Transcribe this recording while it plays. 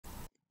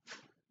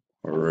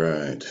All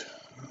right,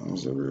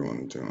 how's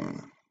everyone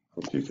doing?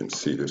 Hope you can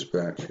see this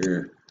back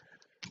here.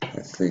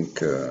 I think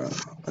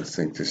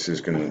this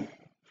is gonna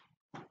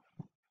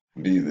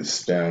be the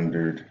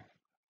standard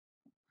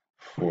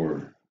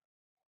for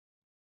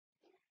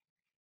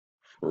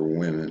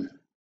women.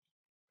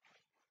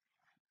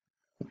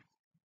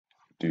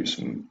 Do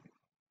some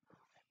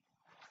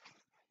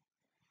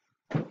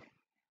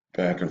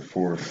back and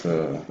forth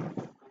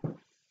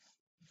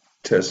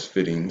test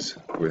fittings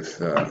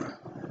with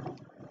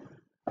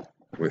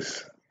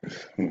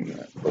whom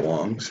that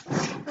belongs,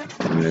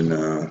 and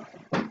then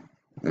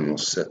we'll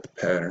set the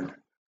pattern,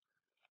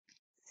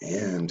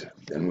 and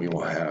then we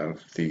will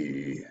have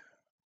the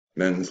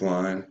men's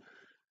line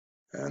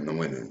and the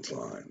women's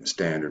line, the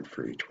standard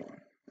for each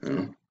one, you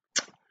know?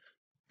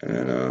 And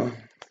then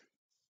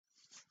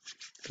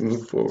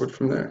move forward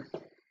from there.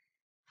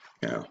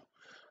 Now,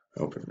 I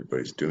hope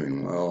everybody's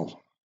doing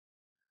well.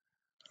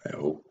 I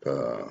hope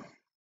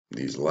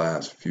these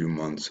last few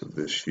months of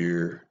this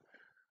year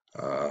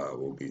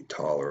will be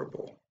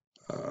tolerable.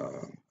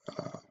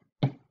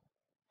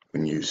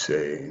 When you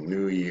say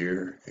new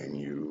year and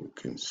you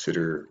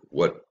consider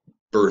what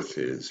birth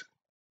is,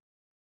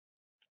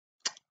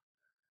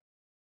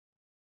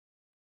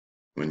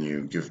 when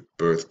you give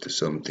birth to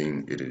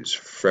something, it is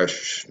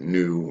fresh,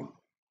 new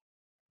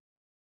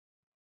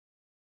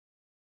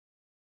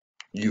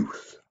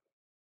youth.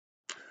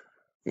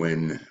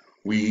 When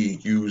we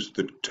use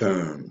the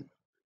term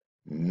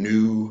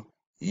new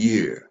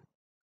year,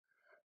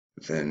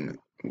 then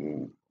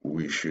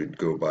we should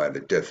go by the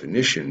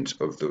definitions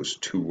of those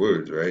two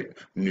words, right?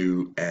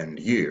 New and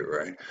year,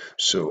 right?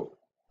 So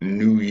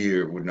new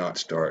year would not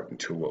start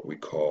until what we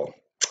call,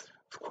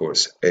 of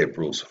course,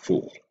 April's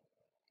Fool.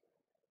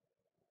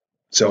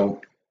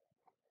 So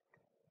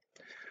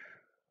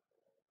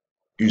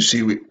you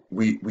see,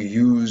 we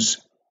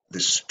use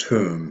this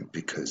term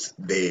because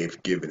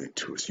they've given it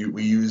to us.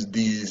 We use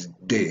these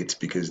dates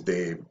because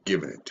they've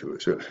given it to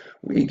us. So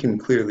we can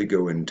clearly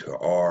go into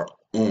our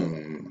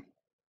own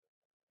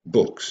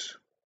books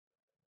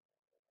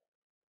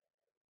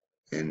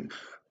and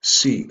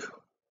see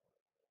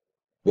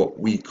what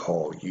we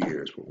call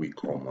years, what we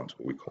call months,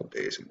 what we call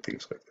days, and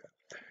things like that.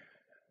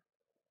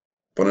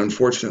 But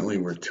unfortunately,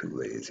 we're too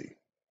lazy.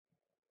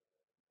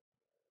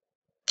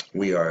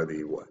 We are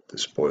the what? The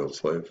spoiled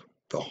slave?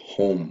 The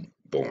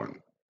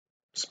home-born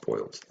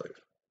spoiled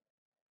slave.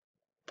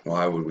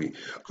 Why would we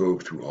go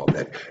through all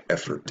that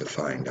effort to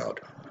find out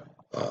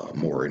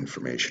more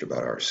information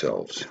about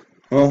ourselves?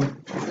 Well,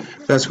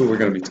 that's what we're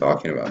going to be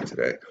talking about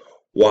today.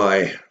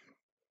 Why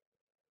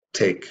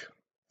take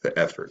the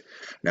effort?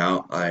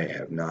 Now, I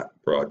have not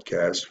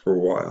broadcast for a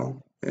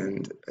while,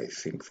 and I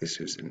think this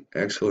is an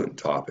excellent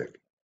topic.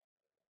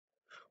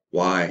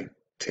 Why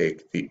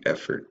take the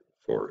effort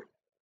for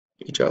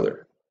each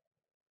other?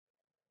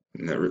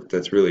 And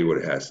that's really what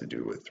it has to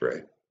do with,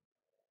 right?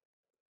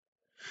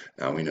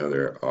 Now we know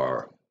there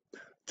are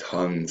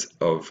tons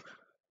of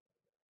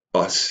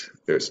us,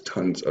 there's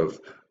tons of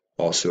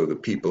also the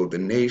people of the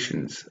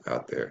nations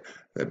out there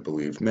that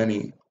believe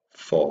many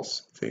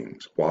false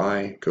things.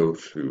 Why go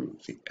through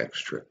the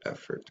extra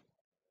effort?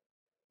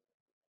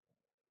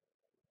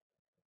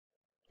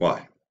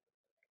 Why?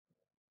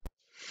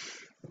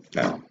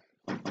 Now,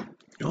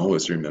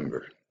 always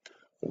remember,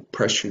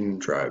 oppression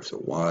drives a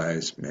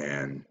wise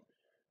man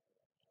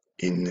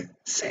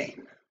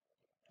insane.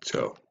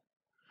 So,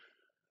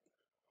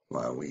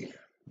 while we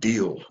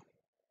deal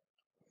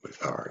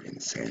with our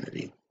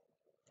insanity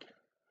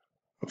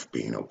of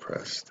being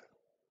oppressed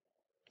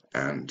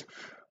and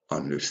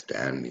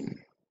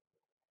understanding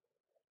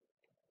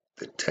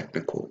the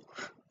technical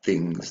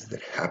things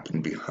that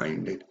happen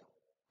behind it,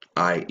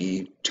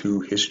 i.e. two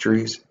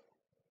histories,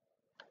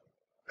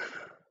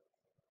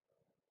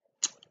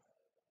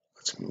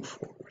 let's move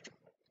forward.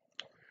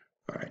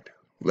 All right,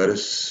 let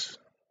us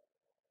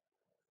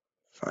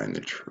find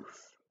the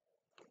truth.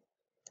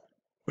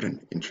 What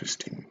an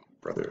interesting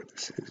brother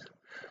this is.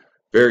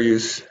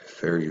 Various,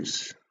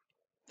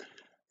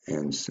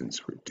 and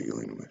since we're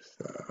dealing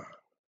with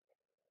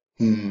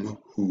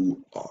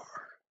who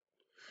are.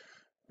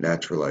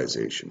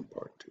 Naturalization,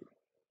 Part 2.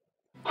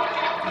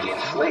 The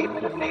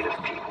enslavement of Native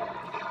people.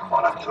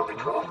 On October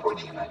 12,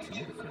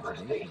 1492, the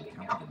first day he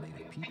encountered the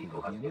Native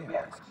people of the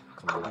Americas,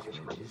 Columbus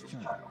wrote in his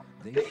journal.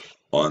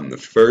 On the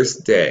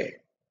first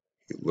day,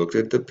 he looked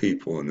at the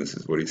people, and this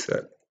is what he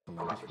said.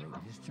 Columbus wrote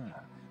in his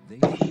journal, "They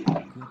say,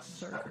 good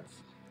servants,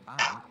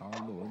 I,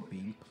 our Lord,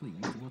 being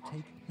pleased, will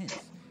take hence,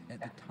 at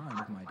the time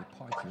of my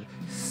departure,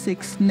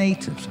 6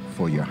 natives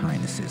for your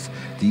highnesses.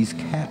 These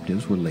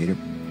captives were later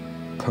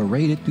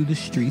paraded through the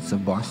streets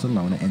of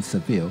Barcelona and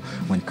Seville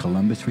when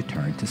Columbus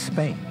returned to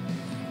Spain.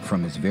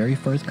 From his very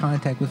first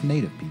contact with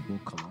native people,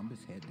 Columbus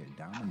had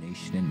their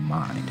domination in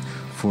mind.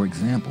 For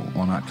example,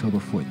 on October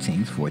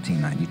 14,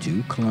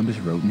 1492, Columbus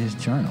wrote in his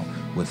journal,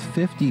 with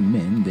 50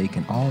 men they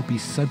can all be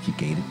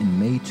subjugated and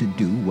made to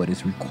do what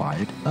is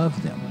required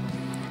of them."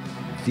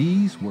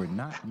 These were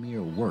not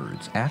mere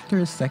words. After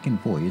his second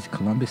voyage,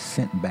 Columbus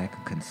sent back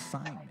a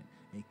consignment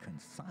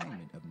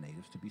of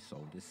natives to be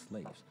sold as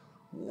slaves.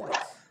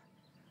 What?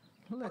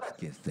 Let's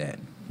get that.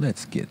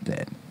 Let's get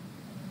that.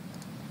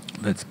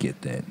 Let's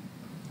get that.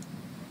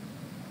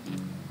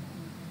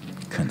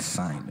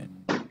 Consignment.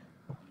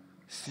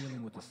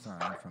 Sealing with a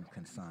sign from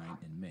consign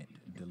and mint.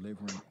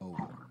 Delivering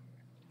over,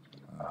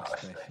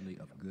 especially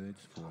of goods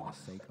for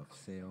the sake of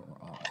sale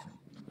or auction.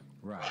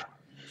 Right.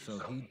 So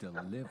he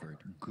delivered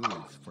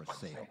goods for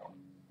sale.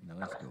 Now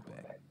let's go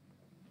back.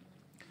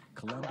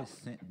 Columbus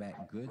sent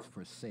back goods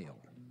for sale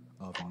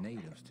of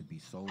natives to be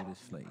sold as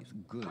slaves.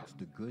 Goods.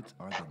 The goods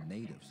are the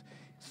natives.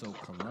 So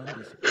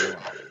Columbus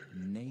brought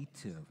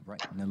native,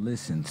 right? Now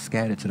listen,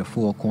 scattered to the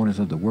four corners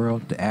of the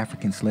world, the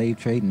African slave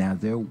trade. Now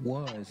there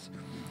was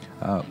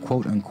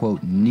quote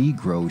unquote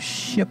Negroes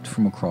shipped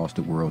from across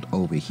the world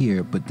over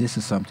here, but this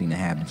is something that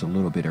happens a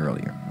little bit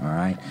earlier, all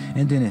right?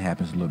 And then it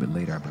happens a little bit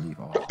later, I believe,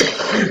 also.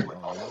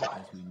 Although,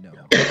 as we know,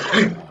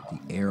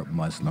 the Arab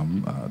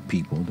Muslim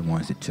people, the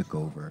ones that took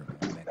over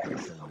Mecca and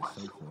so on and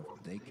so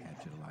forth, they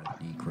captured a lot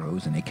of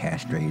Negroes and they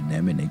castrated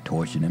them and they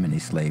tortured them and they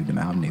slaved them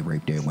out and they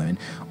raped their women.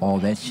 All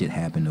that shit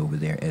happened over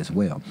there as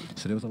well.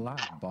 So there was a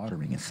lot of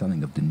bartering and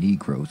selling of the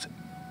Negroes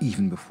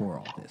even before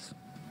all this.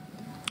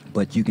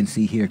 But you can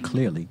see here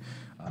clearly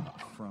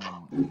from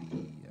the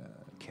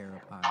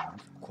Carib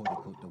Islands, quote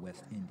unquote, the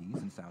West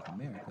Indies in South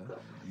America,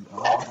 you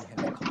already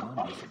have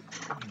Columbus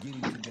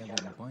getting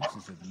together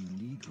bunches of you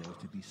Negroes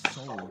to be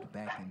sold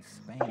back in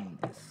Spain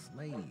as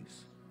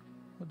slaves.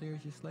 Well,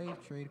 there's your slave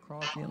trade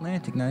across the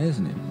Atlantic now,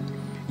 isn't it?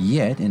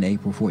 Yet, in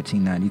April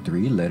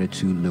 1493, a letter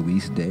to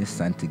Luis de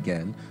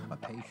Santiago, a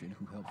patron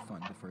who helped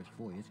fund the first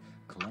voyage,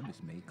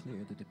 Columbus made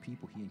clear that the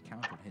people he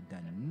encountered had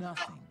done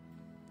nothing.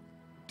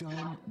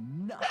 Done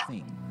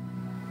nothing.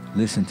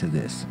 Listen to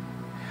this.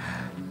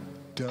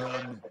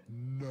 Done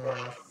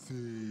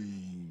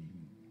nothing.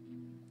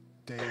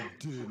 They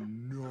did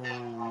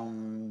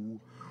no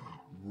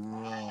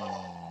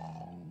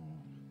wrong.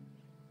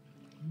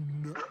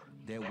 No.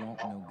 There won't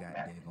no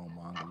goddamn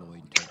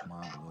Mongoloid and Turk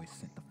Mongoloid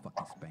sent to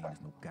fucking Spain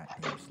as no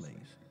goddamn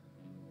slaves.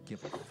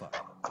 Give a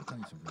fuck. I'm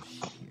telling you some real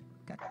shit here.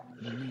 Got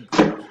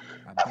Negroes.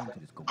 I've been to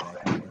this. Go back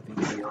and look at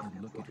videos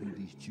and look at who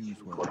these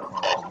Jews were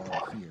across the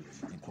water here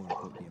in quote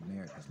unquote the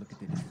Americas. Look at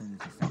their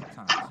descendants in St.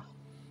 Thomas.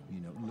 You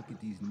know, look at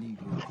these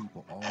Negro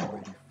people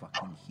already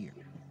fucking here.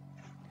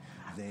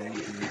 They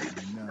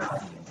did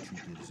nothing to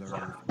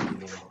deserve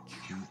ill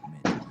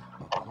treatment,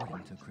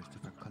 according to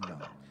Christopher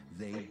Columbus.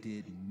 They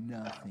did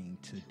nothing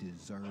to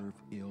deserve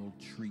ill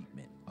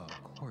treatment,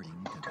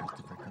 according to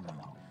Christopher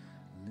Columbus.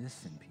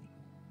 Listen, people.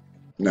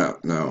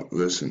 Now,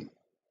 listen.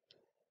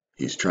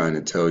 He's trying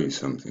to tell you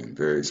something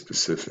very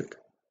specific.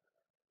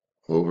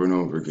 Over and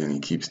over again, he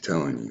keeps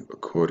telling you,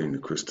 according to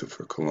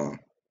Christopher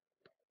Columbus,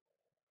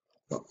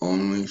 the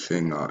only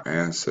thing our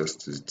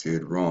ancestors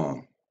did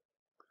wrong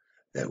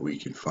that we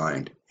can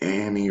find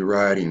any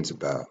writings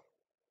about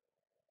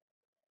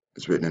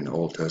is written in the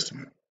Old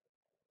Testament.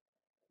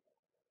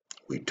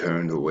 We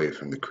turned away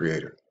from the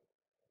Creator.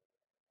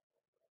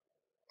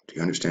 Do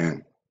you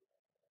understand?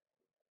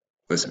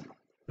 Listen,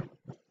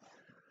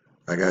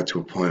 I got to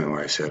a point where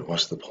I said,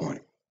 what's the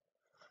point?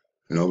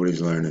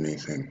 Nobody's learned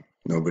anything.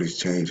 Nobody's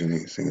changing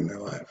anything in their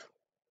life.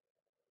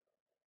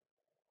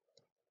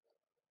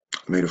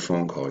 I made a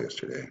phone call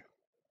yesterday.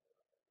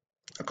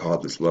 I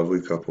called this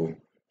lovely couple.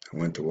 I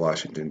went to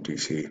Washington,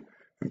 D.C.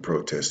 and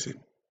protested.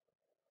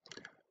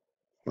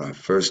 When I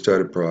first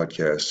started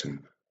broadcasting,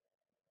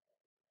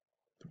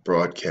 the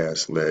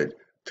broadcast led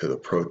to the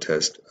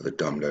protest of the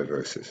dumb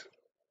diverses.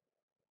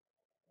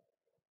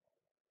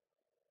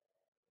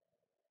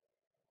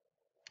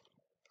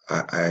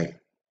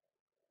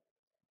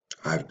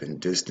 I've been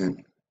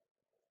distant,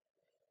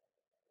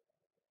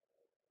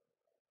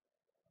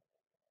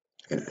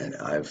 and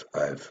I've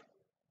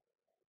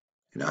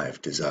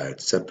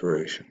desired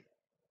separation.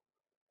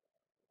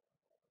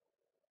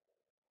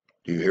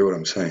 Do you hear what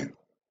I'm saying?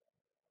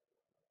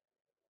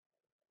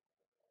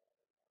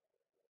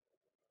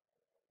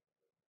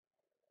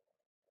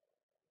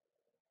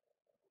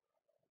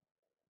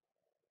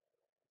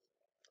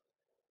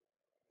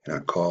 And I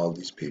called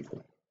these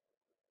people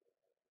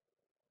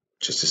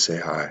just to say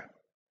hi.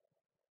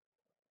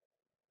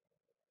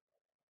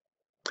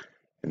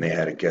 And they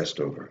had a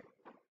guest over.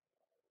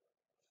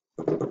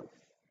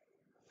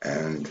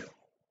 And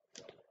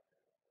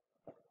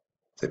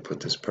they put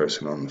this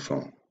person on the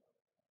phone.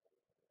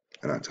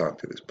 And I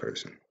talked to this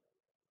person.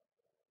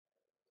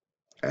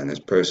 And this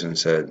person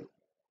said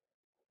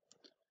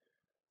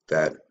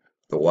that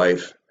the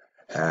wife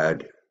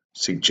had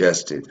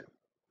suggested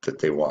that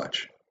they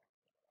watch.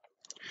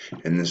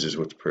 And this is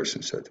what the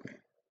person said to me.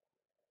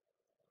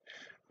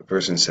 The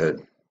person said,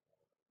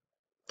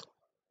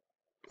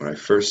 when I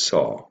first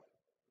saw,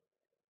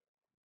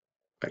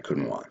 I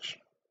couldn't watch.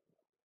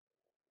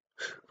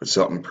 But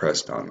something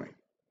pressed on me.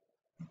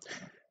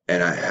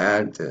 And I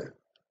had to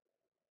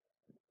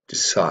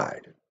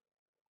decide.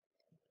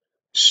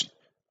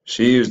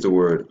 She used the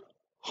word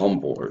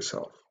humble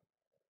herself.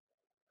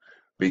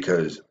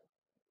 Because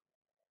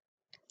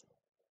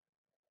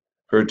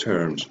her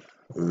terms,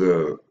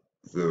 the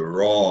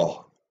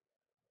raw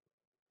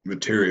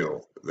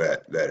material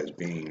that is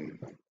being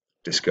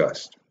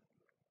discussed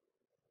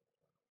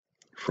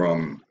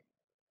from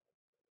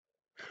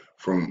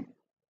from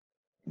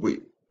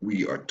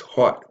we are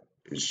taught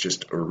is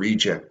just a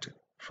reject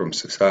from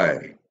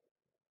society.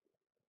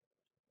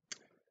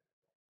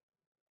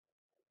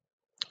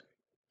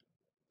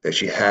 That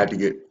she had to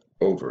get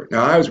over it.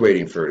 Now I was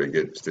waiting for her to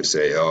get to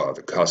say, "Oh,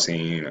 the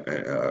cussing,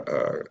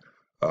 or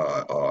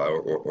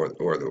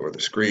the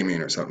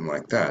screaming, or something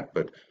like that."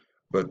 But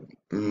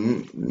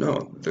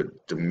no, the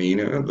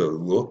demeanor, the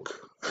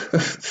look,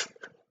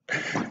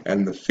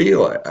 and the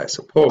feel. I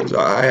suppose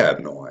I have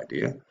no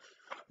idea,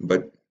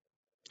 but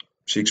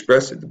she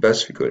expressed it the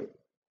best she could.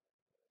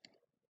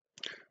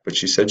 But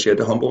she said she had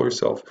to humble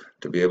herself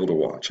to be able to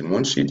watch. And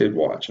once she did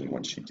watch, and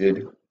once she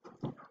did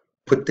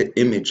put the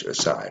image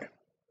aside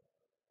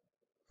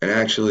and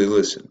actually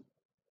listen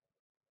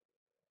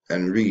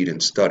and read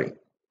and study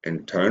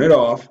and turn it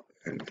off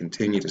and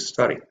continue to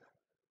study,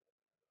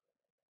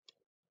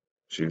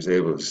 she was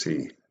able to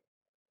see.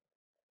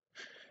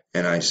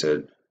 And I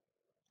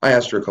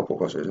asked her a couple of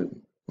questions. I said,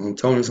 well,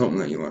 tell me something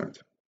that you learned.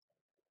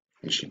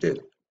 And she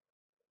did.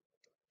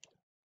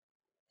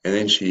 And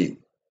then she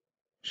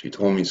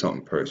told me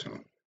something personal.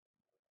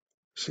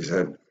 She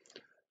said,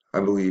 I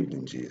believed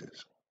in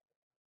Jesus.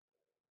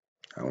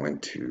 I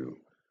went to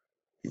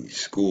these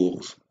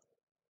schools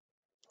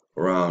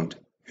around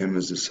him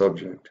as the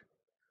subject.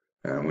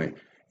 And I went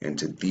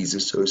into these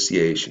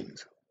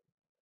associations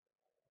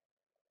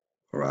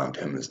around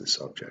him as the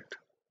subject.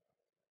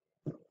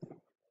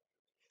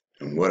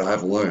 And what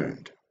I've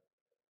learned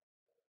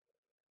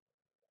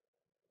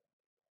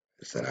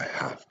is that I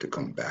have to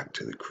come back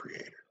to the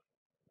Creator.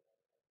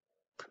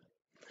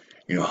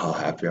 You know how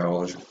happy I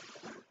was?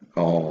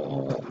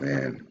 Oh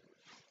man,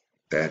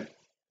 that's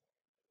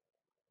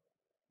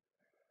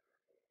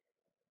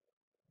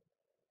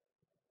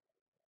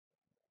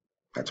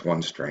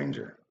one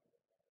stranger.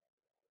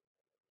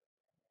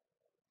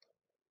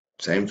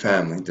 Same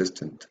family,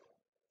 distant,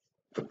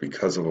 but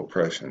because of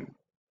oppression,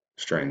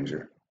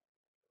 stranger.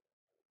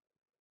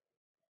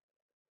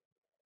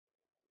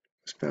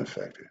 It's been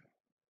affected.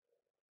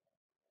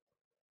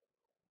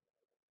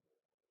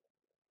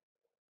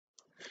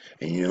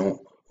 And you know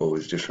what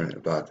was different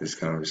about this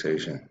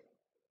conversation?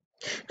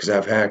 Because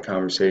I've had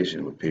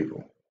conversation with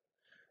people,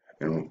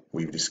 and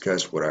we've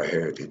discussed what our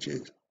heritage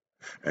is.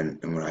 And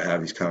when I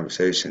have these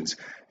conversations,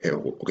 hey,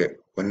 okay,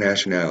 what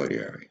nationality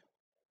are we?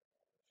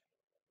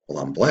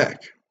 Well, I'm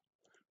black.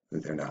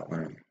 They're not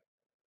learning.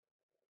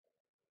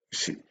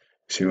 See,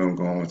 see where I'm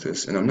going with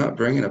this? And I'm not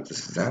bringing up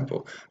this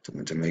example to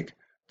make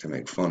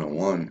fun of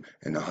one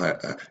and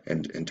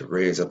and to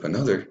raise up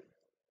another,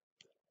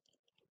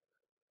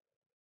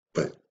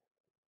 but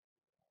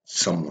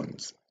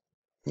someone's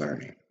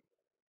learning.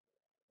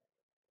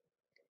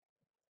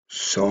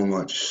 So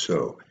much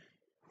so,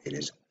 it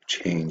is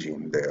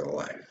changing their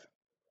life.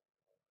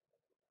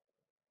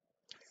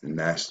 And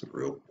that's the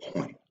real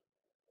point.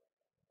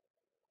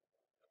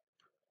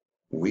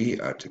 We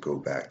are to go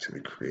back to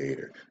the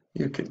Creator.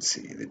 You can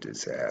see the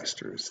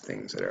disastrous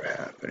things that are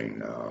happening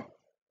now.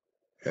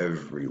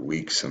 Every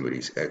week,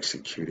 somebody's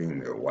executing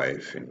their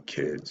wife and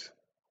kids.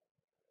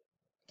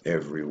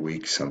 Every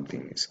week,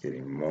 something is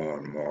getting more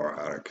and more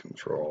out of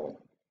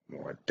control.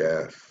 More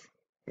death,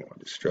 more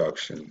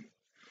destruction.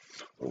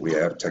 But we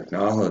have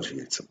technology.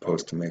 It's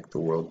supposed to make the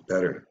world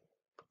better.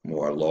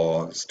 More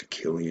laws to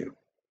kill you.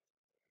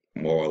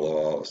 More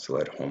laws to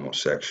let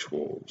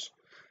homosexuals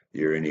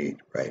urinate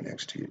right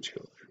next to your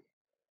children.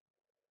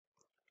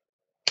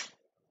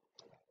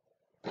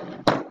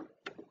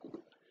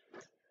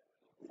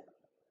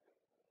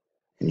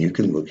 And you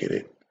can look at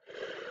it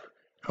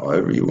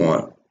however you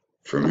want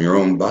from your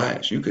own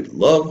bias. You could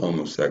love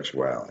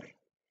homosexuality,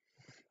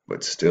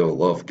 but still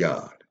love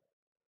God.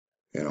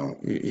 You know,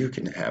 you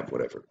can have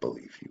whatever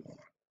belief you want.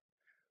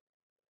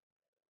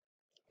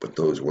 But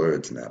those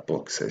words in that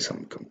book say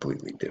something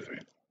completely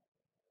different.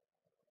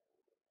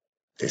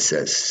 It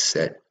says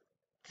set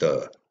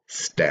the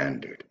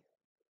standard.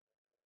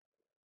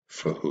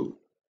 For who?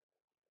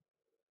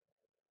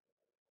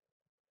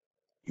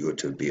 You're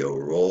to be a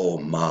role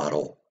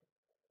model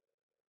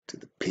to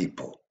the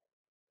people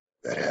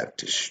that have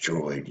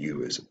destroyed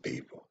you as a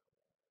people.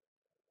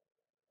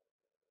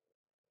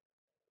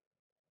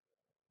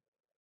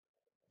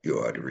 You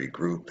are to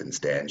regroup and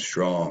stand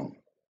strong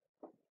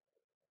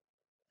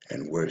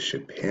and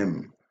worship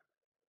Him.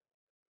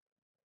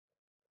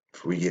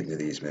 If we get into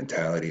these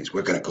mentalities,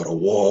 we're going to go to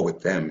war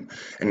with them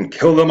and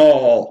kill them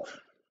all.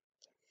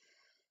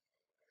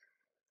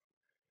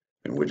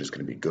 And we're just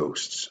going to be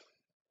ghosts.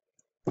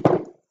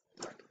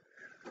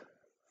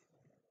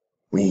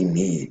 We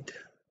need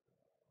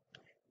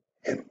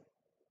Him,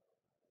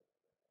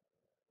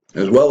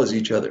 as well as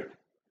each other.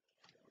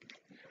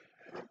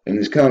 In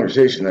this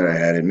conversation that I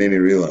had, it made me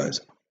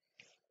realize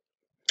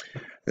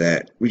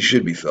that we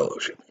should be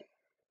fellowship.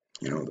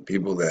 You know, the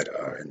people that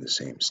are in the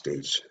same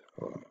states,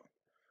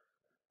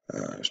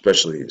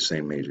 especially the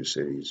same major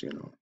cities,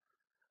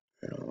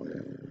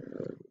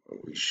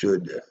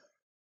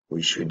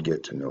 we should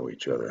get to know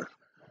each other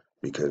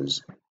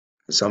because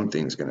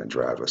something's going to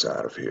drive us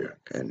out of here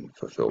and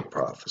fulfill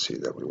prophecy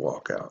that we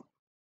walk out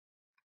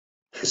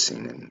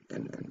hissing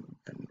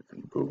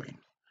and booing.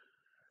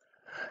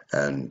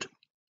 And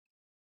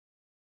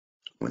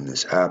when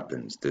this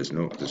happens, there's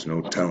no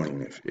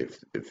telling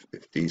if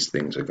these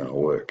things are going to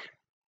work.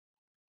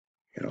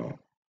 You know,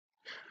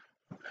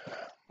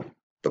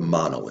 the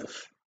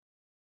monolith.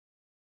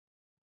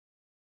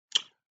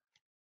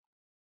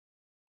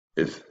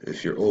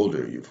 If you're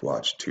older, you've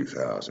watched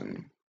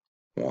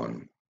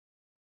 2001,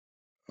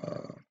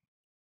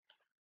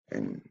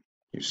 and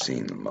you've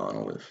seen the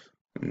monolith,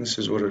 and this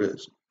is what it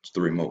is. It's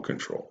the remote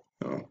control.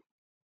 You know,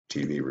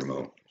 TV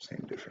remote,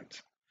 same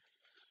difference.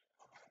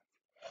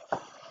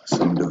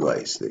 Some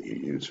device that you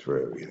use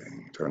for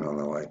everything. Turn on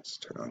the lights,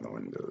 turn on the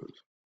windows.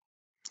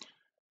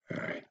 All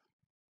right,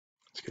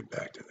 let's get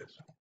back to this.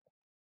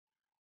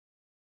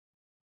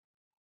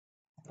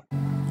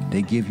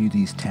 They give you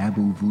these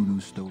taboo voodoo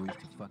stories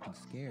to fucking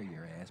scare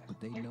your ass,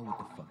 but they know what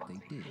the fuck they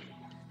did.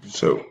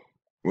 So,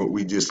 what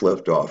we just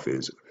left off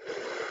is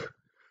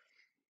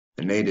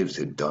the natives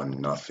had done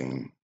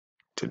nothing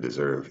to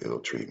deserve ill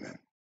treatment.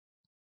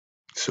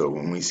 So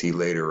when we see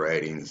later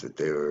writings that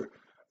they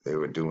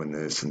were doing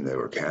this and they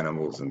were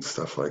cannibals and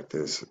stuff like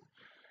this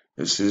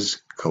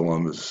is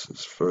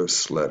Columbus's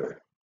first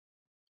letter.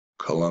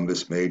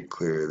 Columbus made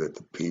clear that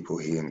the people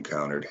he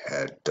encountered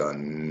had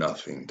done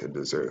nothing to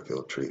deserve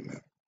ill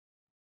treatment.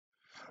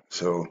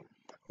 So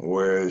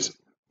where does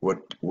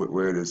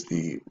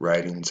the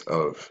writings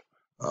of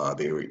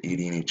they were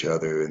eating each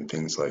other and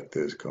things like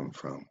this come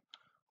from?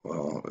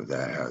 Well,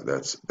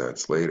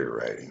 that's later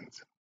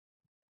writings.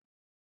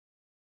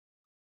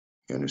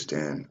 You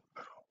understand?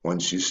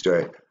 Once you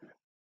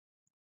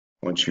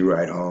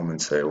write home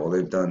and say, well,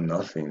 they've done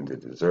nothing to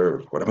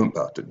deserve what I'm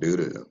about to do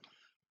to them,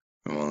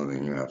 well,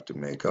 then you have to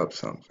make up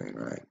something,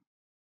 right?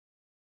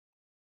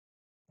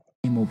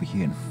 Came over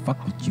here and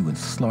fucked with you and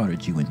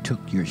slaughtered you and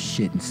took your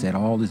shit and said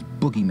all this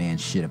boogeyman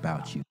shit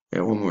about you.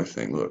 And one more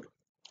thing, look.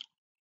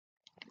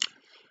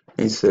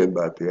 They say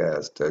about the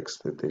Aztecs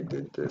that they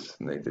did this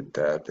and they did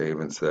that. They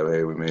even said,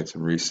 hey, we made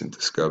some recent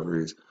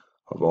discoveries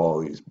of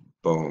all these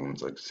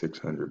bones, like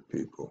 600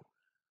 people.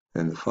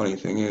 And the funny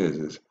thing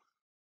is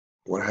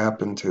what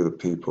happened to the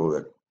people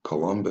that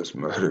Columbus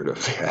murdered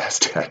of the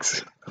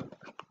Aztecs?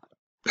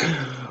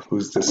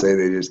 Who's to say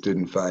they just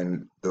didn't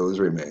find those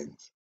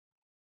remains?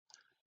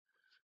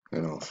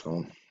 You know,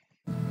 so.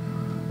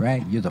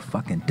 Right? You're the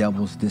fucking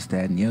devils, this,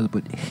 that, and the other.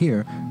 But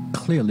here,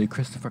 clearly,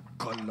 Christopher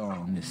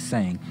Colon is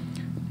saying,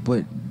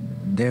 but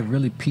they're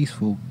really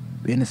peaceful,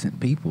 innocent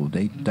people.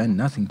 They've done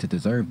nothing to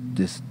deserve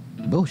this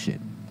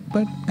bullshit.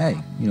 But hey,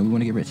 we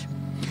want to get rich.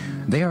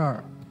 They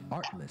are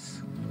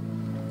artless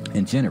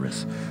and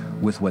generous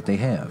with what they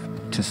have,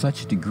 to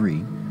such a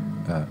degree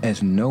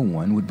as no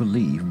one would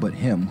believe but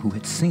him who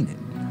had seen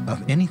it,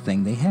 of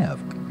anything they have.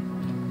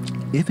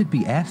 If it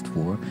be asked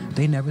for,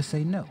 they never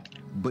say no,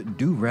 but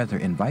do rather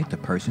invite the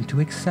person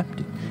to accept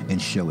it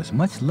and show as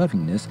much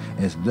lovingness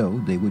as though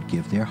they would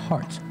give their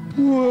hearts.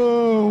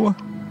 Whoa!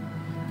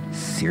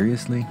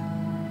 Seriously?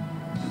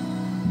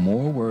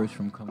 More words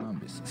from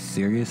Columbus.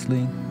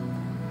 Seriously?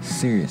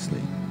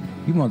 Seriously?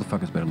 You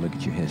motherfuckers better look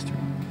at your history.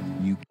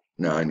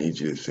 Now I need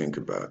you to think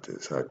about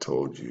this. I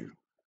told you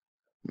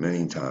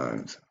many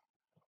times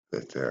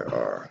that there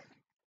are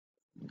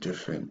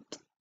different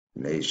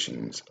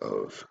nations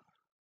of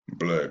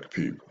black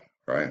people,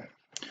 right?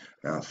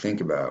 Now think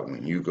about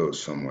when you go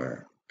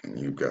somewhere and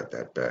you've got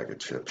that bag of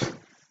chips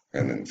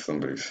and then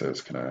somebody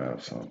says, can I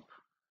have some?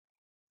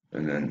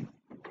 And then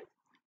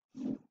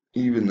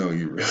even though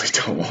you really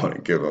don't want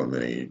to give them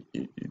any,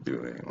 you do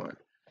it anyway.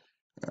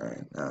 All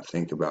right, now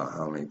think about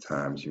how many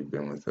times you've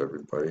been with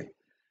everybody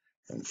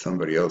and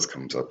somebody else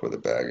comes up with a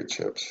bag of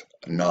chips,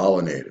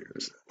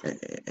 nollinators,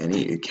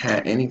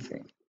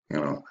 anything,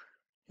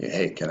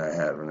 hey, can I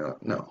have another?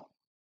 No,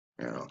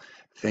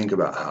 think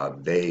about how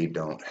they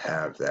don't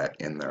have that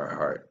in their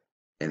heart,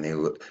 and they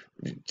look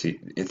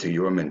into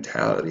your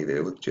mentality.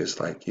 They look just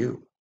like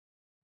you,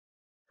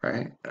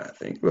 right? Now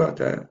think about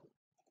that.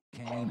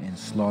 Came and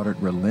slaughtered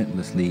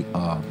relentlessly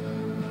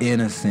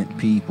innocent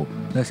people.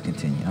 Let's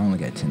continue. I only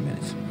got 10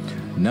 minutes.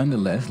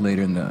 Nonetheless,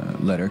 later in the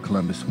letter,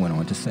 Columbus went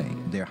on to say,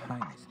 their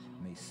highness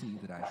may see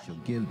that I shall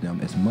give them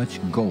as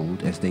much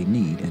gold as they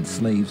need and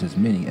slaves as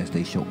many as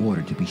they shall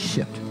order to be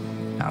shipped.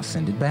 I'll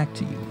send it back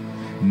to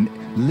you.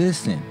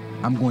 Listen,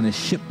 I'm going to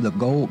ship the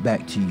gold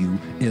back to you,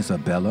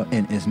 Isabella,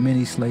 and as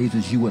many slaves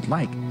as you would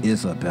like,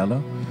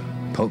 Isabella.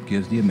 Pope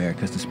gives the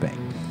Americas to Spain.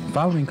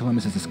 Following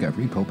Columbus's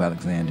discovery, Pope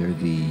Alexander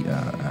the,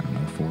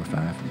 4 or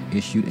 5,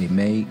 issued a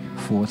May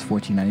 4th,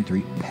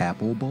 1493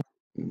 papal bull.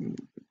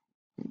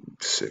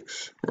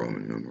 6,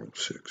 Roman numeral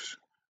 6,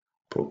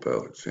 Pope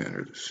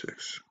Alexander the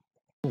 6th.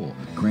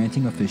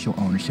 Granting official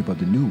ownership of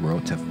the New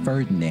World to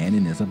Ferdinand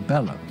and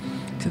Isabella.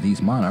 To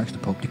these monarchs, the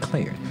Pope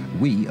declared,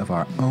 we, of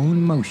our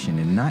own motion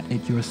and not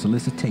at your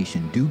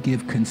solicitation, do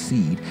give,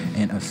 concede,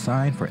 and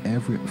assign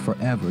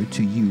forever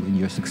to you and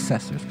your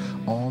successors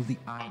all the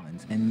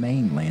islands and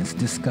mainlands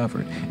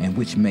discovered, and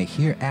which may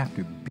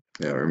hereafter be.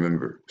 Now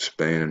remember,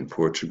 Spain and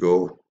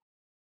Portugal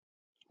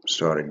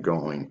started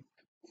going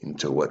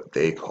into what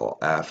they call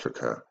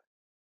Africa,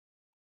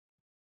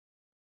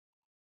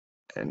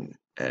 and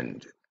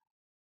and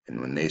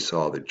and when they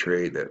saw the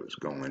trade that was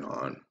going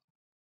on,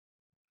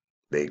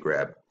 they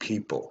grabbed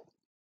people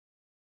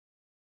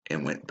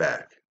and went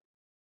back.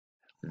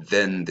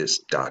 Then this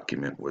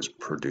document was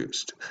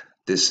produced.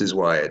 This is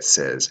why it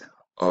says,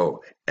 oh,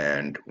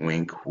 and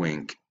wink,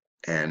 wink,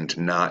 and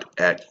not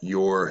at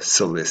your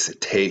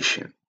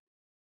solicitation.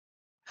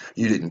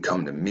 You didn't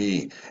come to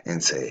me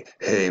and say,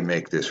 hey,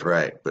 make this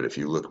right. But if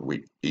you look,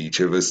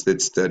 each of us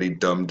that studied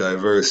dumb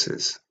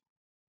diverses,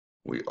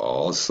 we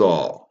all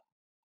saw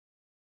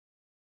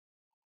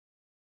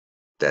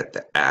that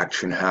the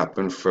action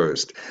happened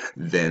first,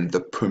 then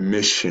the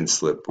permission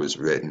slip was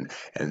written,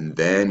 and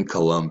then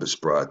Columbus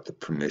brought the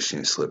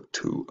permission slip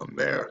to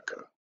America.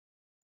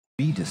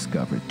 Be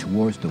discovered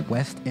towards the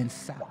west and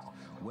south,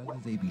 whether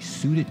they be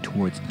situated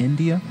towards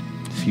India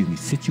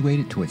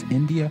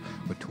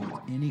or towards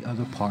any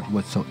other part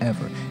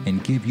whatsoever,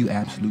 and give you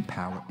absolute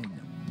power in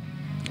them.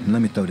 And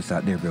let me throw this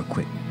out there real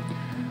quick.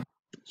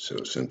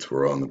 So since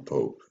we're on the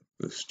Pope,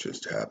 this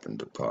just happened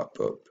to pop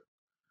up.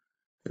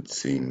 It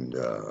seemed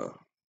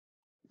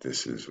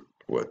this is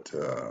what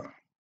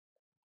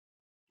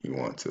he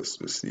wants us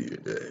to see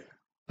today.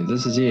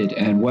 This is Ed,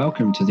 and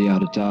welcome to The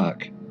Outer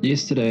Dark.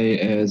 Yesterday,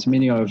 as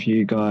many of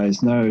you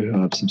guys know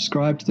who have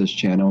subscribed to this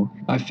channel,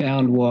 I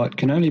found what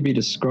can only be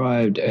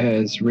described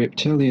as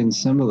reptilian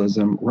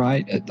symbolism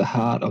right at the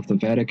heart of the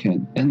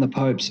Vatican, in the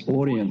Pope's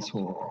audience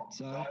hall.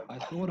 So I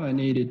thought I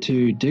needed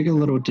to dig a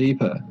little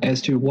deeper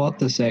as to what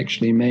this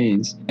actually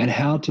means and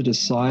how to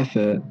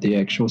decipher the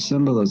actual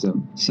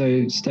symbolism.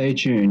 So stay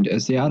tuned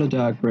as The Outer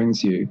Dark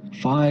brings you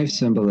 5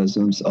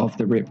 symbolisms of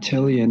the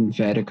reptilian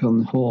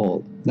Vatican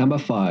Hall. Number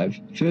 5.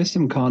 First,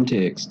 some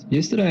context.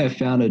 Yesterday I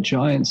found a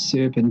giant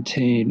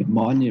serpentine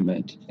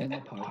monument in the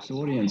Pope's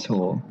audience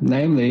hall,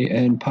 namely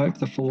in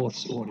Pope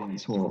IV's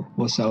audience hall,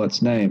 or so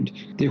it's named.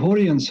 The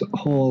audience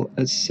hall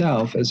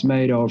itself is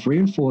made of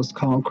reinforced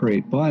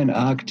concrete by an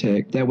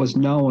architect that was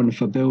known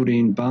for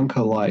building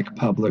bunker-like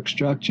public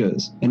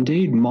structures,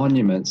 indeed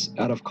monuments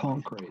out of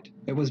concrete.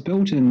 It was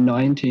built in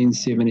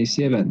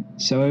 1977,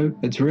 so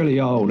it's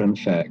really old. In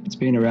fact, it's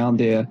been around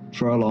there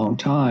for a long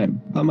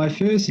time. But my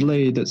first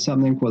lead that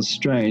something was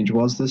strange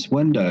was this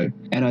window,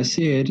 and I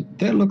said,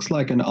 that looks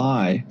like an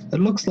eye. It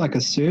looks like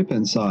a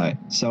serpent's eye.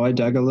 So I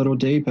dug a little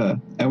deeper,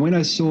 and when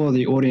I saw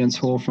the audience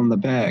hall from the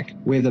back,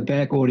 where the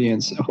back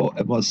audience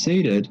was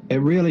seated, it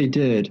really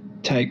did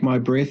take my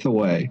breath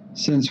away,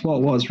 since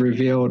what was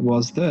revealed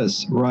was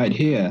this right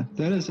here.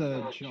 That is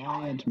a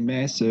giant,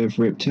 massive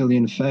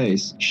reptilian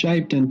face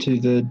shaped into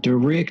the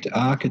direct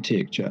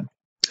architecture.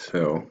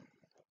 So,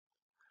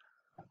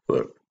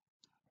 look,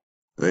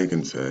 they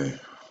can say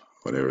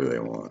whatever they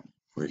want.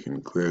 We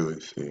can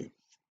clearly see it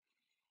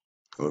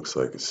looks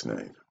like a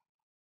snake.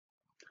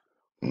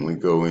 When we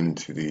go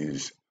into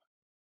these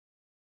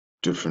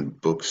different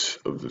books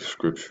of the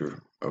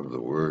scripture of the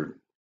word,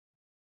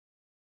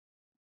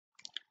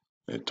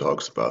 it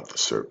talks about the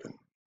serpent.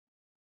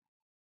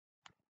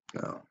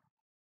 Now,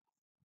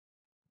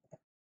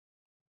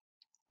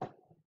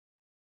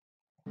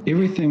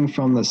 everything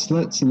from the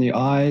slits in the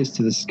eyes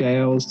to the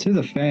scales to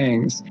the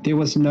fangs, there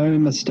was no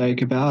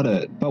mistake about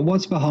it. But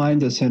what's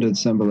behind this hinted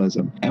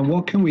symbolism? And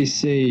what can we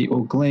see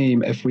or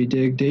glean if we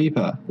dig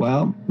deeper?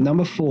 Well,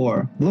 number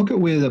 4, look at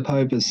where the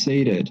Pope is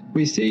seated.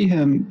 We see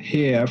him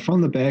here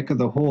from the back of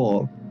the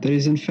hall, that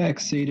is in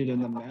fact seated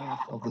in the mouth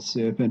of the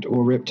serpent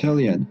or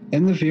reptilian,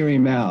 in the very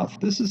mouth.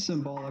 This is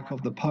symbolic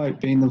of the Pope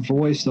being the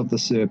voice of the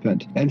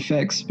serpent, in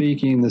fact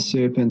speaking the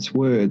serpent's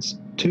words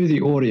to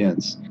the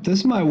audience.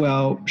 This might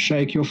well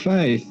shake your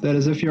faith, that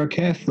is if you're a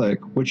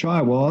Catholic, which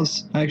I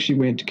was. I actually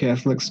went to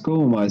Catholic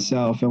school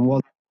myself and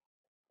was.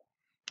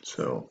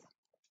 so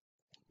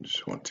I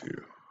just want to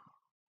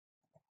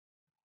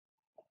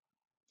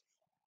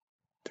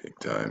take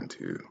time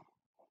to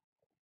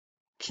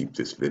keep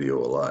this video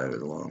alive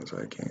as long as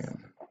I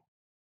can.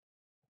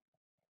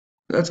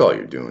 That's all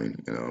you're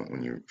doing,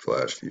 when you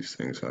flash these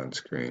things on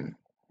screen.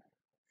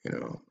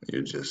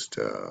 You're just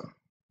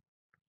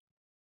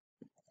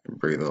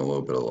breathing a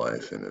little bit of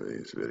life into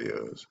these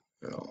videos.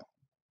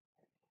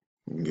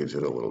 It gives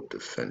it a little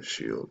defense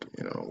shield,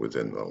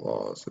 within the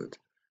laws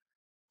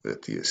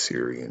that the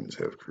Assyrians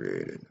have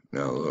created.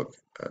 Now, look,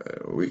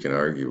 we can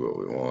argue what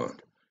we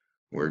want.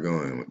 We're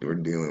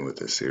dealing with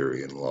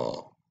Assyrian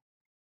law.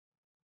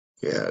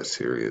 Yeah,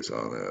 Assyria's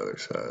on the other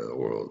side of the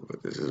world,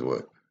 but this is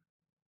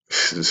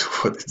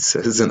what it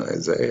says in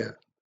Isaiah.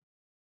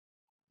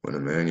 When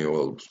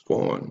Emmanuel was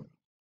born,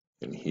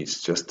 and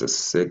he's just a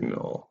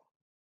signal.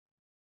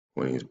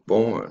 When he's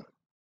born,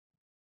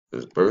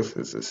 his birth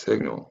is a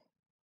signal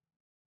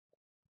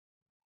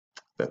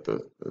that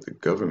the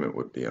government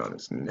would be on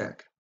his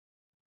neck.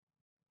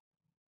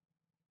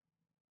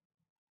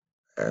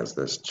 As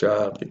this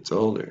child gets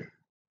older,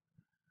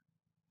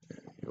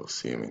 you'll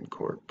see him in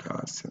court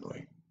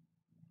constantly.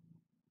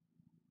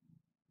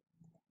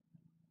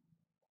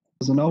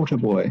 an altar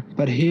boy.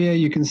 But here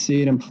you can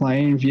see it in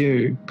plain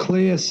view.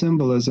 Clear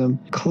symbolism,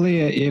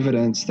 clear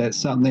evidence that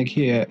something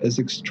here is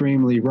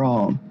extremely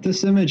wrong.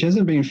 This image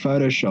hasn't been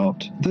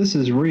photoshopped. This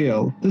is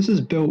real. This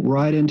is built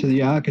right into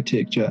the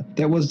architecture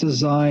that was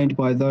designed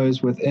by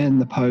those within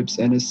the Pope's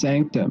inner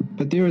sanctum.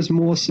 But there is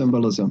more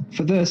symbolism.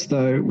 For this,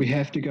 though, we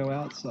have to go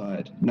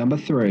outside. Number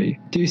 3.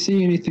 Do you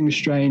see anything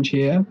strange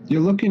here?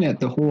 You're looking at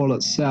the hall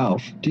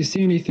itself. Do you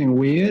see anything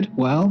weird?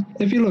 Well,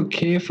 if you look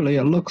carefully,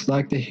 it looks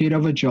like the head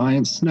of a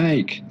giant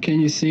snake. Can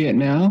you see it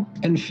now?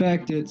 In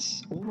fact,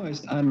 it's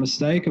almost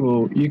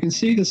unmistakable. You can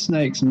see the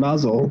snake's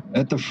muzzle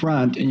at the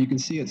front and you can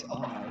see its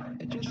eye.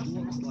 It just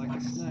looks like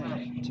a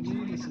snake. To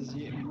me, this is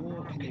yet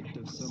more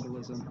connective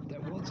symbolism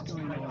that what's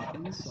going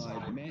on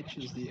inside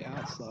matches the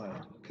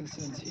outside. Because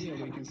since here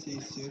we can see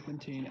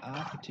serpentine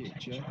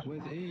architecture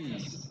with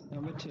ease.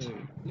 Number 2,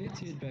 let's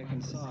head back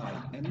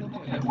inside and look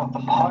at what the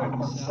Pope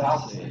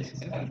himself sees.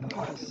 If the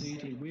Pope is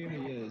seated where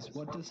he is,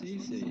 what does he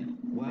see?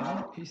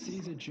 Well, he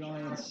sees a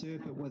giant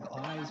serpent with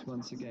eyes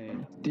once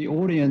again. The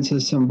audience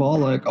is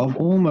symbolic of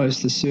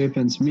almost the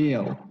serpent's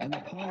meal, and the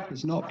Pope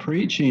is not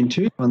preaching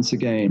to once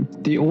again.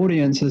 The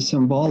audience is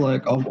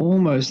symbolic of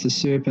almost the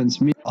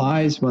serpent's meal.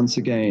 Eyes once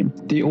again.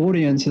 The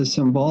audience is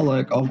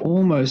symbolic of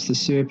almost the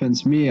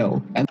serpent's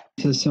meal, and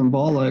is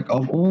symbolic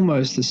of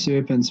almost the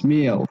serpent's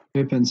meal,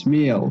 serpent's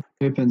meal,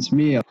 serpent's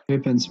meal,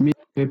 serpent's meal,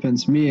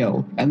 serpent's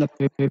meal, and the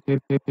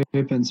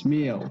serpent's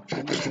meal.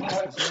 And the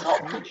Pope is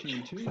not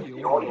preaching to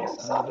the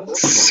audience under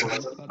this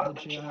symbolism, but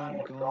the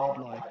giant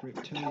godlike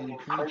reptilian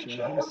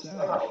creature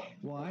himself.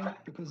 Why?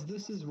 Because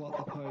this is what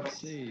the Pope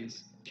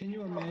sees. Can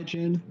you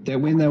imagine that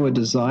when they were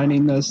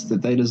designing this,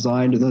 that they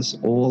designed this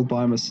all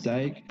by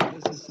mistake?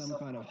 This is some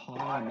kind of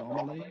high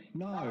anomaly?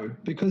 No,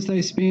 because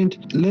they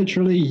spent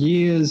literally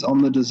years on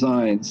the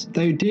designs.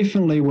 They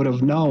definitely would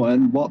have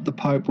known what the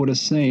Pope would have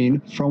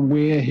seen from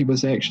where he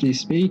was actually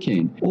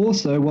speaking.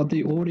 Also, what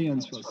the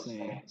audience was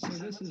seeing. So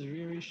this is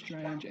very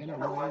strange and it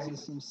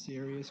raises some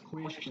serious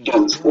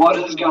questions. What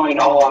is going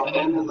on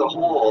in the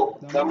hall?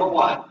 Number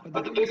 1.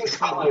 But the biggest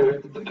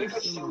clue, the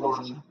biggest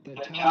symbolism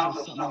that tells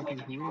us something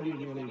is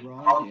really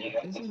wrong here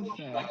is in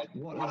fact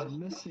what is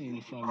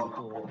missing from the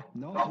hall,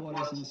 not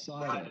what is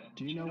inside it.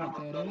 Do you know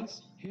what that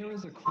is? Here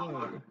is a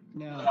clue.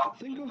 Now,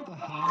 think of the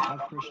heart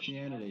of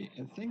Christianity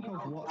and think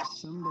of what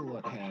symbol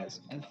it has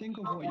and think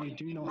of what you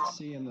do not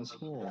see in this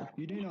hall.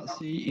 You do not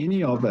see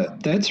any of it.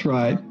 That's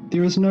right.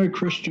 There is no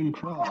Christian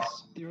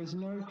cross. There is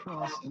no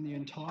cross in the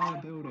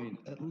entire building,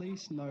 at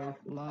least no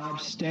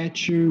large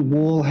statue,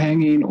 wall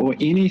hanging, or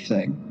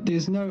anything.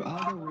 There's no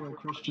other real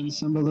Christian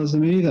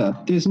symbolism either.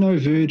 There's no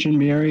Virgin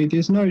Mary.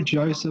 There's no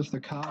Joseph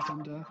the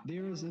carpenter.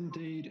 There is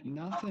indeed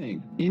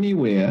nothing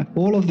anywhere.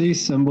 All of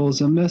these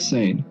symbols are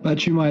missing.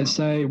 But you might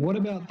say, what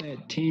about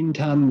that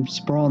 10-ton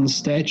bronze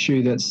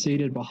statue that's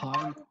seated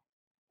behind?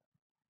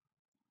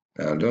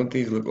 Now, don't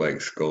these look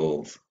like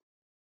skulls?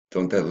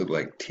 Don't that look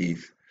like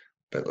teeth?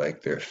 But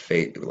like their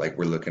fate, like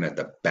we're looking at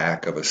the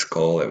back of a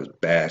skull that was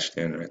bashed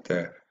in right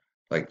there.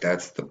 Like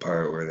that's the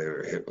part where they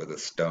were hit with a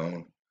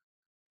stone.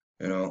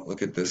 You know,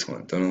 look at this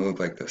one. Don't it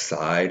look like the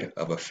side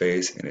of a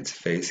face and it's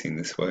facing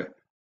this way?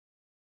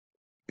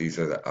 These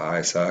are the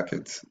eye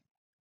sockets.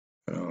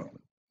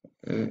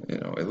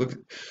 It looks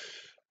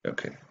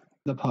okay.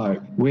 The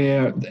Pope,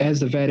 where,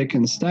 as the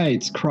Vatican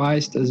states,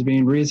 Christ is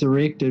being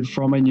resurrected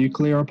from a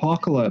nuclear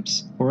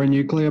apocalypse or a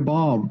nuclear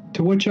bomb.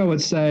 To which I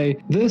would say,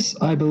 this,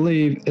 I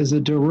believe, is a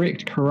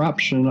direct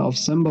corruption of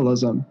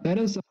symbolism. That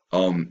is.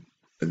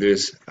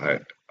 This I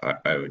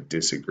would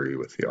disagree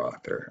with the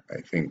author.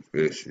 I think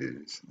this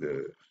is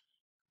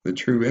the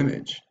true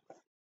image,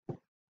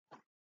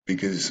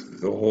 because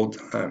the whole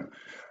time,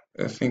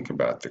 think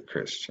about the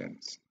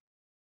Christians.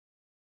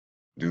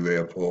 Do they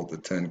uphold the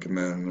Ten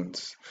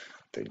Commandments?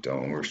 They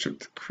don't worship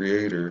the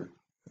Creator.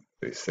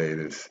 They say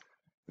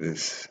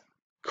this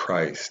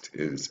Christ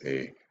is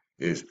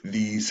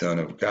the Son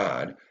of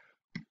God.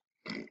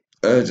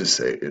 I just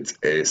say it's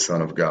a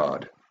Son of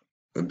God,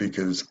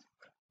 because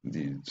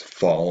the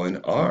fallen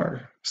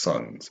are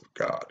sons of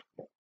God.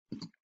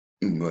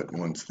 But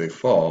once they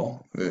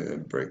fall,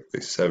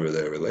 they sever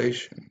their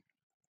relation.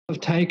 Have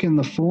taken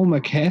the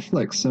former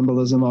Catholic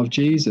symbolism of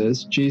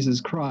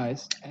Jesus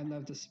Christ, and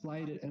they've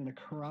displayed it in a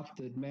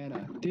corrupted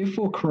manner,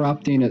 therefore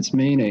corrupting its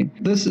meaning.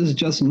 This is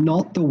just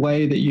not the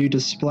way that you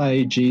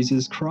display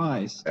Jesus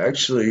Christ.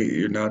 Actually,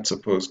 you're not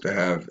supposed to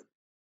have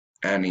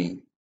any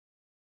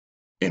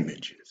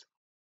images.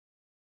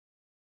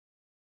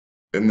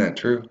 Isn't that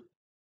true?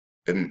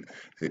 Isn't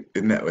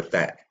that what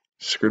that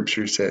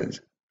scripture says?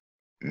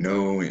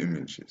 No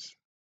images.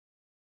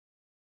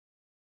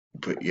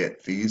 But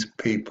yet these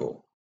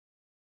people,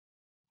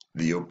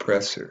 the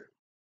oppressor,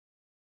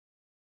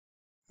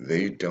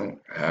 they don't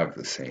have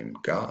the same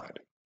God.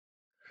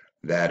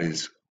 That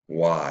is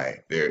why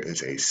there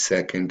is a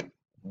second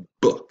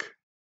book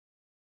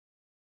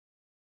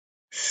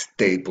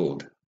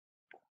stapled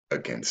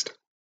against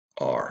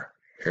our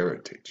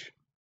heritage.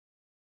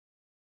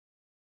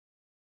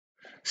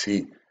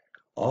 See,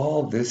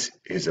 all this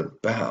is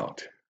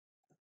about,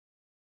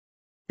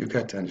 you've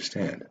got to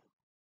understand,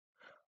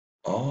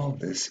 all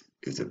this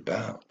is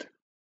about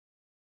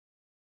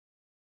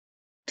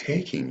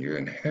taking your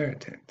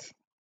inheritance.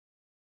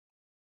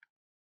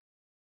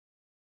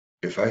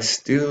 If I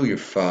steal your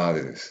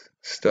father's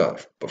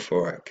stuff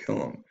before I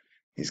kill him,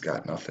 he's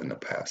got nothing to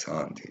pass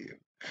on to you.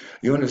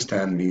 You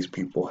understand, these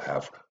people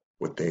have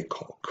what they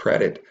call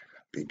credit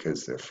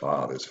because their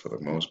fathers, for the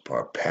most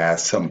part,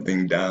 pass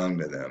something down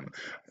to them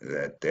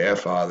that their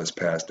fathers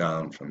passed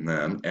down from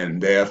them,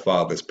 and their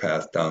fathers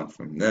passed down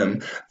from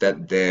them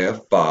that their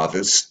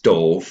fathers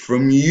stole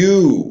from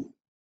you.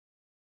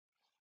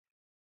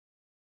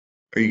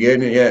 Are you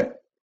getting it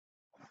yet?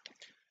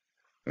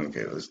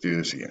 Okay, let's do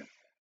this again.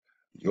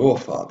 Your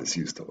fathers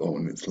used to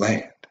own this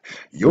land.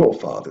 Your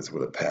fathers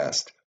would have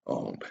passed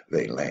on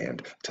their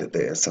land to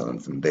their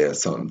sons and their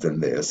sons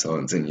and their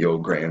sons and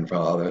your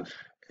grandfather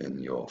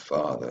and your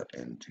father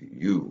and to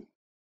you.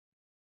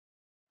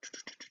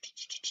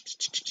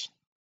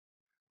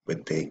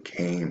 But they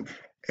came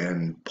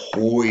and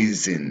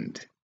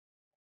poisoned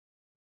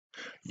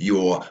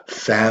your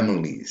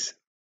families.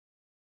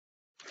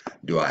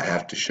 Do I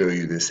have to show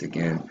you this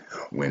again?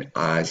 When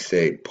I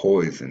say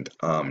poisoned,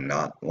 I'm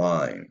not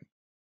lying.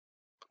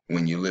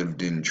 When you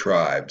lived in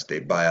tribes, they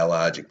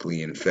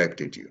biologically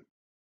infected you.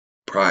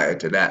 Prior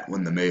to that,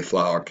 when the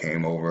Mayflower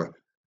came over,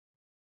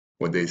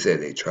 what they said,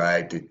 they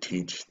tried to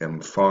teach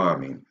them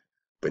farming,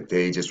 but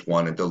they just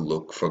wanted to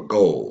look for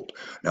gold.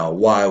 Now,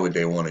 why would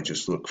they want to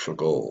just look for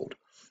gold?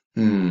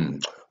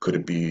 Could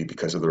it be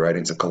because of the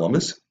writings of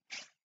Columbus?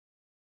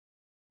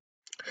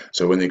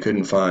 So when they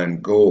couldn't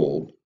find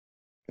gold,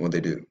 what'd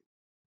they do?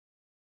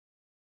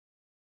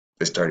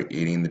 They started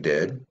eating the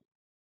dead.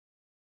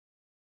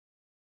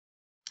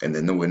 And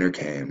then the winter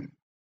came.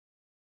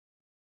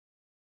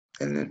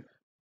 And then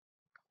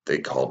they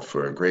called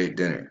for a great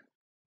dinner.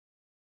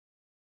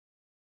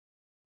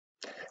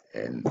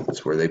 And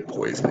that's where they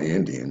poisoned the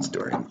Indians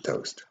during the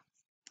toast.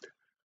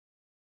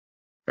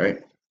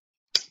 Right?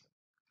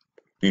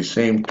 These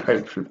same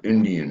types of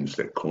Indians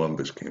that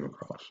Columbus came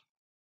across,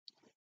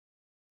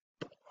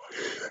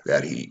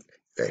 that he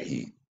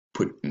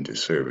put into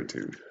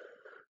servitude,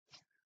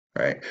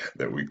 right?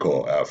 That we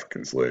call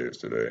African slaves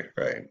today,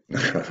 right?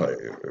 Like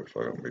if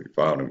we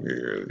found them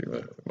here,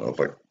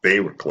 like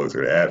they were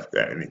closer to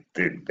Africa, and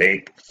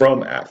they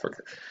from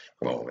Africa.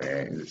 Come on,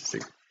 man, you just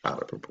take out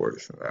of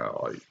proportion now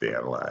all these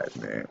damn lies,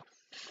 man.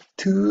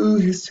 Two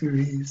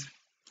histories.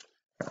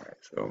 All right,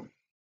 so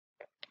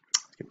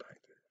let's get back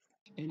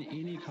to in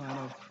any kind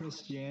of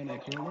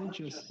Christianic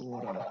religious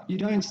order. You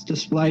don't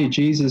display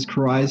Jesus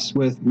Christ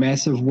with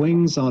massive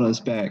wings on his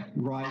back,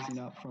 rising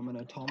up from an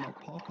atomic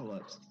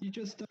apocalypse. You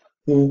just don't.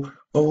 Well,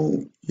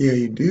 oh, yeah,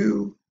 you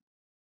do.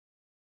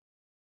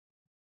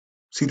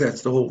 See,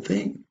 that's the whole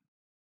thing.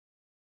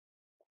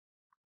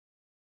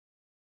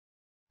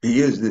 He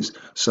is this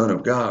son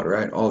of God,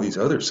 right? All these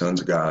other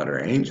sons of God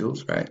are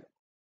angels, right?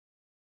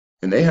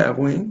 And they have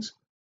wings.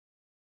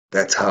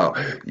 That's how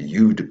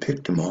you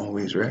depict them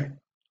always, right?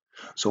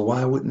 So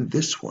why wouldn't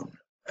this one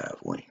have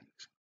wings?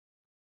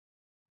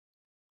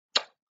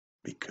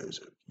 Because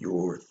of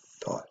your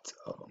thoughts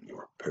of him,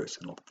 your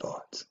personal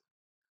thoughts.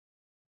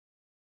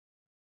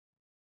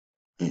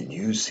 And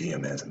you see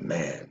him as a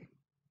man,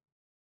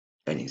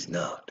 and he's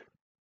not.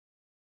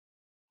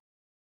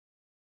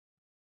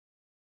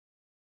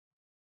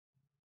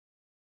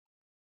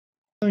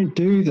 Don't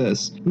do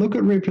this. Look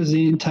at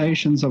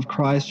representations of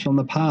Christ from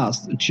the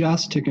past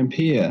just to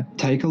compare.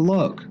 Take a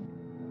look.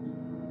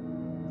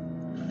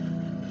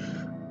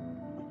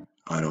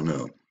 I don't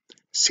know.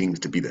 Seems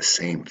to be the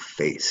same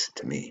face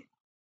to me.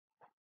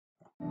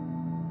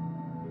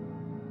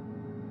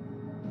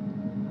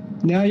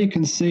 Now you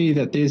can see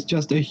that there's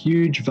just a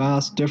huge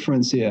vast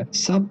difference here.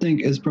 Something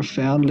is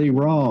profoundly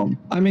wrong.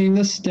 I mean,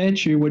 this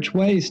statue, which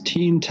weighs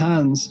 10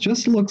 tons,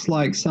 just looks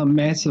like some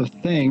massive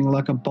thing,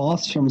 like a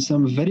boss from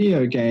some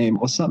video game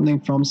or something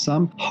from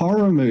some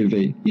horror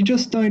movie. You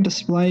just don't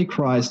display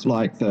Christ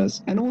like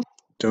this. And also,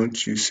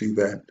 Don't you see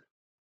that?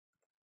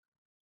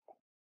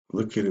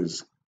 Look at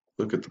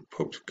the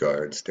Pope's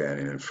guard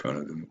standing in front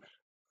of him.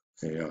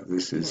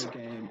 This is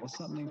game or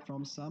something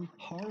from some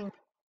horror.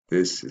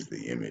 this is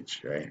the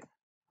image, right?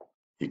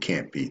 You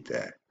can't beat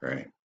that,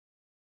 right?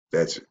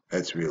 That's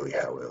really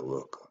how it'll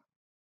look.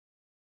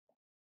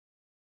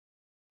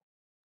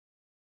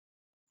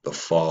 The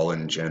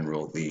fallen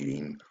general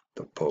leading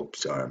the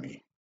Pope's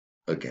army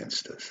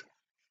against us.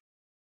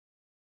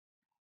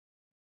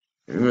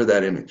 Remember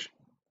that image?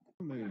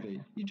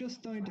 Movie. You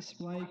just don't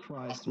display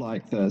Christ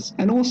like this.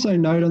 And also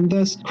note on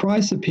this,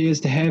 Christ appears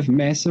to have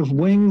massive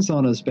wings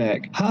on his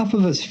back. Half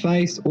of his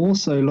face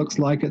also looks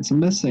like it's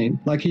missing,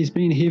 like he's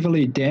been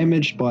heavily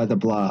damaged by the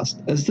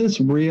blast. Is this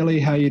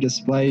really how you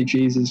display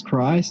Jesus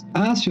Christ?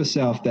 Ask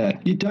yourself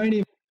that. You don't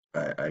even...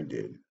 I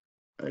did.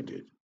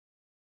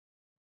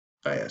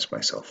 I asked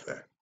myself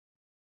that.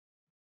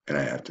 And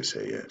I have to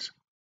say yes.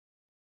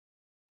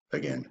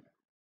 Again,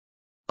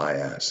 I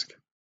ask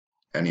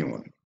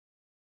anyone,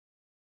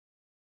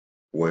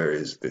 where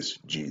is this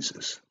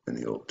Jesus in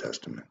the Old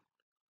Testament?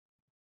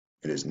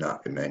 It is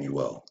not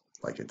Emmanuel,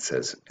 like it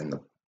says in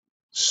the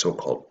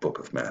so-called book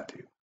of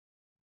Matthew.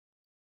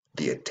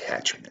 The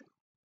attachment,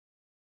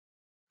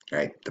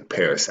 right? The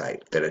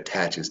parasite that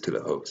attaches to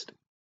the host.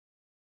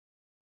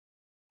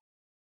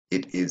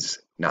 It is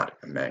not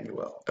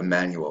Emmanuel.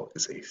 Emmanuel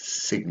is a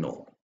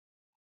signal.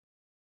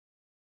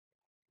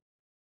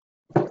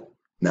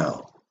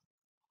 Now,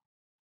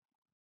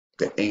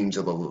 the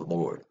angel of the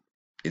Lord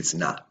is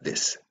not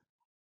this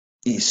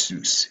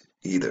Jesus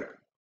either.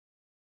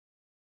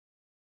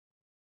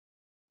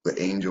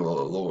 The angel of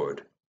the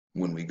Lord,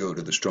 when we go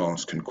to the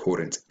Strong's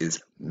Concordance,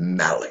 is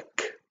Malach.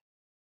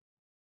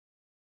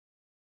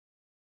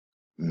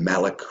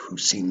 Malach, who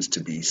seems to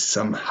be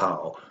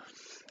somehow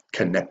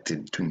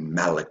connected to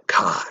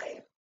Malachi.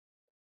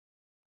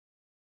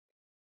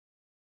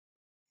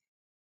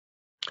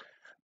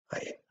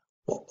 I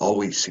will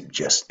always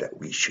suggest that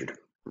we should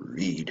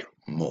read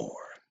more.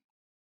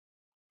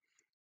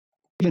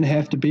 Even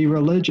have to be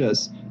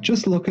religious.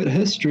 Just look at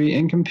history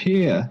and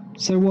compare.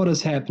 So what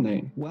is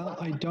happening? Well,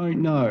 I don't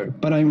know,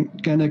 but I'm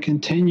going to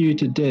continue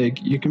to dig.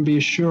 You can be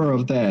sure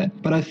of that.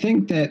 But I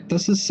think that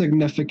this is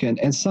significant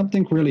and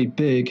something really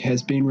big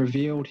has been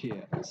revealed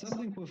here.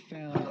 Something was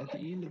found at the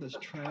end of this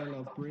trail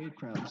of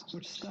breadcrumbs,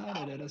 which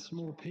started at a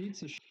small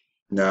pizza shop.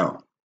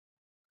 Now,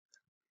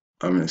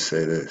 I'm going to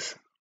say this.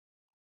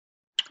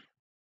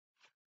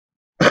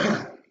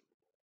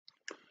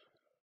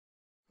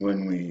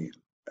 When we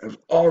have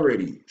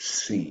already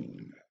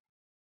seen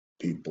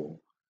people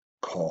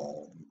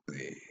call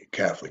the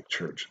Catholic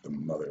Church the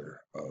mother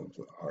of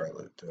the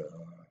harlot,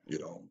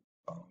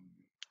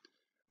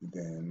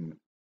 then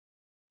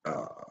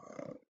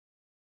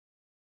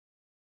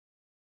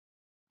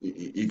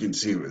you can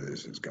see where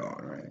this is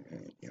going, right?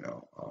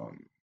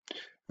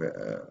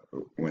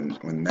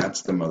 When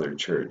that's the mother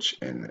church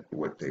and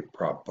what they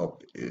prop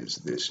up is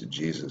this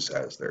Jesus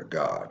as their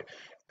God,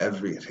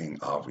 everything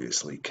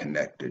obviously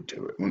connected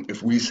to it.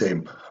 If we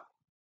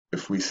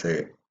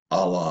say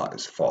Allah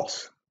is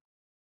false,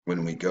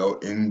 when we go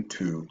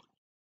into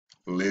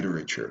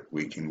literature,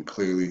 we can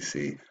clearly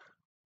see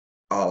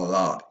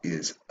Allah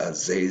is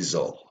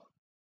Azazel.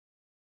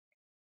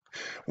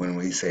 When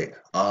we say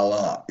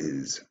Allah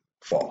is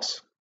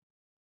false.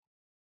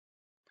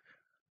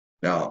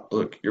 Now,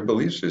 look, your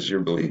beliefs is your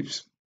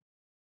beliefs.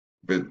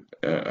 But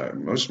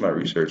most of my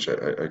research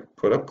I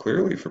put up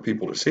clearly for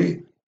people to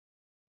see.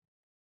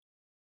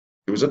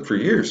 It was up for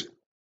years.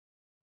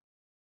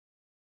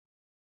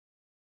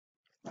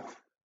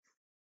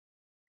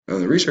 Now,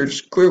 the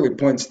research clearly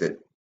points that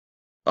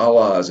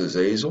Allah is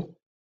Azazel,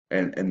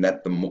 and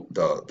that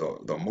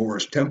the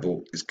Moorish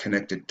temple is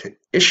connected to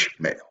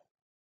Ishmael.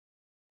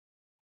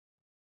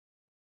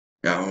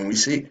 Now, when we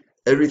see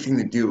everything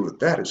to do with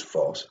that is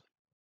false,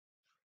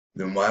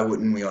 then why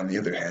wouldn't we, on the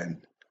other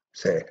hand,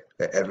 say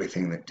that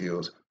everything that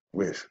deals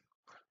with,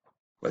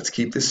 let's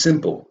keep this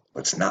simple,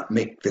 let's not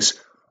make this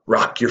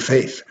rock your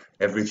faith,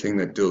 everything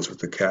that deals with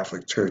the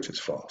Catholic Church is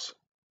false.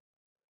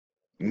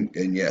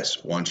 And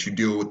yes, once you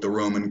deal with the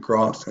Roman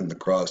cross and the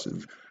cross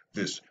of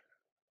this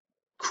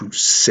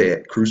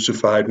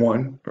crucified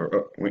one,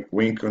 or wink,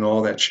 wink and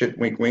all that shit,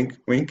 wink, wink,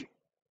 wink,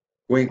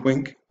 wink,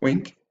 wink,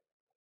 wink,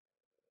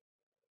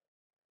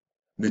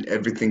 then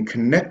everything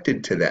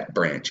connected to that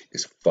branch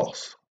is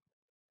false.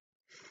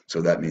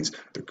 So that means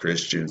the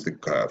Christians, the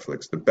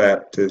Catholics, the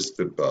Baptists,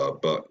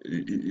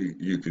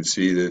 you can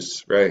see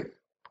this, right?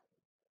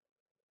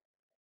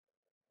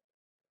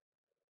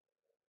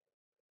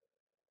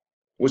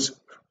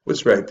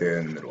 What's right there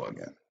in the middle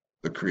again?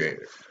 The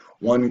Creator.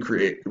 One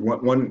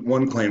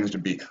claims to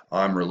be,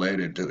 I'm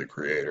related to the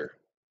Creator,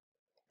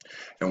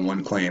 and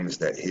one claims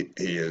that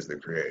he is the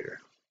Creator.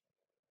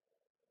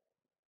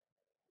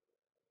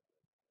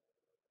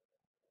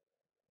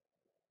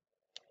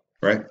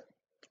 Right?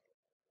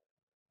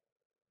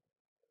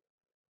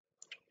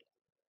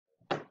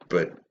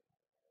 But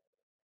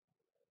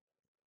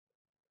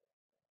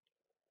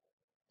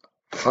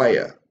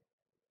Haya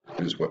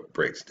is what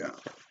breaks down.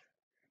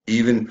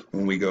 Even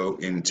when we go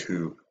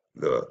into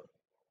the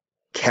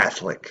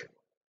Catholic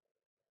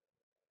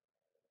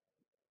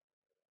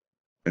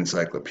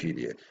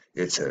encyclopedia,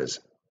 it says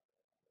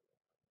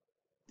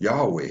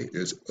Yahweh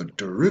is a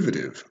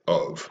derivative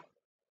of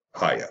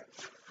Haya.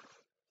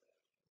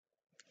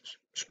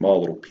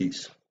 Small little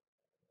piece.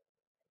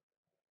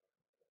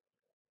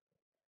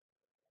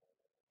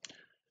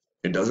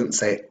 It doesn't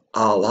say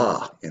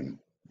Allah in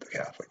the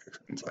Catholic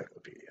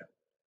encyclopedia.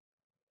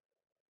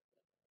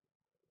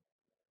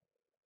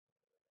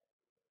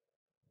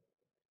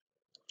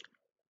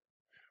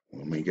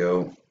 When we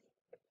go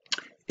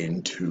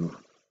into,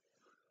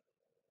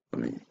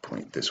 let me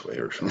point this way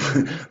or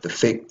something, the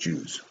fake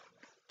Jews,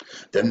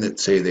 them that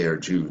say they are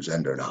Jews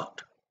and are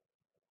not.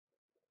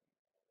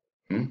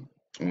 When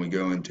we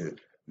go into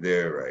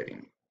their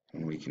writing,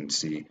 and we can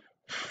see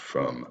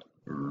from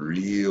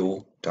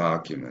real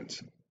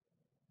documents,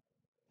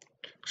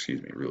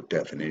 real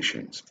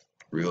definitions,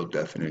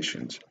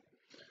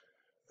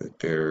 that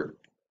they're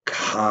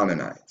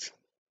Canaanites.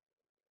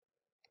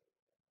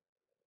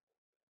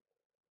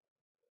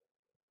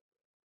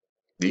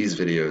 These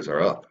videos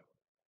are up.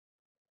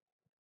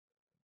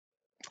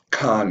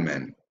 con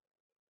men.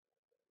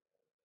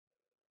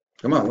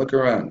 Come on, look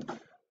around.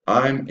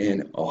 I'm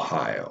in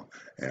Ohio,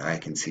 and I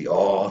can see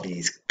all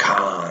these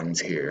cons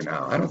here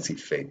now. I don't see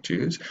fake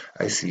Jews.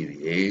 I see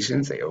the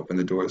Asians. They open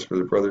the doors for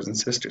their brothers and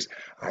sisters.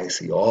 I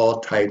see all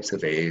types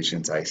of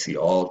Asians. I see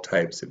all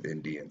types of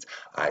Indians.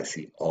 I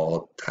see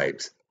all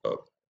types of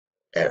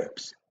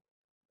Arabs,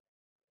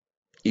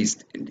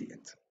 East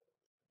Indians,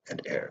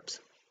 and Arabs.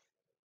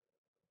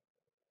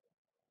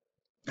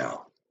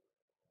 Now,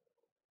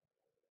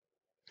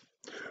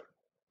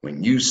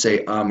 when you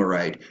say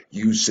Amorite,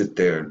 you sit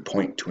there and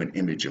point to an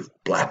image of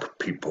black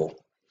people.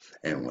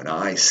 And when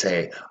I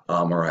say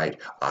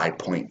Amorite, I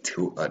point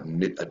to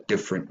a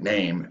different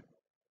name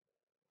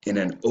in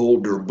an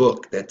older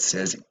book that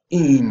says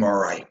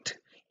Emorite.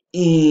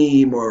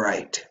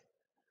 Emorite.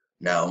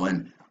 Now,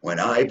 when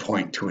I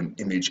point to an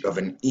image of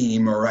an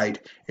Emorite,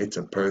 it's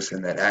a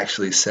person that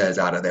actually says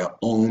out of their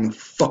own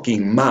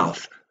fucking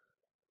mouth,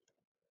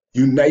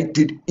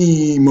 United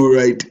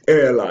Emorite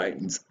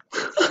Airlines.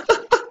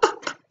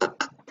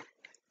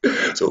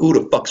 So who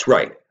the fuck's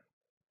right?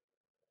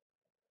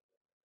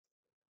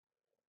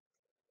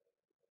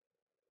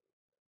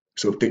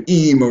 So if the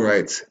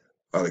Emorites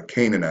are the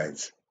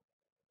Canaanites,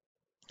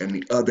 and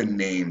the other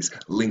names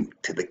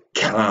linked to the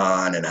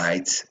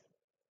Canaanites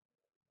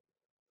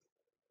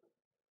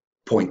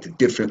point to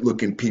different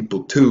looking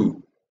people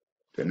too,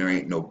 then there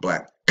ain't no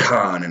black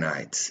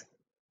Canaanites.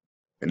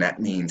 And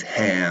that means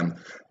Ham,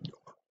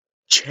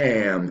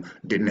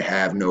 didn't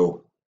have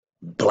no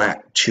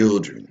black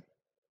children.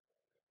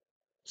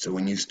 So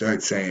when you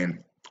start saying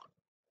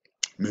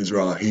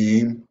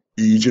Mizrahim,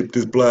 Egypt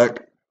is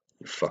black,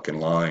 you're fucking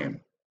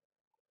lying.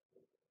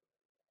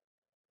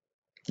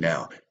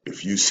 Now,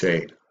 if you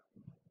say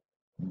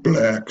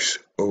blacks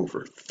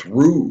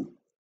overthrew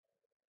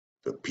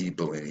the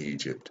people in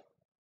Egypt,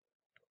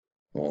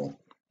 well,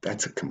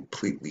 that's a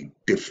completely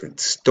different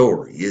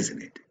story,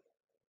 isn't it?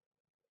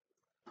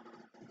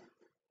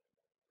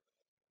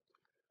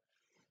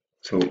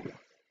 So,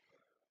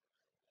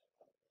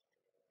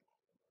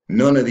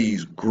 none of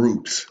these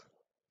groups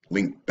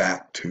link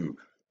back to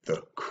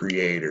the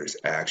Creator's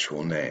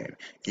actual name.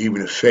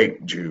 Even the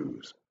fake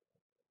Jews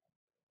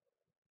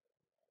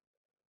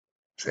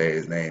say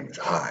his name is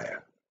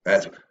Higher.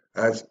 That's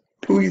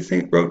who you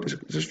think wrote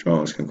the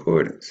Strong's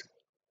Concordance?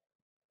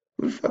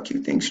 Who the fuck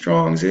you think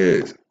Strong's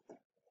is?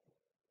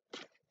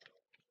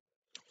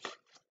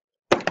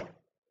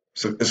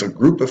 So it's a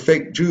group of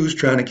fake Jews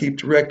trying to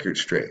keep the record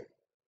straight.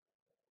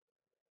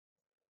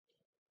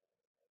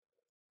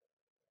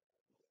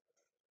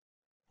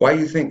 Why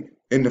you think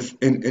in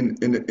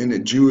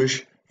the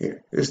Jewish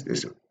here? This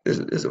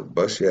is a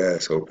bust your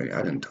ass open.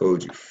 I done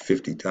told you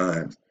 50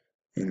 times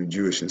in the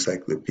Jewish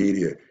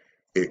encyclopedia.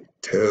 It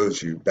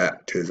tells you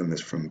baptism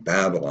is from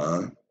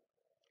Babylon.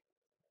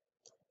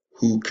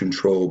 Who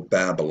controlled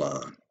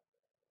Babylon?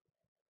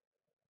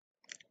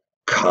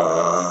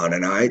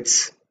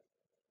 Canaanites.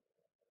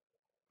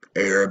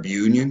 Arab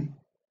Union.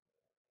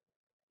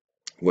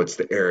 What's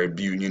the Arab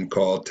Union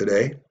called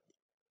today?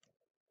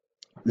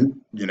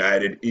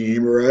 United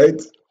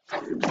Emirates.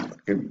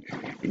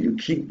 You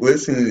keep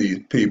listening to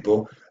these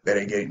people that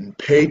are getting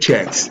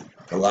paychecks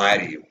to lie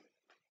to you.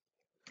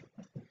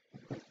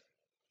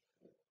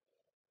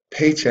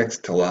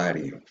 Paychecks to lie to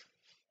you.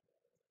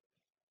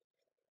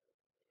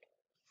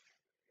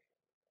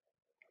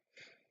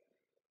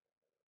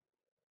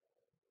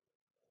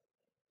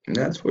 And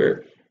that's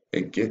where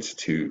it gets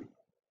to,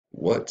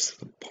 what's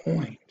the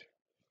point?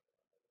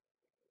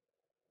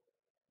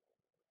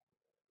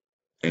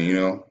 And you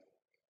know,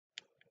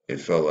 it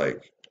felt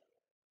like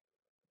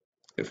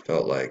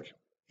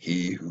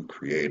he who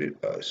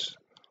created us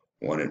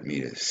wanted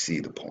me to see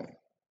the point.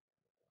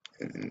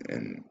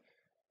 And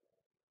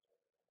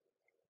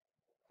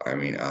I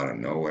mean, out of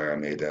nowhere, I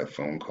made that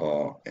phone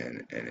call,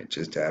 and it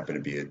just happened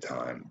to be a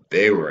time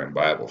they were in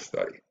Bible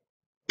study.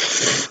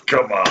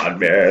 Come on,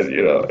 man,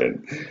 you know,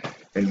 and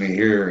to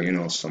hear, you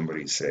know,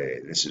 somebody say,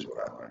 this is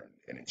what I learned,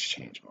 and it's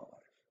changed my life.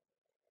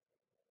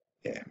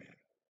 Yeah, man.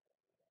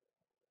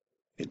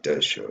 It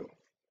does show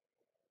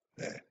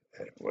that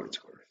what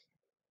it's worth,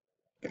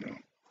 you know.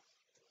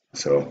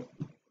 So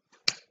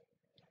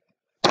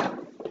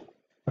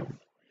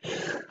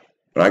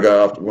when I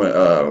got off,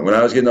 when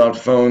I was getting off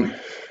the phone,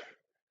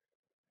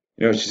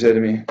 you know what she said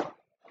to me?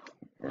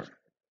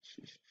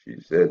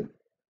 She said,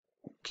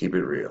 keep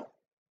it real.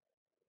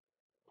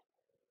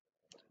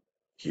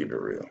 Keep it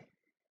real.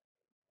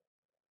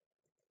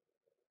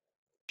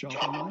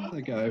 A month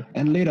ago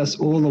and led us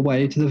all the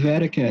way to the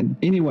Vatican.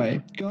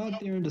 Anyway, go out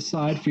there and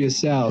decide for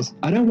yourselves.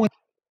 I don't want...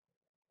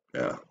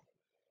 Yeah.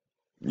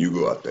 You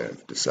go out there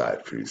and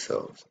decide for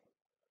yourselves.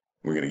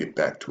 We're going to get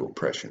back to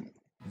oppression.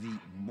 The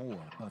Moor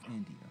of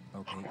India,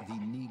 okay, the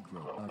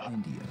Negro of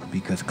India,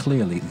 because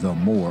clearly the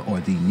Moor or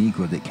the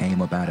Negro that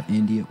came up out of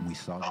India, we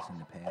saw this in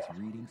the past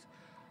readings,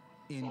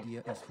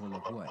 India is full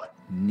of what?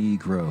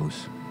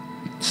 Negroes.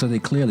 So they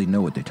clearly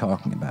know what they're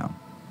talking about.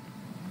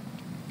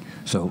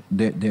 So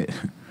they're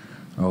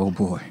oh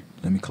boy,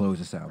 Let me close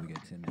this out. We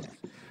got 10 minutes.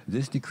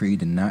 This decree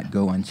did not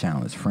go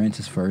unchallenged.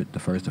 Francis the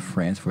first of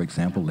France, for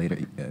example, later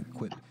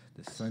quipped,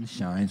 "The sun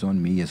shines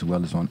on me as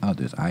well as on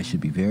others. I should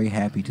be very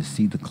happy to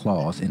see the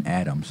clause in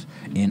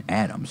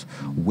Adam's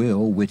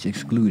will, which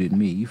excluded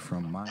me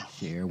from my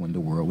share when the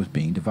world was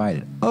being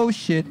divided." Oh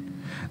shit!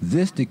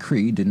 This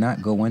decree did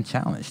not go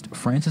unchallenged.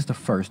 Francis the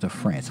first of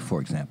France, for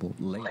example,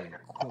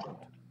 later quibbled.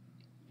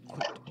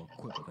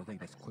 I think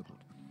that's quibbled,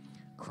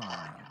 crying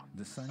out,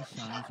 "The sun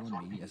shines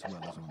on me as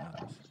well as on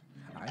others.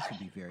 I should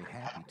be very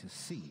happy to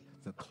see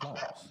the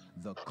clause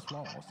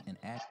in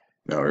Adam."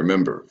 Now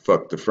remember,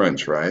 fuck the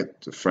French, right?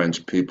 The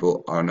French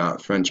people are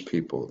not French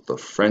people. The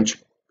French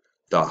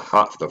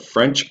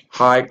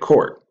High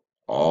Court,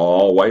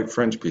 all white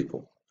French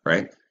people,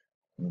 right,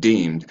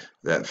 deemed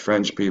that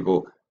French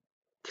people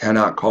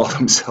cannot call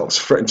themselves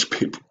French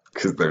people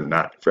because they're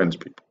not French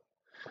people,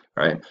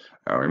 right?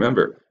 Now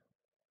remember,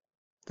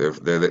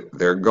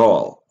 they're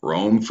Gaul.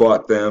 Rome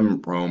fought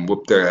them. Rome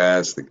whooped their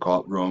ass.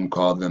 Rome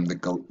called them the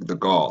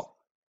Gaul.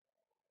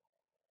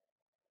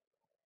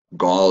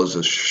 Gaul is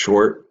a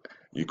short.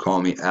 You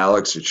call me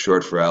Alex, it's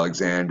short for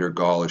Alexander.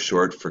 Gaul is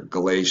short for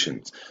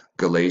Galatians.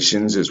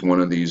 Galatians is one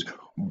of these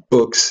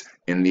books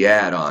in the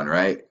add-on,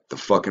 right? The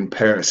fucking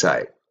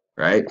parasite,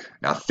 right?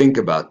 Now think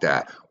about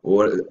that.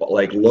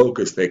 Like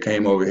locusts, they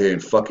came over here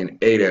and fucking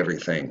ate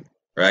everything,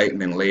 right?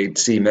 And then laid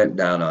cement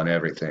down on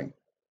everything,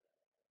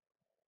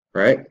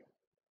 right?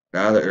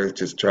 Now the earth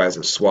just tries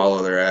to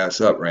swallow their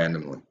ass up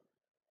randomly.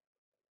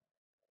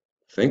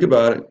 Think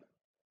about it.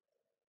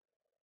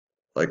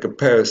 Like a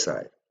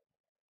parasite.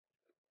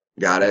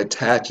 Gotta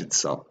attach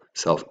itself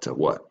to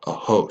what? A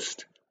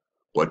host.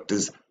 What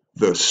does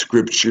the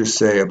scripture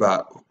say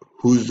about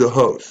who's the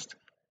host?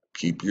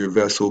 Keep your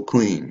vessel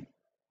clean,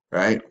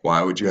 right?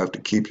 Why would you have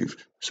to keep you?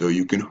 So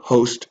you can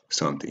host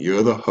something.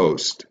 You're the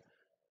host,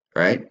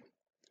 right?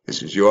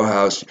 This is your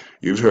house.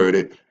 You've heard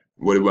it.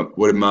 What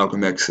did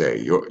Malcolm X say?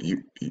 Your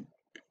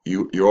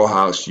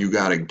house. You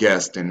got a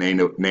guest, and they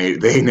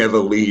never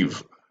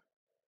leave.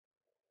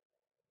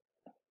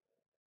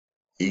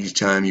 Each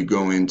time you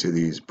go into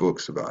these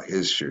books about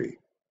history,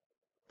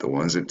 the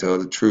ones that tell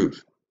the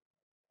truth,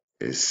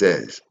 it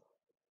says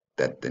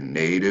that the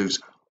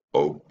natives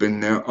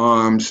opened their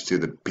arms to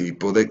the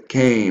people that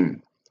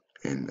came,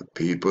 and the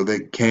people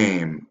that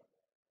came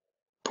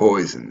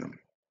poisoned them.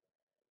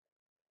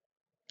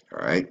 All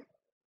right?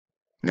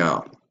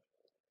 Now,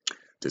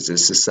 does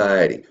this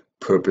society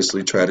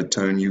purposely try to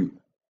turn you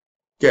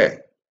gay?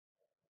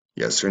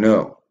 Yes or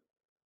no?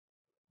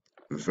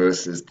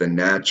 Versus the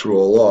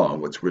natural law,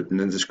 what's written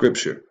in the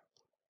scripture.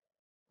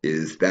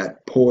 Is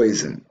that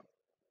poison?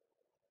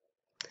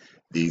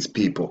 These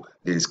people,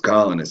 these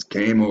colonists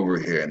came over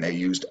here and they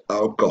used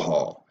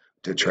alcohol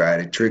to try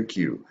to trick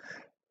you.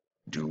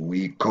 Do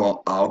we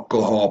call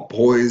alcohol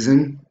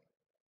poison?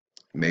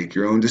 Make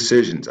your own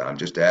decisions. I'm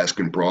just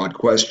asking broad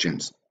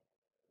questions.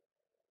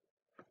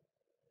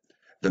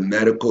 The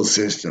medical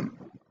system.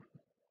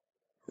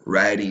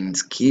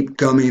 Writings keep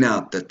coming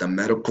out that the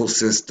medical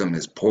system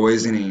is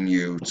poisoning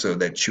you so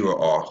that you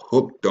are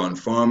hooked on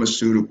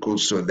pharmaceuticals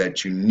so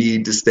that you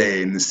need to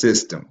stay in the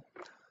system.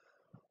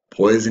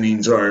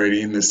 Poisoning's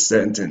already in the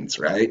sentence,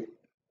 right?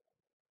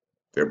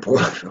 They're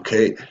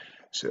okay.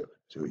 So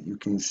you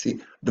can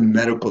see the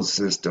medical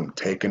system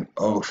take an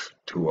oath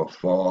to a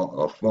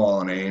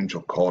fallen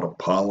angel called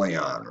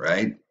Apollyon,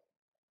 right?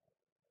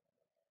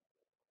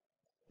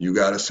 You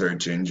got a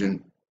search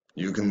engine.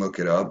 You can look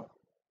it up.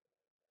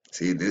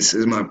 See, this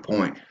is my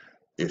point.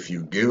 If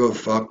you give a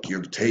fuck,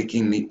 you're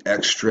taking the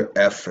extra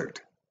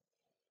effort.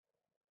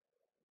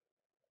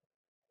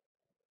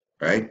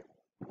 Right?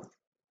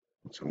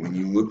 So when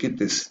you look at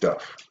this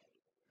stuff,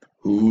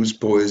 who's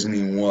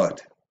poisoning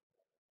what?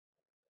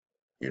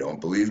 You don't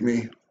believe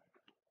me?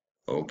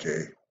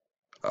 Okay,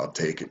 I'll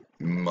take it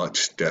much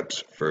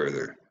steps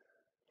further.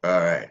 All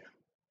right.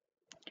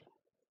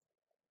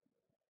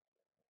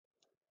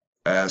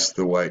 Ask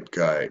the white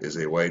guy, is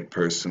a white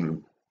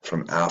person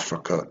from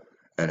Africa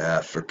an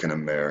African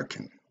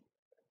American?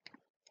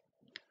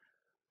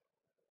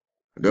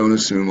 Don't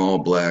assume all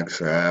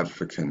blacks are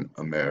African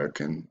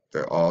American.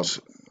 There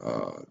also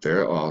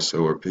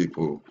are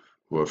people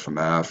who are from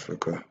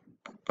Africa,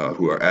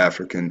 who are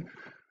African,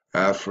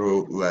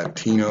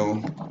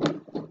 Afro-Latino,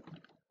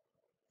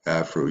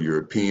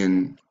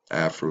 Afro-European,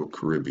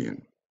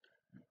 Afro-Caribbean.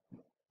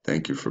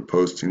 Thank you for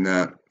posting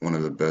that. One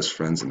of the best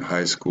friends in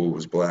high school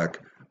was black,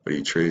 but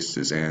he traced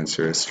his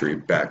ancestry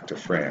back to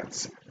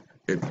France.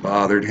 It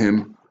bothered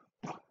him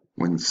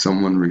when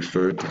someone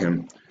referred to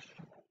him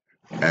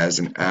as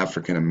an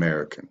African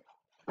American.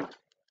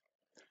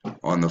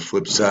 On the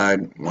flip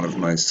side, one of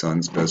my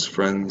son's best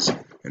friends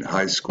in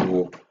high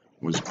school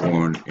was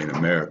born in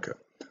America,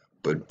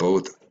 but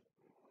both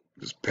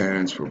his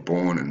parents were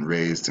born and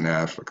raised in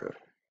Africa.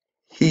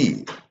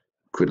 He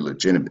could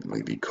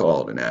legitimately be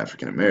called an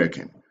African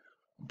American,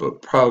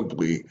 but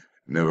probably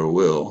never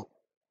will,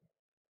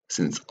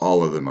 since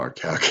all of them are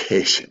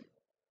Caucasian.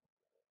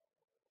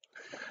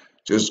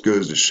 Just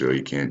goes to show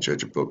you can't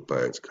judge a book by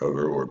its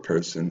cover or a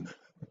person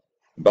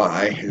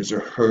by his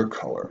or her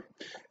color.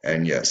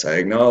 And yes, I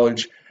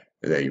acknowledge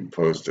that you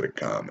posted a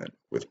comment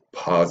with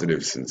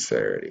positive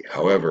sincerity.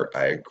 However,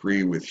 I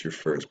agree with your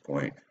first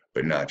point,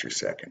 but not your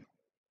second.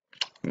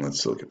 And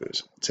let's look at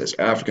this. It says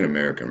African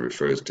American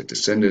refers to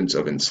descendants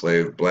of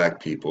enslaved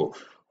black people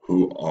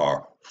who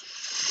are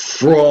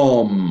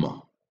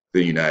from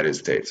the United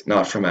States,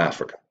 not from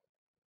Africa.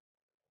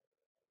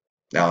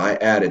 Now, I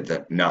added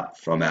that not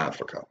from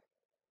Africa,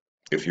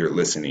 if you're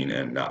listening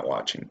and not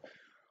watching,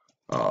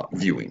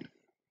 viewing.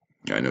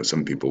 I know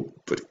some people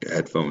put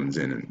headphones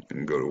in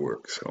and go to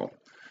work, so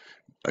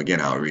again,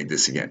 I'll read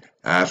this again.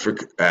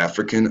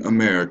 African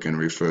American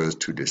refers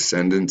to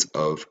descendants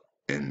of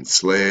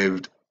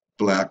enslaved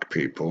black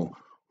people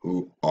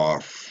who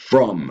are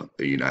from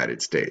the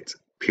United States,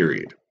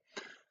 period.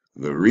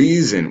 The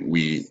reason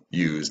we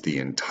use the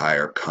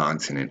entire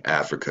continent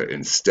Africa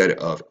instead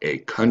of a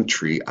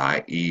country,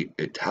 i.e.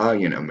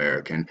 Italian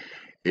American,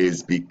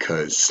 is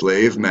because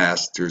slave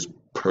masters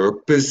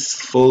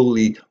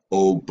purposefully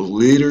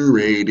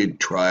obliterated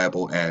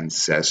tribal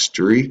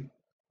ancestry,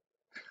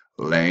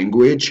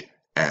 language,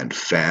 and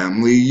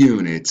family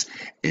units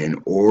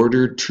in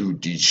order to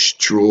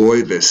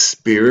destroy the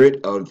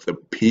spirit of the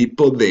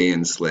people they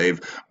enslave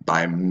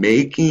by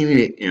making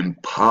it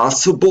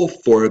impossible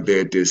for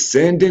their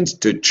descendants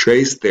to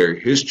trace their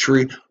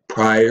history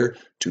prior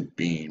to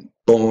being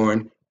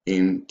born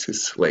into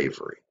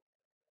slavery.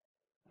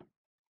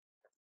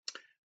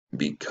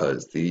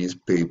 Because these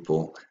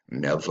people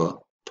never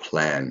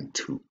planned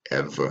to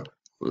ever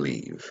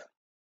leave.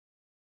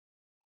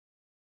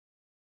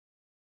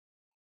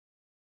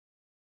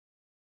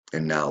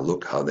 And now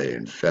look how they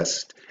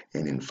infest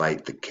and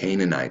invite the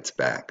Canaanites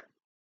back.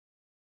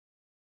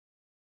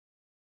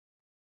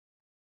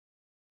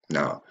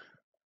 Now,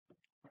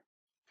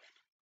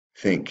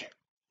 think.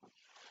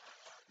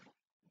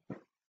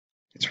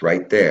 It's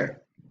right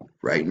there,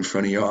 right in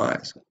front of your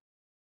eyes.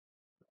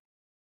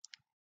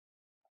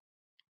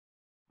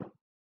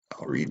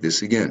 I'll read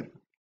this again.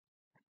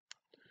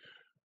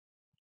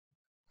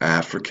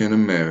 African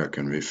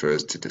American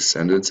refers to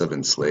descendants of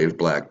enslaved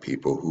black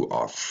people who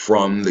are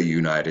from the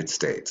United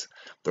States.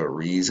 The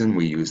reason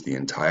we use the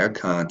entire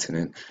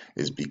continent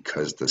is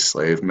because the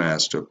slave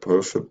master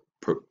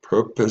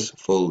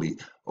purposefully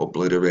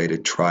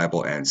obliterated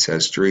tribal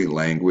ancestry,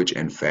 language,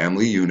 and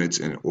family units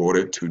in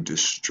order to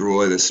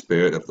destroy the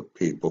spirit of the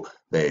people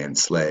they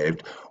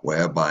enslaved,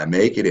 whereby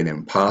making it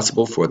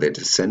impossible for their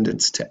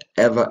descendants to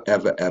ever,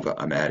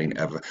 I'm adding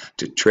ever,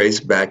 to trace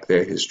back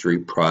their history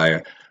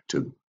prior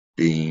to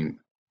being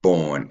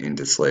born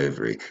into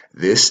slavery.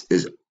 This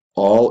is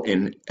all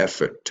in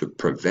effort to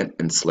prevent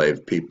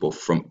enslaved people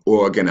from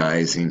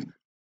organizing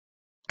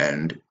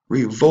and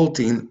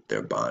revolting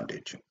their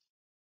bondage.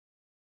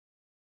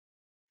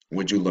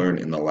 What'd you learn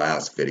in the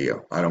last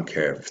video? I don't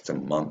care if it's a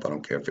month, I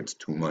don't care if it's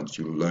 2 months.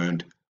 You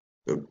learned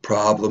the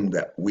problem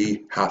that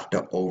we have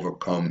to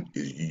overcome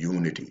is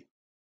unity.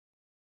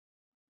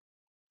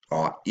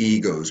 Our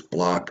egos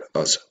block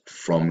us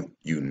from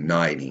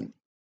uniting.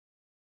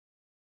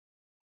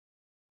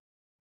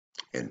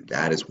 And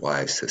that is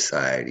why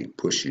society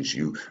pushes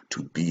you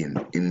to be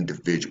an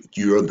individual.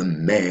 You're the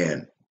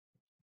man.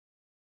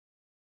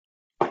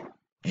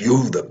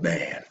 You're the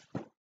man.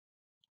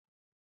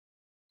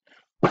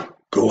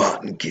 Go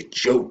out and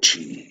get your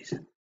cheese.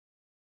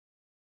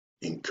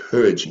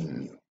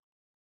 Encouraging you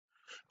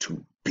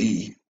to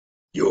be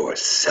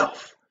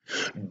yourself.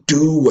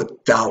 Do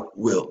what thou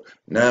wilt.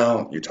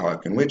 Now you're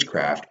talking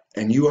witchcraft,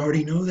 and you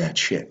already know that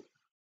shit.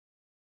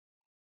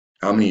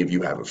 How many of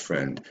you have a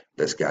friend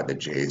that's got the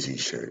Jay-Z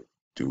shirt,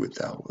 do what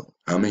thou wilt?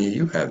 How many of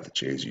you have the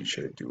Jay-Z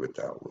shirt, do what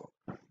thou wilt?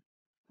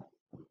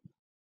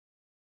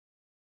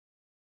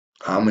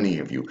 How many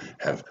of you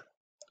have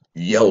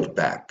yelled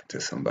back to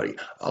somebody,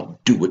 I'll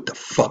do what the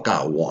fuck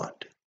I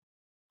want?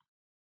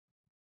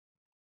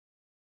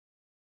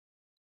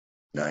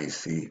 Now you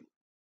see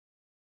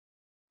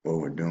what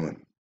we're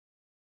doing.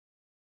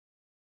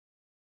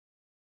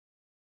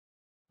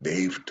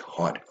 They've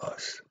taught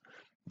us.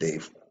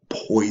 They've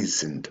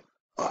poisoned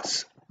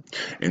us,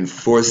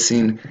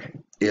 enforcing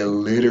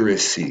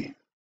illiteracy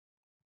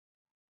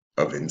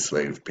of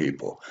enslaved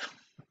people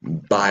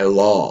by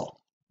law.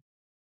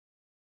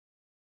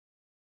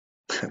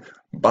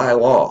 By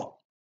law.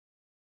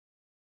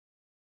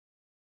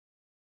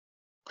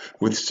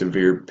 With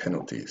severe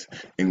penalties,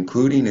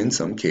 including in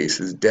some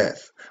cases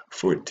death,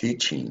 for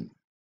teaching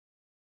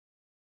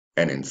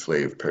an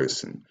enslaved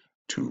person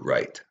to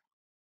write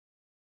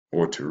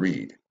or to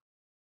read.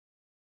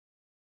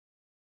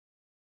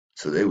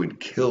 So they would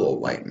kill a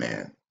white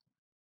man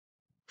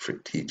for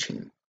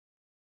teaching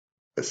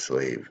a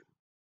slave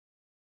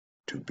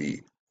to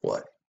be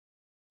what?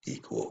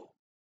 Equal.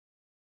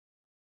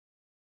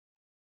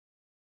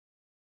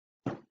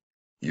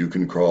 You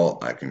can crawl,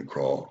 I can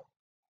crawl.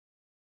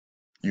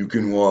 You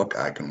can walk,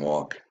 I can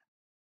walk.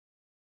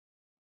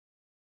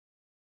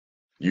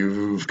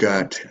 You've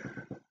got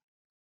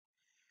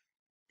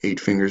 8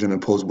 fingers and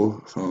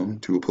opposable thumb,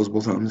 2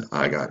 opposable thumbs.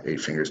 I got 8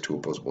 fingers, 2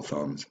 opposable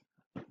thumbs.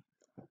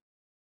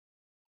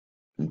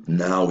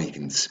 Now we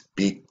can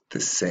speak the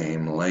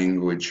same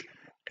language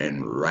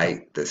and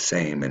write the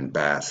same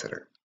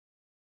ambassador.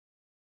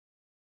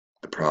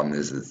 The problem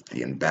is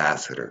the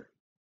ambassador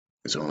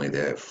is only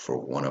there for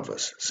one of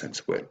us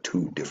since we're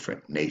two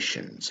different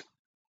nations.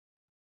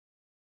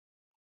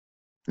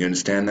 You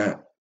understand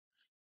that?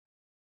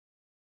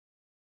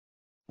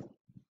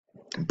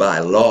 By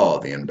law,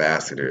 the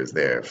ambassador is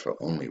there for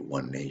only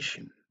one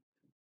nation,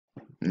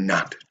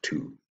 not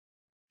two.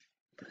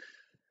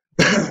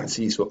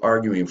 See, so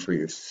arguing for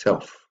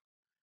yourself,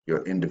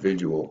 your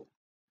individual,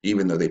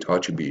 even though they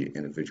taught you to be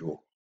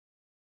individual,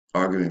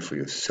 arguing for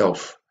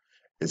yourself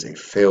is a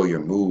failure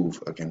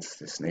move against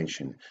this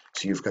nation.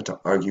 So you've got to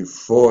argue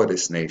for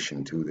this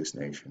nation to this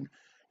nation.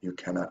 You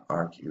cannot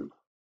argue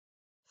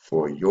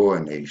for your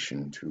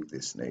nation to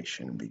this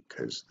nation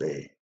because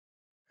they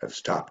have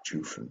stopped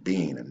you from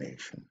being a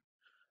nation,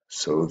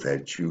 so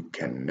that you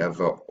can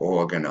never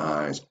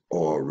organize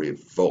or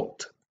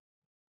revolt,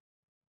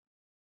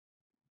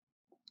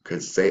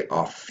 because they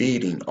are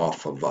feeding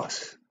off of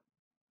us.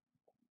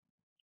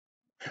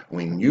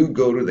 When you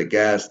go to the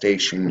gas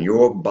station,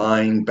 you're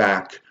buying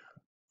back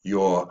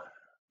your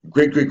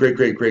great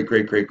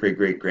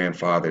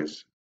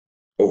grandfather's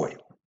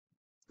oil.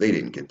 They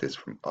didn't get this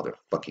from other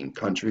fucking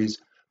countries.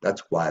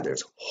 That's why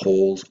there's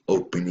holes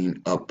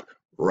opening up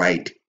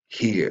right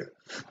here.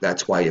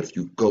 That's why if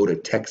you go to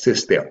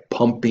Texas, they're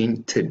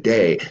pumping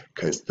today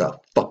because the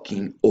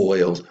fucking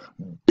oil's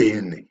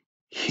been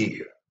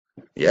here.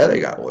 Yeah,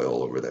 they got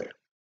oil over there,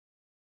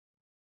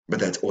 but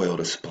that's oil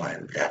to supply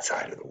that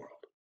side of the world.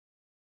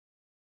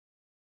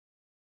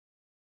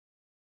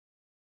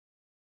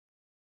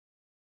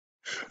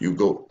 You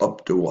go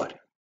up to what?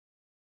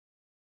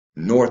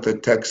 North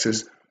of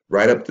Texas,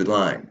 right up the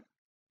line,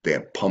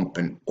 they're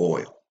pumping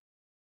oil.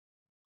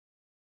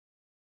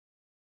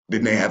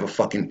 Didn't they have a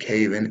fucking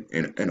cave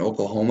in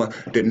Oklahoma?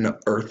 Didn't the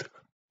earth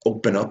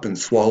open up and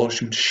swallow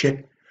some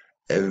shit?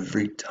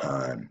 Every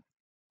time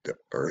the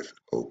earth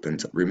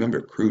opens up,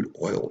 remember, crude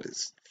oil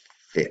is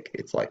thick.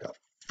 It's like a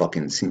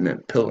fucking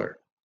cement pillar.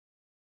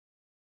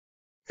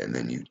 And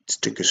then you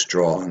stick a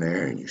straw in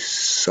there and you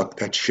suck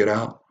that shit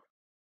out.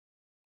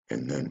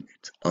 And then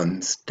it's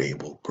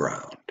unstable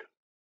ground.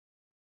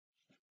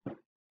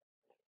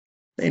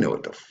 They know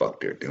what the fuck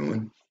they're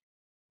doing.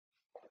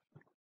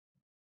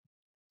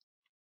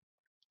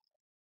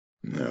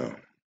 No.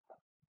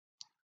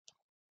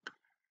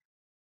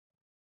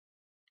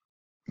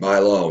 By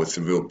law, with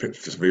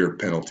severe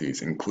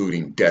penalties,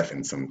 including death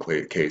in some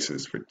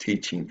cases, for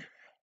teaching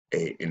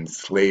an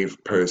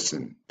enslaved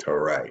person to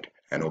write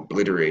and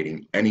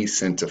obliterating any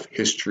sense of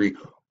history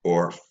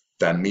or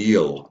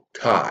familial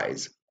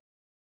ties,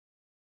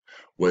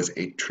 was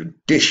a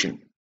tradition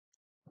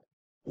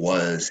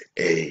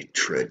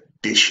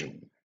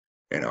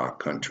in our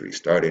country,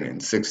 starting in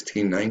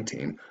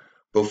 1619,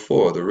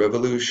 before the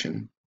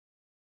Revolution,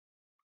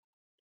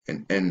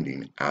 and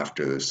ending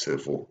after the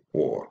Civil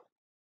War.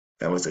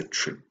 That was a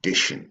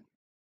tradition.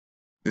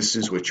 This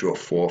is what your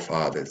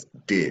forefathers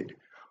did.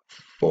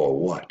 For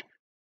what?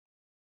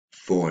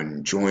 For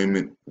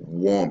enjoyment,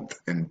 warmth,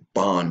 and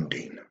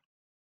bonding.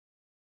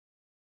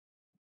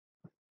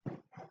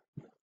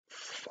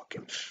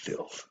 Fucking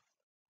filth.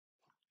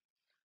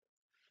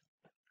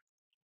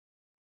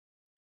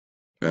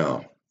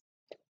 Now,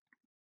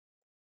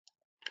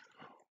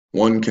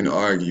 one can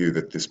argue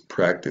that this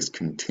practice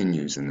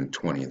continues in the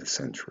 20th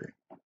century.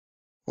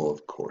 Well,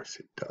 of course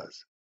it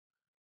does.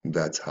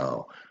 That's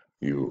how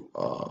you,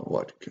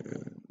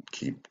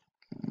 keep,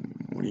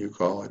 what do you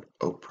call it?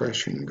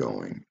 Oppression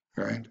going,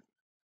 right?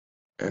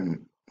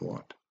 And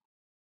what?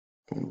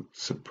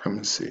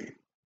 Supremacy,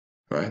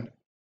 right?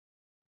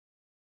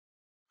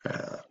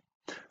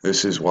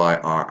 This is why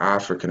our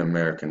African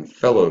American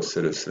fellow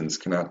citizens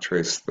cannot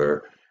trace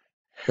their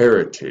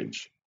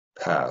heritage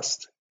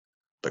past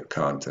the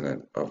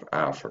continent of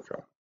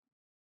Africa.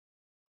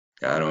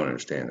 I don't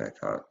understand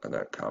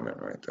that comment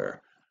right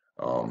there.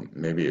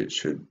 Maybe it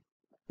should,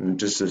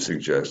 just a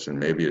suggestion,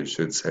 maybe it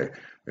should say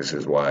this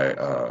is why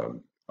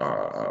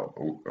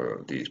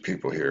these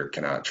people here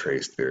cannot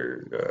trace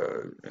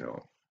their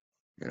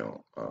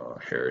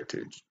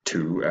heritage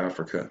to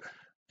Africa,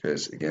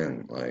 because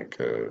again, like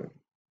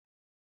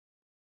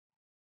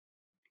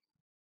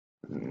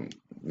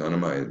none of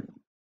my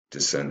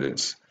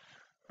descendants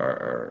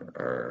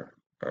are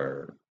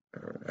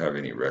have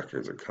any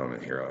records of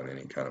coming here on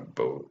any kind of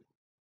boat.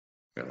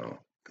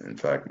 In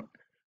fact,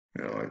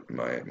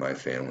 my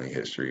family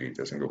history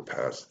doesn't go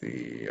past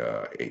the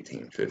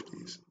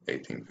 1850s,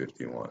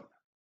 1851.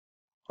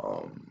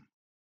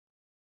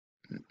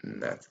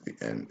 And that's the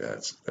end.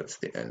 That's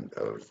the end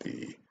of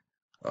the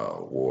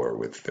war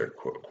with their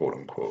quote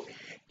unquote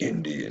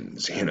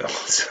Indians.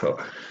 So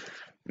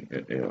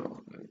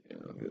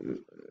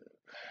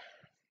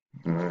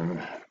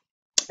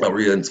I'll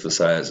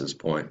re-emphasize this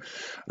point.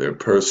 Their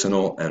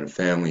personal and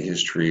family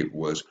history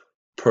was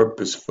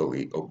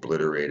purposefully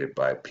obliterated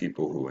by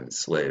people who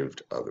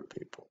enslaved other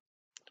people.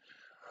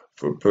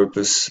 For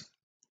purpose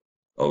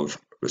of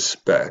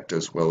respect,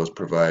 as well as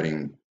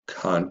providing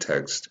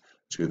context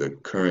to the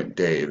current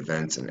day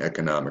events and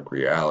economic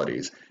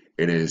realities,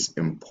 it is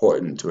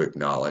important to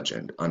acknowledge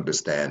and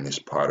understand this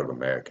part of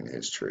American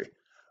history.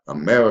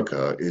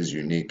 America is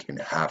unique in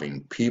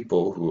having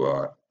people who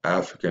are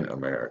African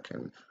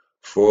American.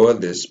 For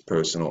this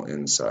personal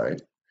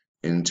insight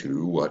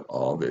into what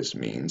all this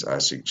means, I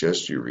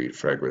suggest you read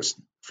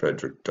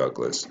Frederick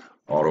Douglass'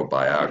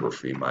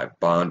 autobiography, My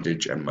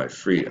Bondage and My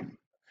Freedom.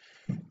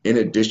 In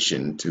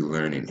addition to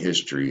learning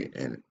history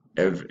in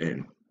a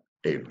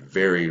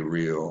very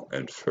real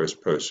and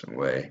first-person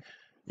way,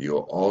 you'll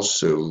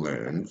also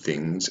learn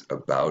things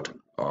about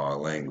our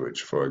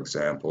language. For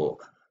example,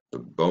 the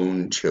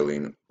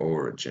bone-chilling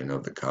origin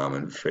of the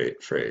common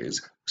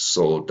phrase,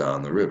 sold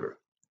down the river.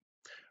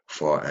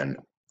 For an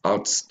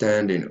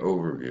outstanding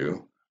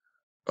overview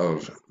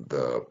of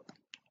the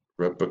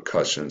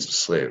repercussions of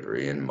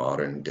slavery in the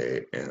modern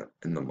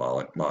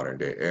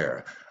day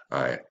era,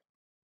 I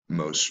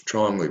most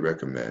strongly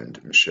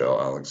recommend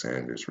Michelle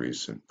Alexander's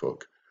recent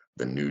book,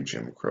 The New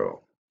Jim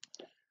Crow.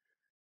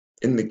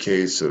 In the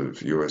case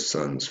of your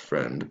son's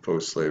friend,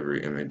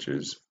 post-slavery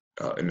immigrants,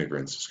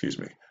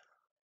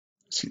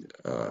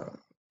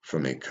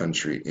 from a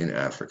country in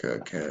Africa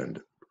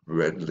can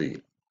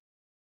readily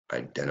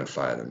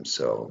identify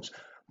themselves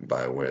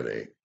by where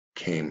they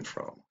came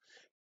from.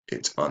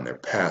 It's on their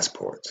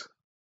passports.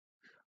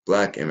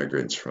 Black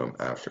immigrants from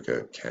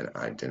Africa can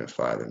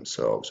identify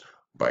themselves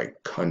by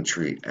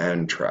country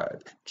and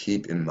tribe.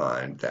 Keep in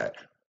mind that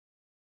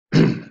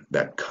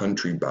that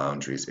country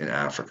boundaries in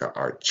Africa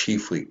are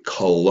chiefly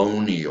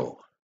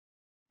colonial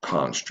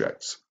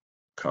constructs,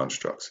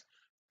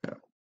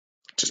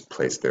 just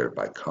placed there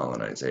by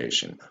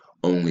colonization,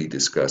 only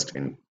discussed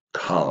in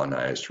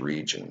colonized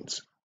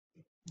regions,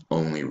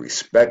 only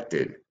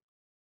respected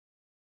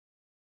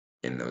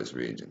in those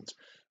regions.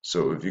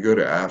 So if you go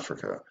to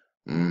Africa,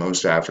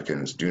 most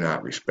Africans do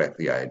not respect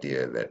the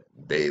idea that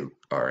they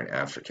are an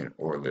African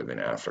or live in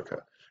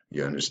Africa.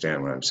 You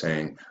understand what I'm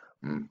saying?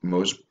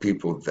 Most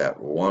people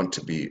that want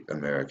to be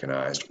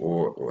Americanized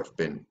or have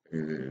been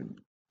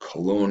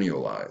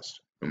colonialized,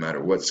 no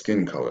matter what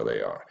skin color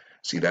they are.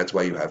 See, that's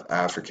why you have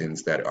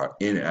Africans that are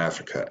in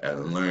Africa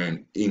and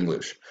learn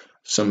English.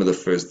 Some of the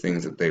first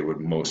things that they would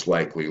most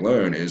likely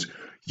learn is,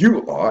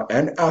 you are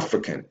an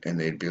African. And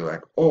they'd be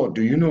like, oh,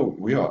 do you know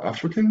we are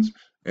Africans?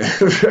 Why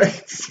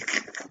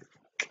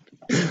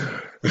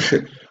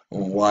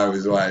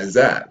is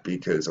that?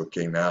 Because,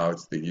 okay, now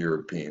it's the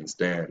European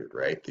standard,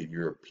 right? The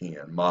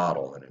European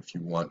model. And if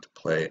you want to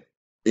play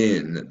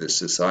in the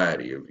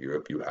society of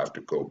Europe, you have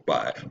to go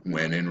by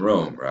when in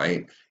Rome,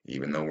 right?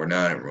 Even though we're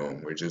not in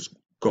Rome, we're just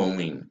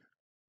going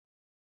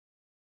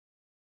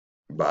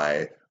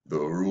by the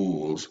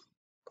rules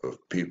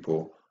of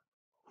people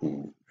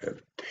who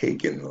have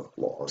taken the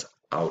laws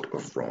out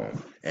of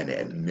Rome and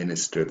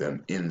administer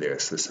them in their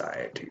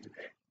society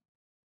today.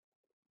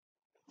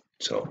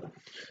 So,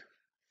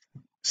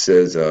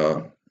 says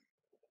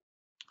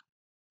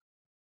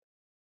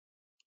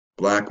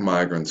Black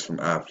migrants from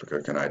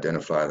Africa can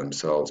identify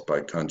themselves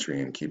by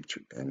country and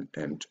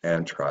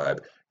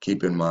tribe.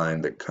 Keep in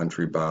mind that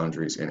country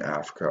boundaries in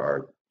Africa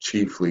are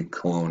chiefly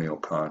colonial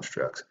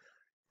constructs.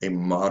 A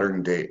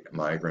modern-day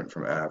migrant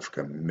from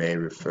Africa may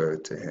refer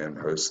to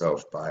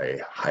herself by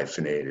a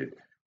hyphenated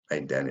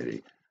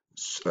identity.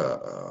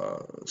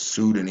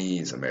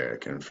 Sudanese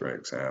American, for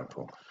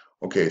example.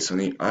 Okay, so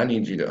I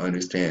need you to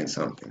understand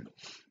something.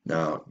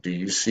 Now, do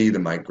you see the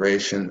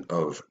migration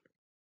of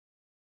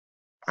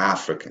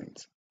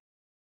Africans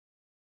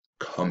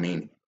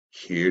coming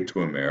here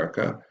to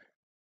America?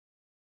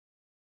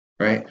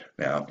 Right?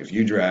 Now, if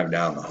you drive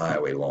down the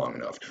highway long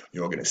enough,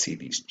 you're going to see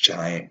these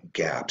giant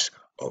gaps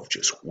of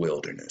just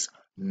wilderness,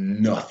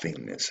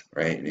 nothingness,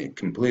 right? And it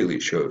completely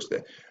shows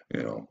that,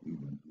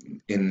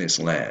 in this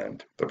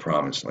land, the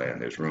promised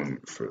land, there's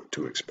room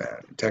to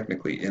expand.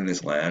 Technically, in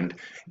this land,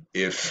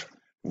 if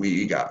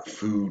we got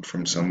food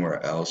from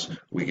somewhere else,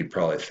 we could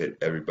probably fit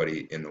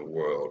everybody in the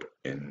world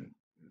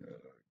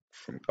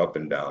from up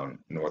and down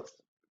North,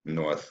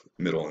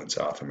 Middle, and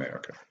South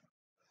America.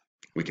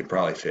 We could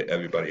probably fit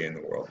everybody in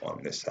the world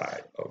on this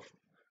side of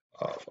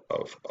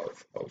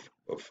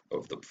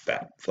the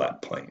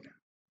flat plane,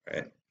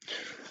 right?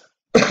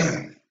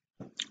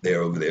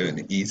 They're over there in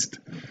the east,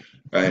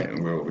 right,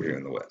 and we're over here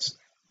in the west,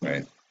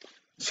 right?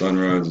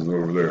 Sunrise is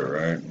over there,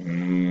 right?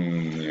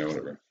 Yeah,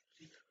 whatever.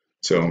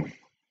 So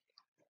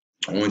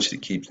I want you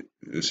to keep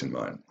this in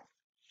mind.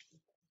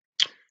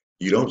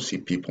 You don't see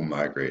people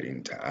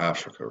migrating to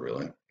Africa,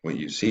 really. What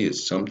you see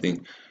is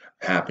something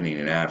happening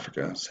in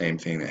Africa, same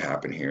thing that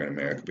happened here in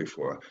America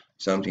before,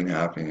 something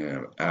happening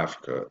in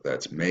Africa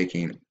that's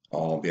making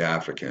all the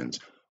Africans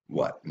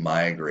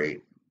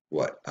migrate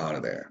out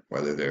of there,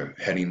 whether they're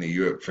heading to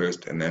Europe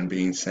first and then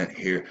being sent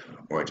here,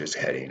 or just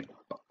heading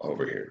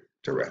over here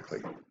directly.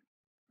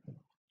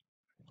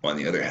 On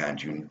the other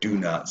hand, you do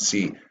not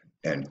see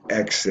an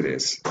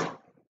exodus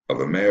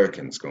of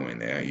Americans going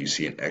there. You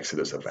see an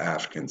exodus of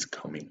Africans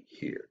coming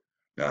here.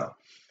 Now,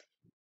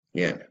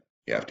 again,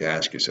 you have to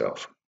ask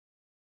yourself,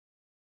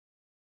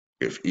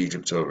 if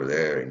Egypt's over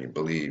there and you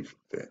believe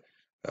that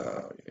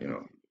you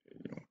know,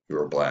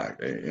 you're a black,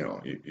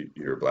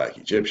 you're a black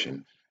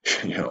Egyptian,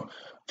 you know,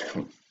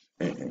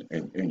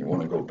 and you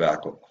want to go back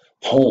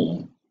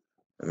home,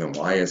 then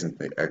why isn't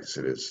the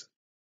Exodus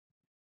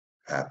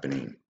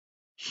happening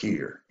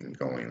here and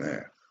going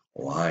there?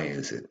 Why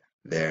is it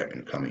there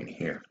and coming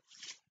here?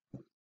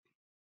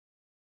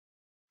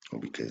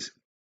 Well, because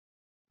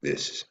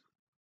this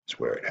is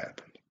where it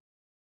happened.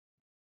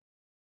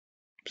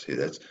 See,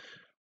 that's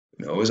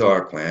Noah's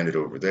Ark landed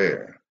over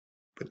there,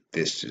 but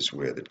this is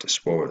where the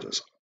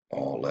diasporas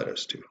all led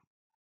us to.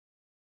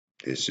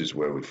 This is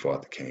where we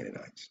fought the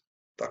Canaanites,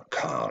 the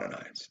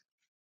colonites.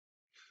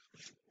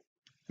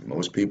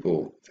 Most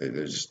people,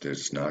 they're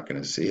just not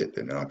going to see it.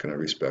 They're not going to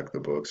respect the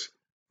books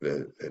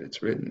that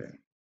it's written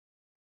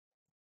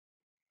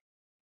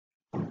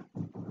in.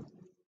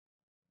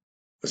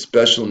 A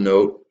special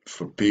note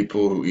for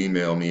people who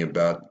email me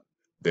about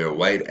their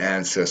white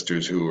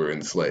ancestors who were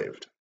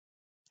enslaved.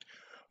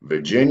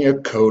 Virginia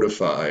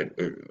codified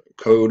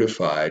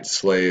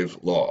slave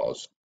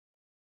laws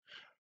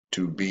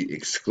to be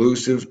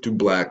exclusive to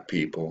black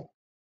people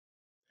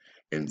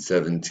in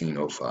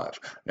 1705.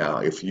 Now,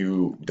 if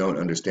you don't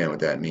understand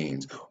what that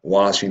means,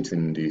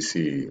 Washington,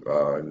 D.C.,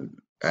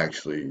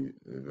 actually,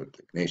 the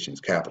nation's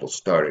capital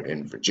started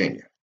in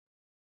Virginia.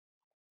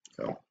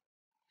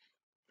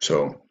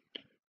 So,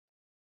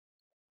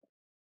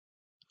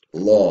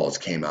 laws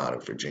came out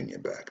of Virginia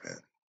back then.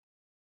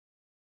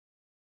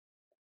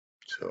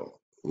 So,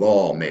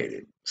 law made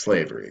it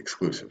slavery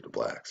exclusive to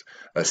blacks,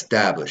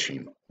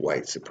 establishing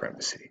white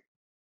supremacy.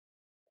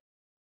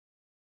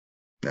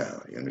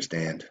 Now, you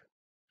understand?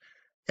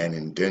 And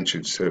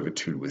indentured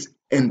servitude was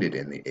ended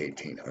in the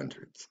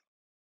 1800s.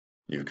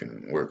 You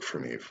can work for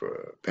me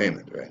for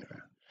payment right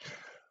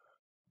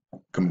now.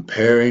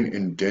 Comparing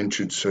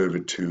indentured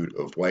servitude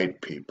of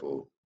white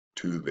people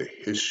to the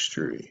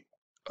history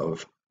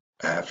of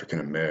African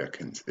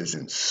Americans is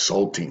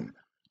insulting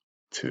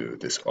to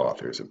this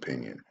author's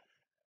opinion,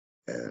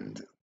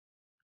 and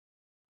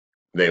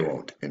they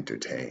won't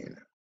entertain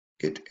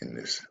it in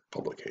this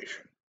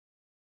publication.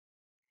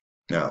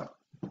 Now,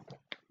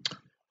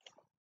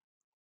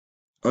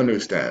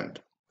 understand,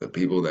 the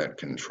people that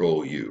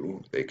control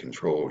you, they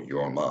control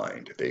your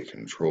mind, they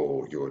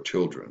control your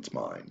children's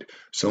mind,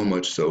 so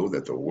much so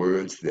that the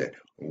words that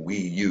we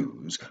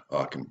use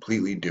are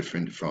completely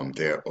different from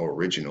their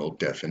original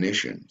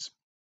definitions.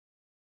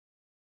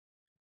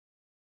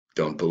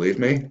 Don't believe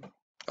me?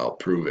 I'll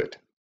prove it.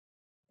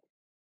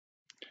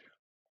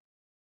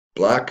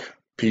 Black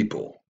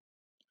people,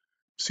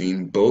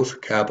 seen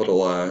both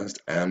capitalized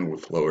and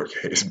with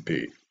lowercase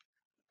b,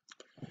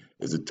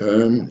 is a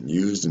term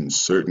used in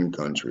certain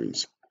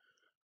countries,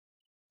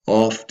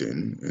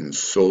 often in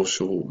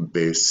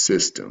social-based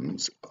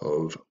systems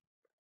of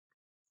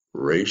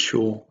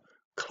racial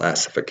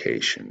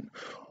classification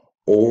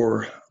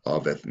or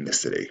of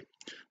ethnicity,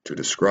 to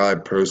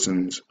describe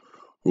persons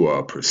who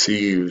are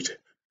perceived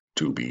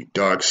to be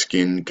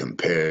dark-skinned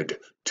compared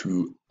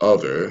to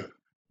other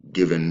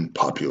given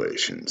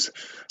populations,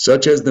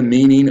 such as the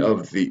meaning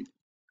of the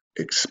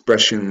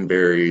expression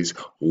varies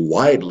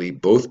widely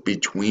both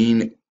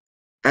between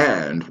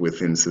and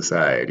within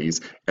societies,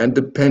 and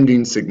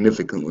depending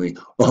significantly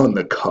on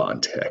the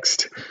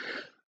context.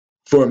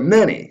 For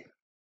many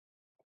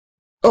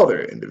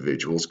other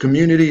individuals,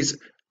 communities,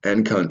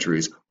 and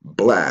countries,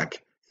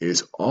 black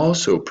is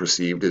also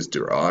perceived as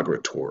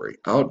derogatory,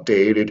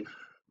 outdated,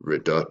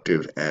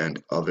 reductive,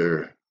 and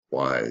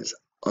otherwise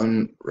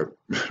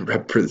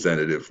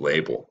unrepresentative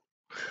label.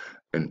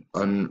 An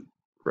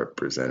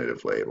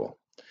unrepresentative label.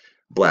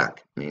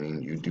 Black,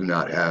 meaning you do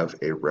not have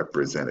a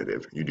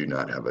representative, you do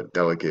not have a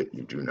delegate,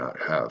 you do not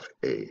have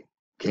a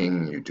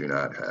king, you do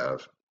not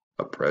have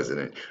a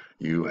president,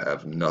 you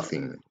have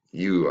nothing.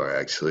 You are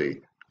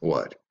actually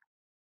what?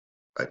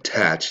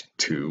 Attached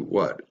to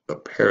what? A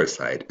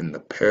parasite, and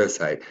the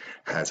parasite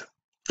has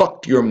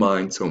fucked your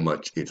mind so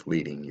much it's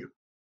leading you.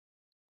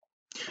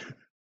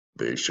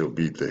 They shall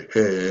be the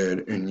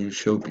head and you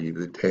shall be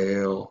the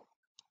tail.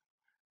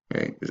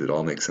 Right? Does it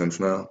all make sense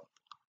now?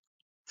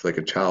 It's like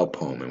a child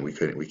poem, and we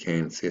can't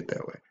even see it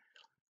that way.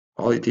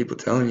 All these people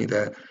telling you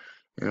that,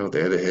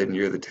 they're the head and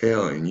you're the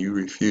tail, and you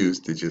refuse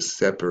to just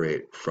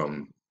separate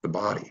from the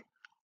body.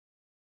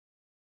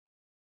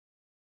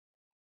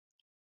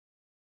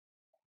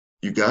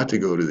 You got to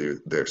go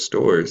to their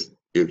stores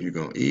if you're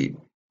going to eat.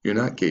 You're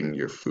not getting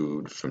your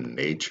food from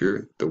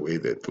nature the way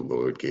that the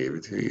Lord gave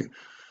it to you.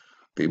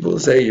 People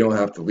say you don't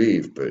have to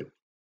leave, but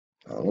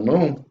I don't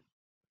know.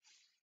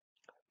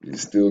 You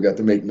still got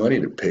to make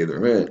money to pay the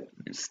rent.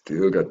 You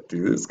still got to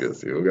do this,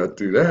 still got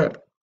to do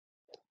that.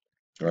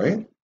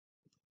 Right?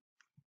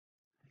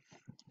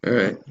 All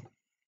right.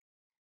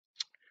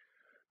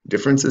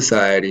 Different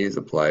societies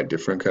apply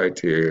different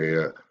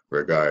criteria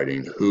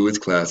regarding who is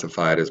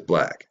classified as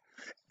black,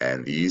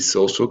 and these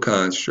social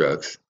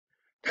constructs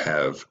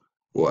have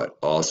what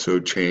also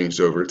changed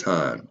over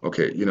time.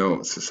 Okay,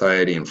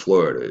 society in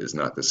Florida is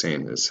not the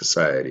same as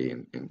society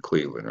in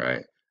Cleveland,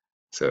 right?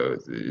 So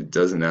it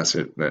doesn't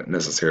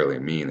necessarily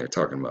mean they're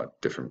talking about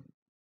different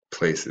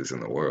places in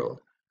the world.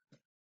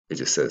 It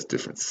just says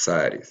different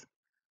societies.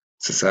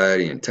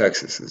 Society in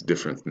Texas is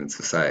different than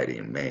society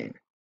in Maine.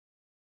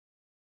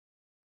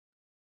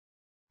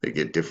 They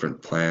get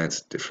different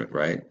plants, different,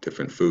 right?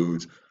 Different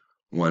foods.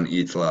 One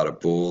eats a lot of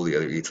bull, the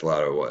other eats a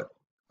lot of what?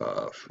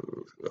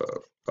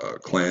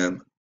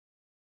 Clam,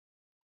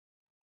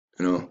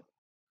 you know?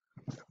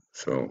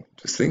 So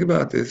just think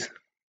about this.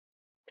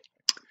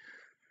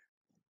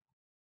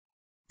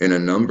 In a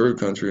number of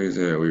countries,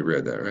 we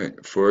read that,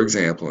 right? For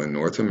example, in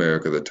North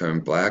America, the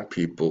term black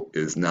people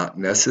is not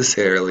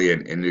necessarily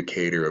an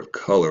indicator of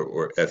color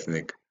or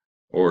ethnic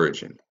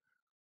origin.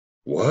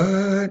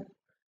 What?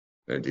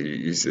 Did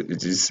you see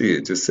it?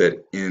 It just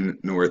said in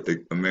North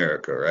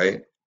America,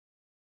 right?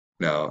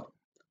 Now,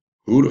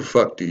 who the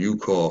fuck do you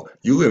call?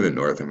 You live in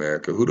North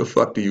America. Who the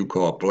fuck do you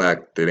call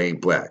black that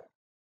ain't black?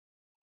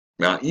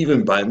 Now,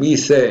 even by me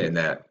saying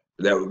that,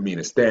 that would mean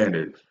a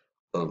standard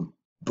of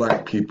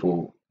black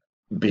people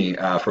being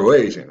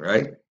Afro-Asian,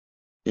 right?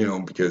 You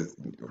know, because,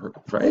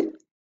 right?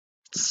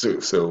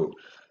 So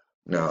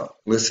now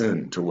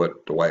listen to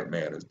what the white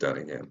man has done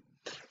again.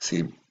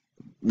 See,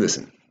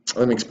 listen,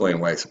 let me explain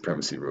white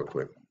supremacy real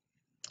quick.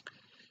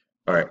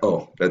 All right.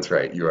 Oh, that's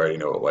right. You already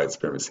know what white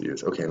supremacy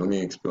is. Okay, let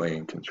me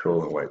explain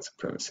control and white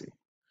supremacy.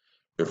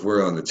 If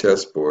we're on the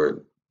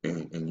chessboard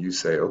and you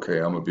say, okay,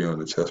 I'm gonna be on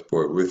the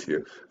chessboard with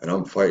you and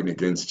I'm fighting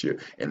against you,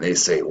 and they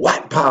say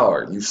white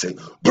power, and you say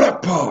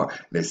black power,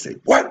 and they say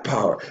white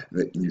power,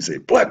 and you say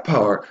black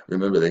power,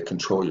 remember they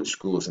control your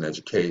schools and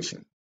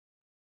education.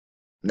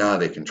 Now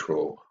they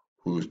control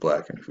who's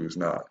black and who's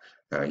not.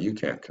 Now you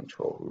can't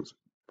control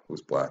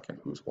who's black and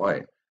who's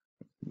white,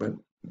 but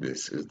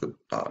this is the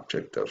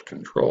object of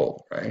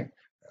control, right?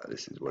 Now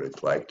this is what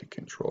it's like to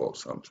control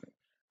something,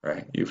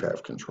 right? You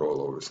have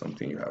control over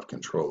something. You have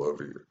control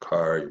over your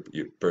car,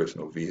 your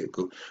personal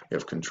vehicle. You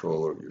have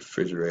control over your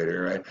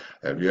refrigerator, right?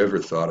 Have you ever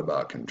thought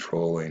about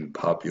controlling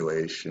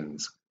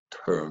populations'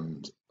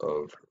 terms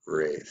of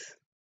race?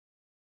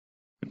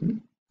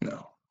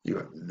 No, you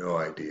have no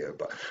idea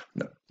about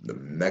the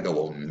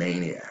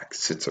megalomaniac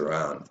sits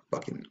around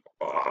fucking.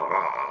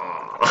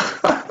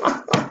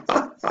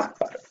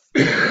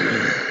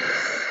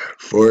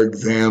 For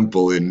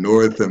example, in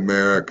North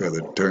America,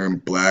 the term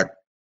black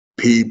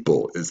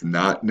people is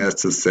not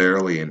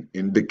necessarily an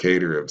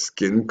indicator of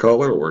skin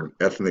color or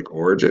ethnic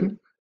origin.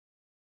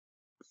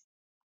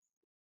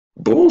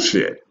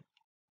 Bullshit.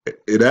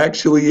 It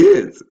actually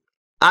is.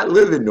 I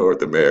live in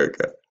North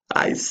America.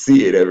 I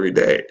see it every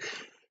day.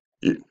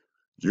 You,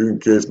 you can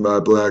kiss my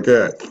black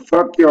ass.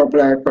 Fuck your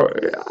black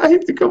ass. I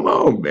hate to come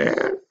on,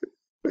 man.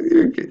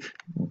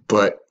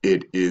 But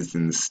it is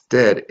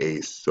instead a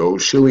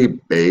socially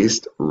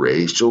based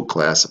racial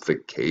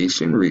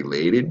classification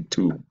related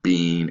to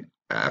being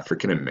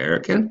African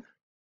American.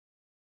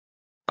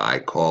 I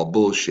call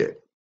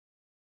bullshit.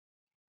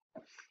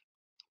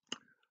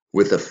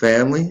 With a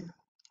family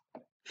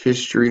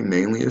history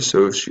mainly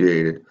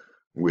associated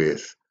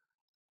with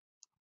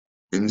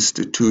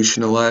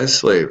institutionalized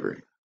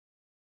slavery.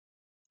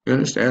 You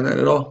understand that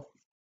at all?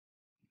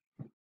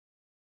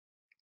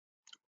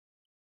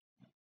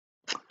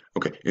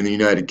 Okay, in the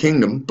United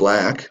Kingdom,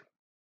 black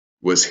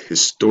was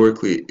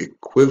historically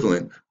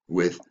equivalent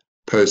with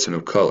person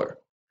of color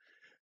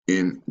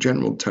in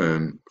general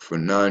term for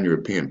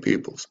non-European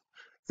peoples.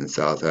 In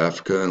South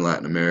Africa and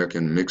Latin America,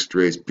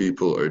 mixed-race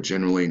people are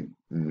generally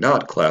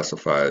not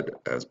classified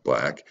as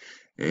black.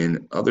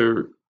 In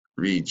other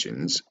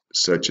regions,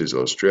 such as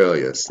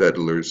Australia,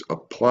 settlers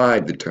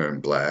applied the term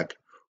black,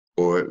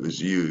 or it was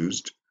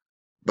used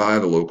by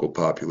the local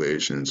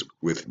populations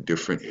with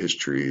different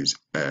histories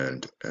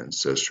and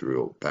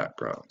ancestral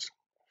backgrounds.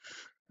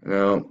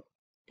 Now,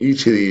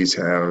 each of these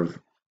have,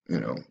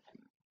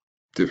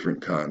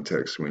 different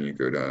contexts when you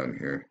go down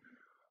here.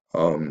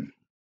 But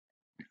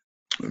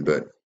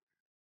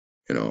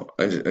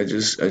I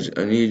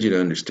need you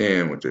to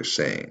understand what they're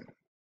saying.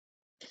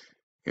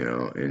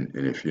 And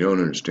if you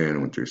don't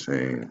understand what they're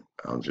saying,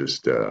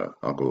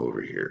 I'll go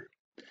over here.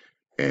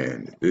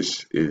 And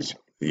this is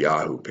the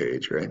Yahoo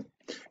page, right?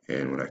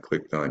 And when I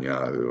clicked on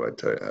Yahoo, I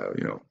type,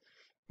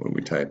 when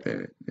we type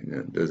in it,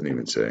 it doesn't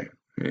even say.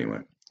 Anyway,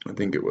 I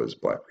think it was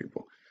black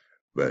people.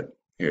 But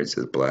here it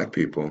says black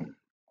people,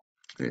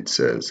 and it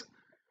says,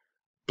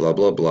 blah,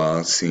 blah,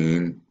 blah,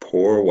 seen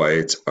poor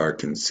whites are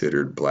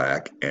considered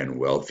black and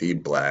wealthy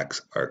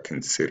blacks are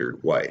considered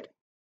white.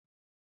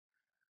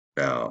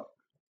 Now,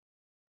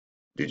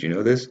 did you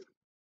know this?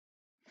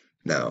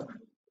 Now,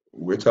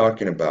 we're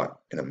talking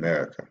about in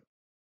America.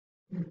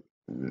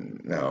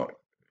 Now,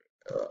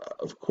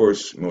 of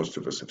course, most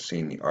of us have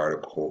seen the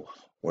article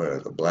where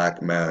the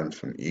black man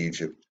from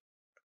Egypt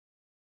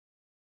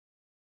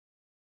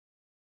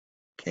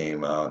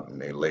came out and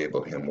they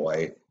labeled him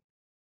white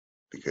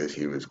because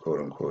he was quote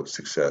unquote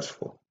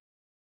successful.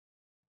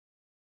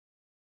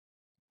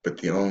 But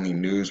the only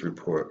news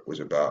report was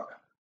about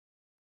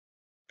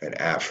an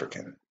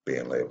African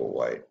being labeled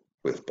white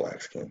with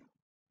black skin.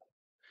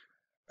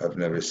 I've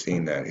never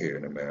seen that here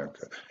in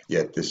America.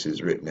 Yet this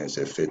is written as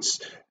if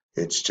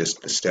it's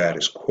just the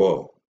status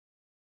quo.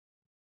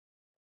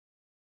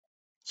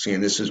 See,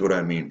 and this is what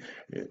I mean,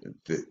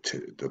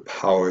 the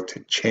power to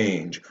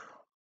change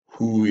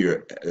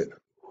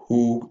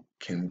who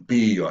can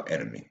be your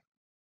enemy.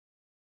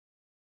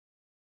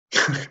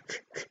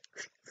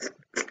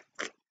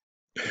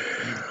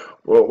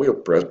 Well, we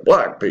oppress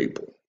black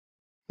people.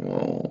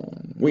 Well,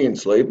 we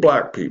enslave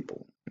black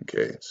people.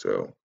 Okay,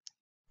 so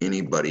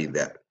anybody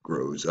that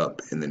grows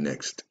up in the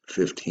next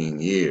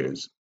 15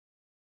 years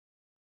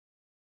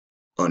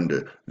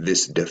under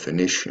this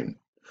definition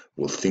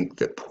will think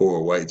that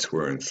poor whites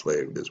were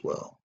enslaved as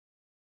well,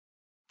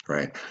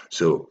 right?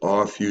 So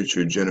our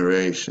future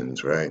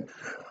generations, right,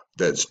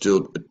 that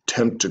still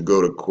attempt to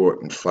go to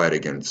court and fight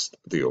against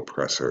the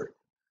oppressor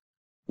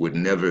would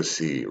never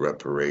see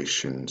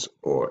reparations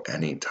or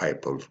any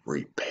type of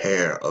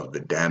repair of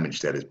the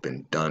damage that has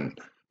been done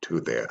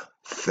to their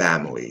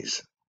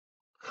families,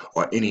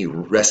 or any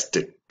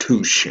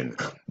restitution,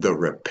 the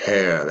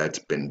repair that's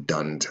been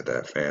done to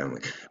their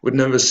family. Would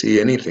never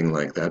see anything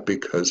like that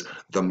because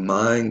the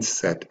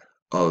mindset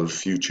of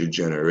future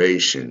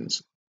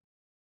generations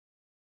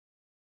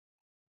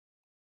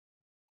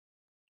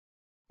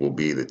will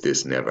be that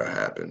this never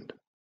happened,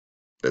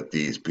 that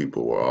these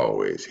people were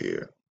always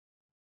here.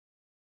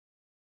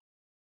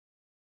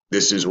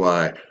 This is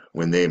why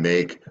when they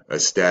make a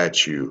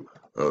statue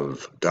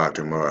of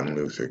Dr. Martin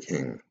Luther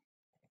King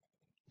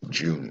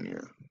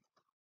Jr.,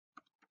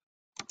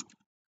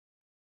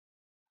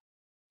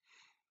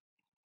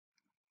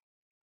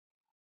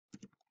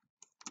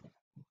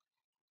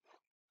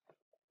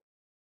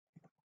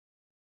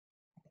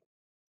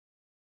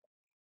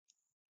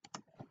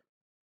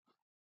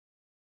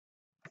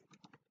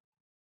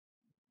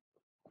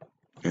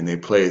 and they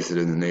place it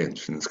in the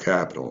nation's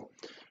capital,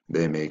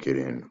 they make it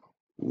in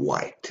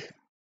white.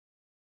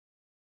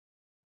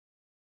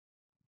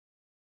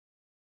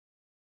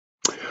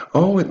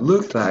 Oh, it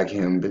looks like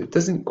him, but it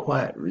doesn't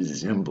quite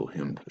resemble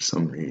him for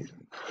some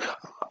reason.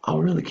 I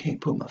really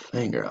can't put my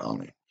finger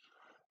on it.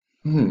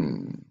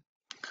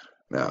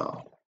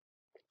 Now,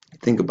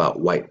 think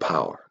about white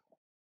power.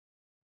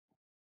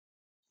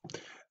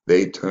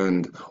 They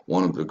turned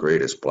one of the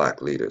greatest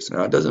black leaders.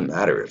 Now, it doesn't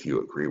matter if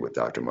you agree with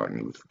Dr.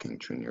 Martin Luther King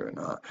Jr. or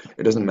not.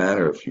 It doesn't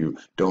matter if you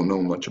don't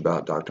know much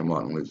about Dr.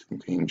 Martin Luther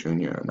King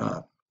Jr. or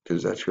not,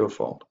 because that's your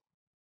fault.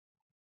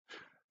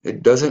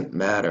 It doesn't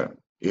matter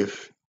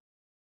if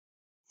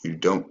you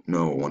don't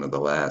know one of the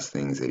last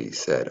things that he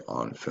said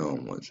on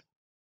film was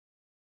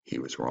he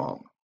was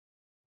wrong.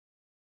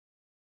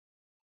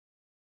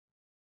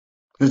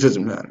 It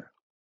doesn't matter.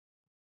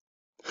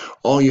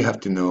 All you have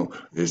to know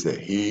is that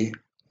he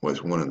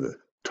was one of the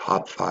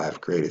top 5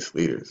 greatest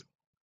leaders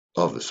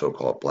of the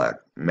so-called black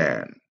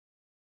man.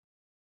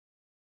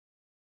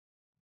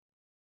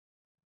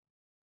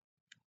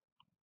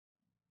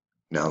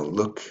 Now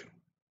look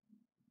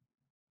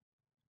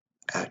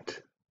at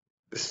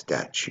the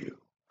statue.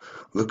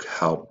 Look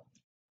how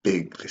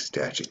big the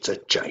statue is. It's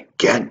a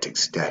gigantic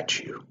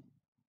statue.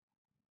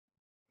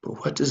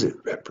 But what does it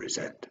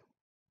represent?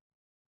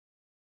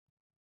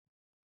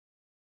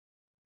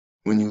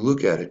 When you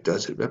look at it,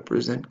 does it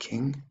represent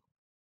King?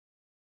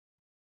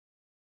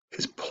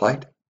 His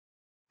plight?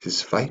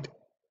 His fight?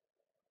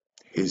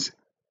 His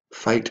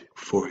fight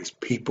for his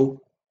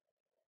people?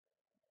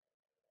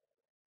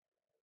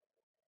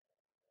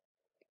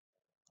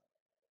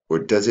 Or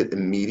does it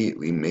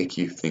immediately make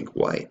you think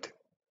white?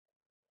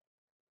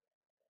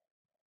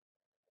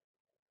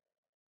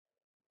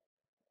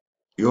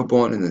 You're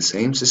born in the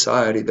same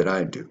society that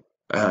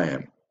I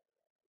am,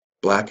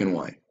 black and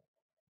white.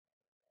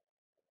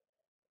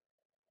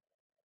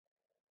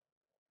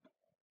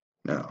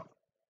 Now,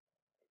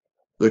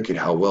 look at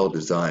how well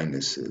designed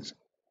this is.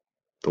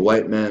 The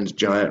white man's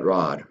giant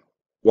rod,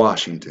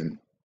 Washington,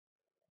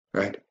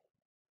 right?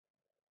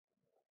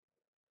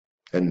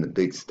 And the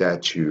big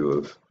statue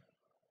of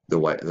the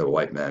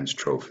white man's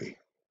trophy.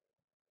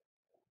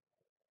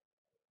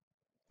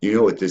 You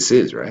know what this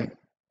is, right?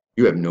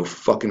 You have no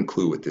fucking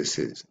clue what this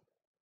is.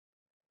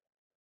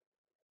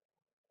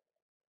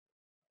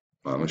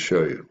 I'm gonna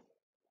show you.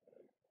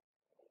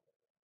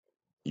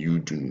 You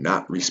do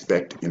not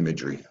respect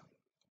imagery.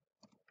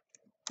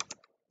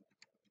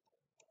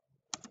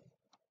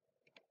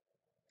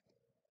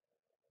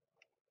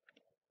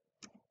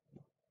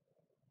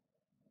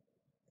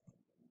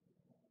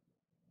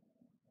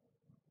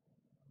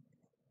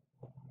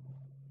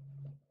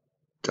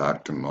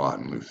 Dr.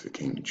 Martin Luther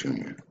King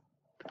Jr.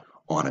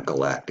 on a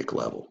galactic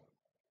level.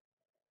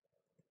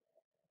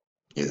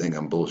 You think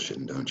I'm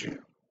bullshitting, don't you?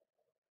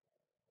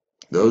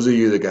 Those of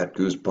you that got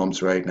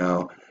goosebumps right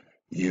now,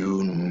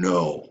 you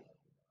know.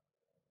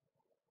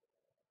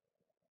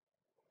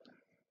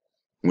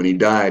 When he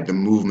died, the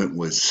movement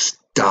was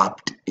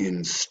stopped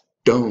in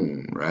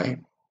stone, right?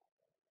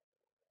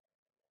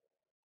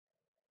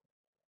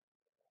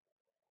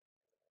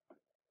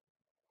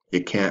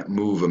 You can't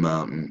move a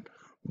mountain,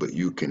 but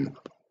you can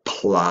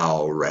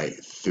plow right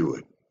through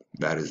it.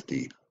 That is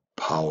the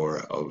power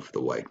of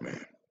the white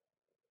man.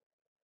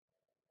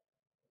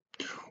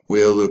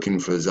 We're looking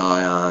for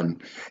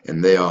Zion,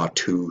 and they are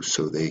too,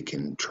 so they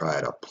can try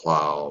to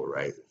plow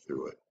right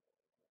through it.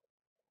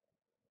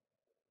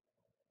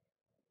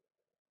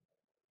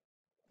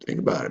 Think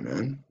about it,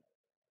 man.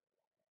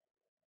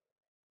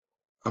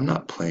 I'm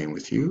not playing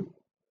with you.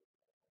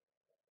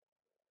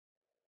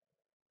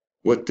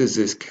 What does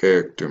this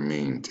character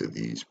mean to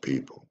these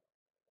people?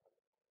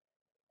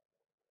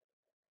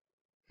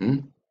 Hmm?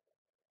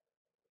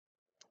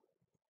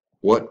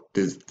 What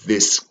does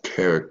this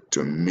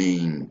character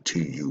mean to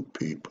you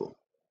people?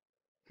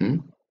 Hmm?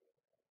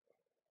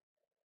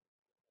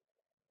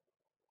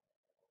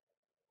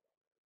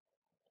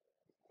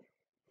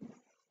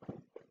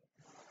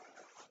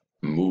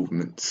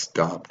 Movement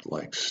stopped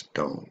like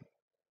stone.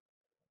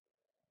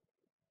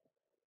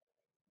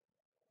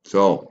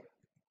 So,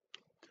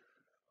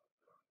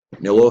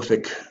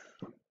 nihilistic,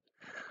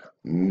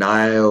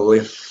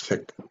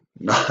 nihilistic,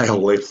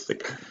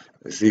 nihilistic.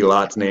 See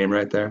Lot's name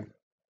right there?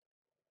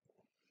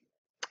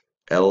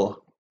 L-O-T.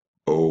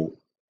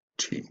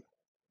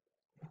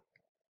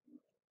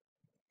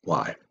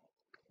 Why?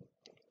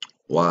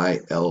 Why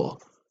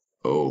L-O-N-T?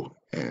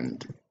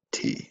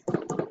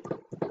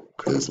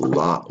 Because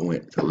Lot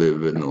went to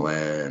live in the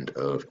land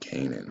of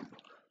Canaan.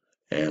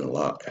 And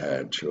Lot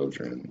had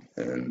children,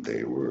 and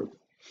they were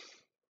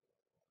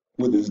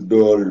with his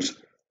daughters.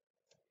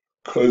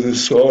 Because of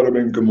Sodom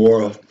and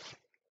Gomorrah,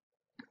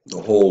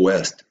 the whole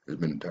West has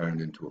been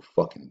turned into a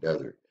fucking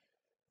desert.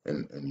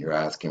 And you're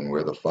asking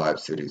where the 5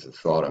 cities of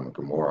Sodom and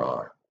Gomorrah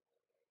are.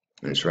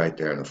 And it's right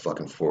there in the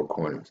fucking 4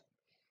 corners.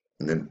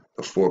 And then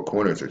the 4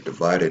 corners are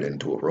divided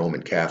into a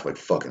Roman Catholic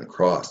fucking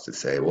cross to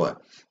say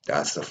what?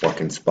 That's the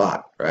fucking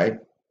spot, right?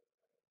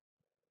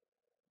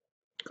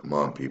 Come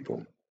on,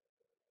 people.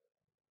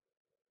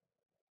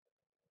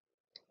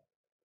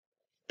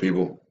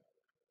 People,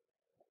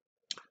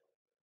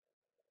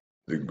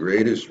 the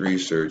greatest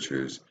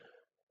researchers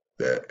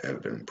that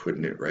have been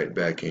putting it right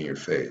back in your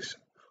face,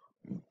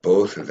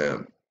 both of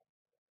them,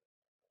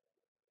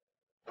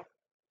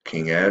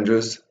 King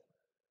Andros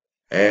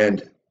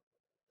and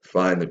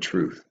Find the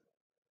Truth,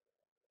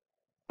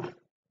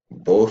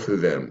 both of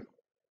them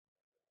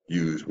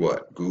use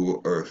what?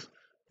 Google Earth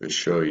to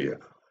show you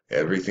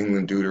everything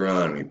in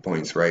Deuteronomy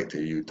points right to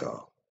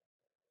Utah.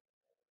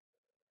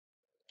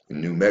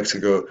 In New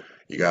Mexico,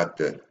 you got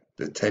the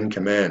 10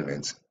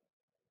 Commandments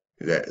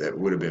that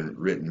would have been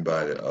written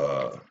by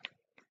the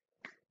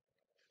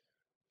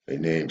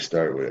names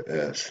start with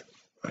S.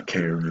 I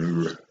can't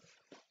remember.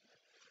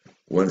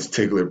 Once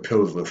Tigler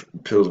Pillsbury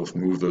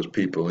moved those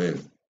people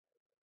in,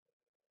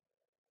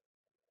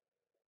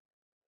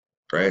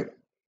 right?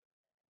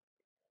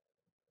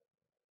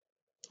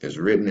 It's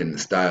written in the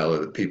style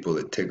of the people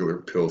that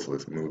Tigler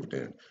Pillsbury moved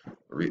in.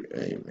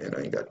 Hey, man,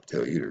 I ain't got to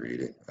tell you to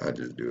read it. I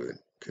just do it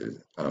because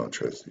I don't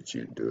trust that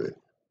you do it.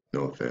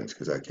 No offense,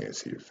 because I can't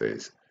see your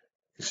face.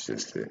 It's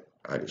just that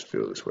I just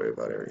feel this way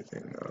about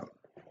everything now.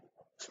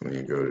 So when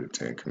you go to the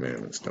 10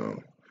 Commandment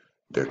stone,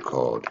 they're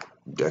called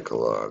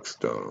Decalogue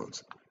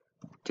stones.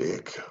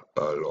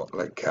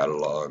 Like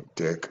catalog,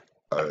 Decalogue.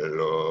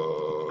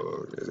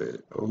 Is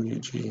it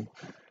O-U-G?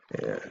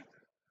 Yeah.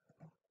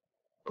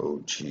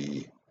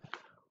 O-G-O-U,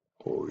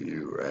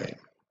 right?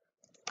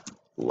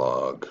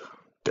 Log,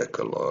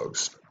 Decalogue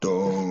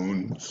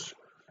stones.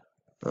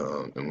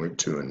 And we're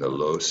doing the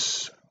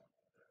Los.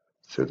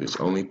 So there's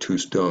only 2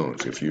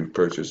 stones. If you've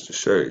purchased a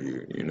shirt,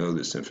 you know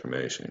this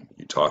information.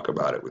 You talk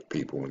about it with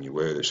people when you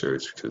wear the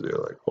shirts because they're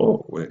like,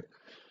 oh, wait,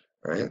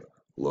 right?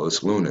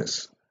 Los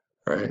Lunas,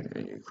 right?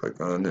 And you click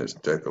on this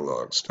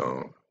Decalogue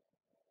stone.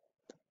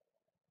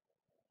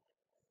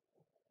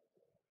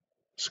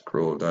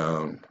 Scroll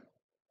down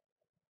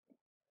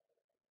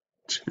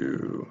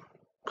to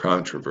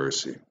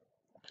controversy.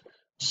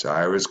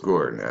 Cyrus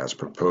Gordon has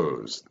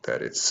proposed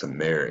that it's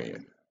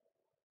Sumerian.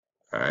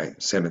 All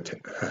right,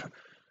 Samaritan.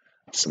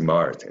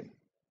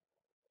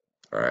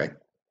 All right,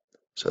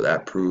 so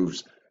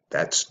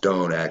that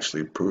stone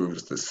actually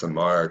proves the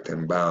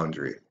Samaritan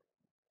boundary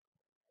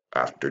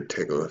after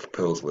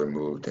Tiglath-Pileser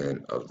moved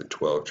in of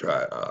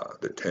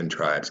the 10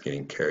 tribes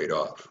getting carried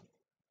off.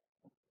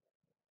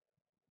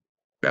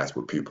 That's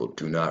what people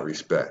do not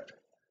respect.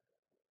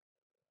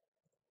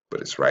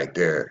 But it's right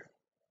there.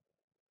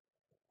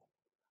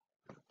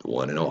 The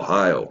one in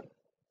Ohio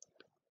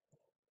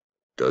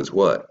does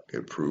what?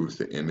 It proves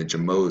the image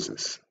of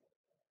Moses.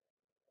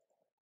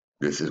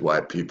 This is why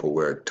people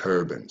wear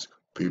turbans.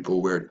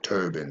 People wear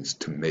turbans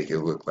to make it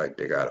look like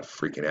they got a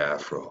freaking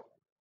afro.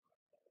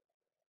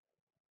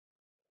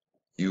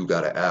 You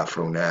got an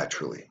afro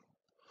naturally.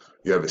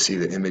 You ever see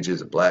the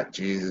images of Black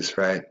Jesus,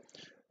 right?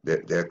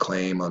 Their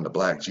claim on the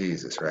Black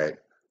Jesus, right?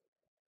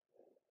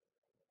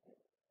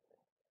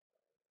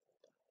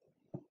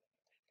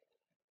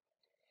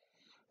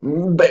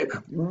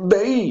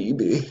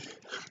 Baby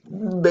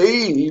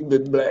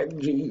Black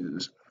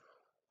Jesus.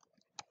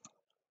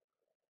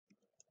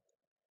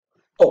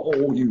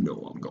 Oh, you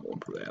know I'm going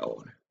for that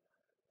one,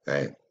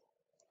 right?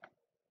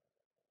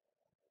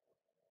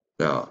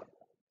 Now,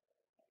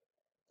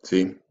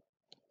 see,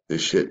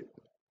 this shit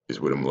is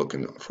what I'm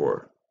looking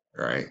for,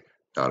 right?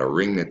 Now, the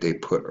ring that they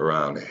put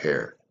around the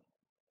hair,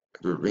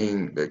 the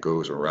ring that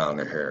goes around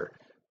the hair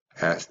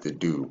has to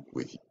do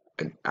with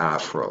an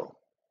afro.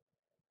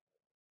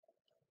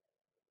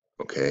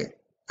 okay?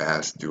 It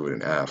has to do with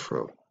an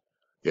afro.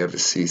 You ever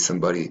see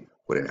somebody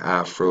with an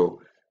afro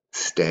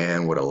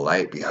stand with a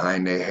light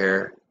behind their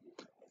hair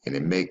and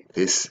it make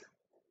this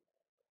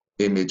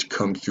image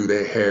come through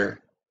their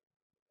hair,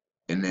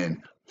 and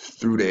then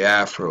through the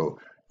afro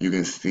you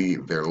can see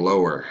their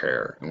lower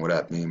hair. And what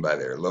I mean by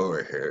their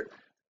lower hair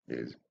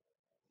is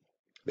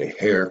the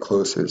hair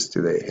closest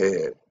to their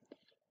head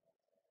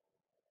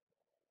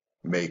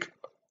make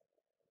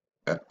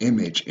an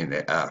image in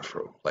their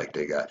afro like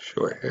they got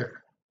short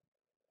hair.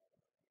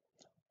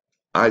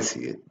 I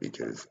see it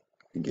because,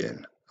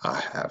 again, I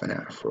have an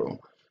afro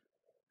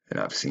and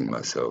I've seen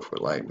myself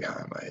with light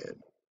behind my head.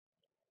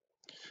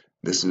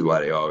 This is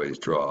why they always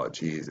draw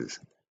Jesus.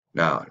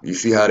 Now, you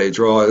see how they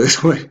draw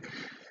this way?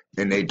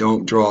 And they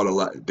don't draw the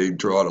light. They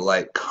draw the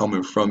light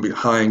coming from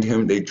behind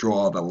him. They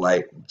draw the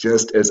light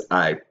just as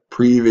I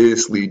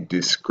previously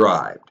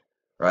described,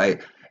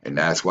 right? And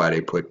that's why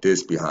they put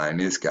this behind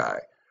this guy.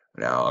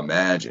 Now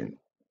imagine,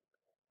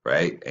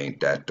 right?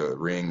 Ain't that the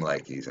ring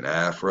like he's an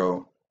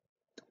afro?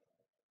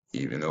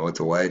 Even though it's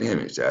a white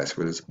image, that's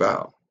what it's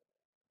about.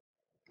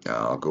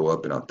 Now I'll go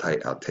up and I'll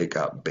take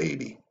out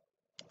baby,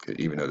 because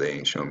even though they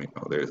ain't showing me,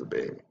 oh, there's a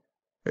baby.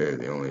 There's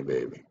the only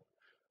baby.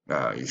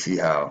 Now you see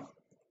how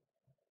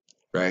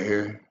right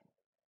here,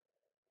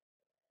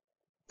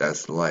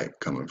 that's the light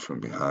coming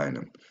from behind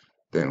him.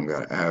 They don't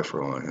got an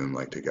afro on him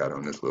like they got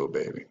on this little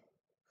baby,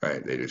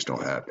 right? They just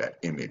don't have that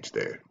image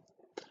there.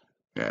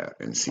 Now,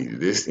 and see,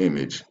 this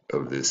image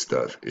of this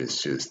stuff is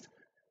just,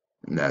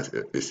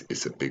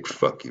 it's a big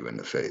fuck you in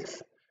the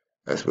face.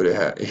 That's what it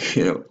has,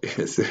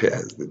 it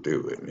has to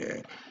do with,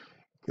 man.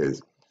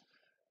 Because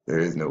there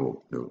is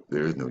no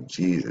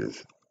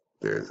Jesus.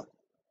 There's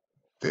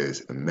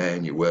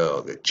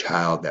Emmanuel, the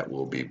child that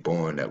will be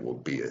born, that will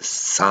be a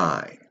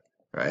sign,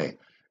 right?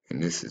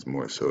 And this is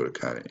more so the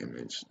kind of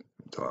image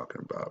I'm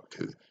talking about,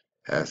 because it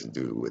has to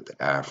do with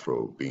the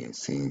afro being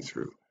seen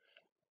through.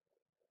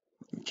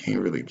 You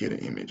can't really get an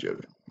image of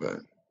it, but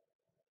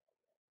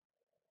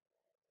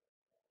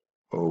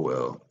oh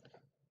well.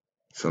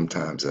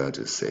 Sometimes I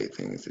just say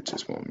things that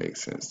just won't make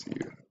sense to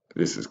you.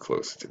 This is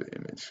closer to the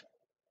image.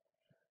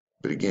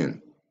 But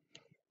again,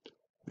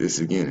 this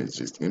again is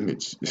just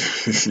image.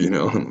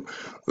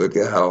 Look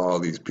at how all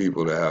these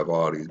people that have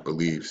all these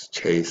beliefs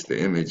chase the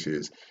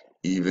images,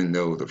 even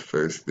though the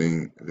first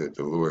thing that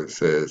the Lord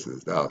says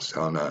is, thou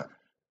shalt not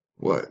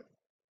what?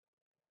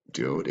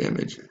 Deal with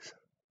images.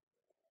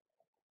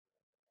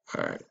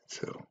 All right,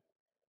 so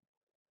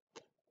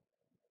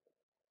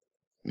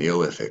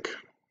Neolithic,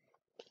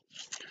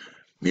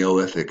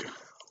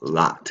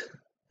 Lot.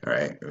 All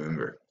right,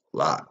 remember,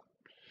 Lot.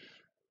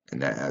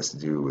 And that has to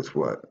do with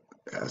what?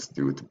 It has to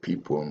do with the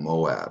people of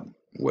Moab.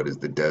 What is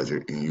the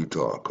desert in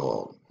Utah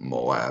called?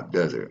 Moab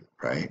Desert,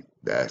 right?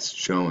 That's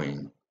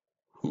showing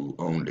who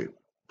owned it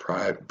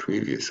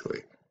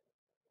previously,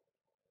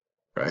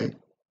 right?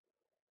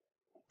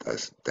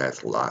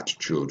 That's Lot's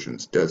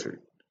children's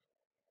desert.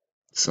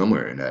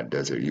 Somewhere in that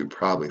desert, you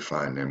probably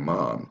find their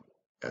mom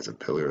as a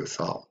pillar of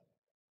salt.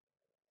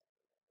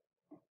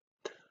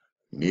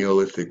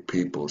 Neolithic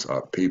peoples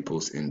are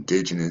peoples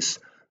indigenous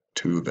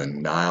to the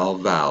Nile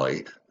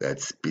Valley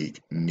that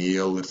speak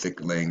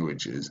Neolithic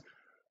languages,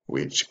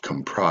 which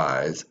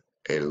comprise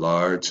a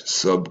large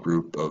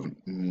subgroup of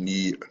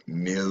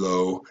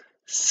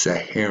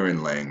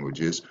Nilo-Saharan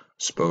languages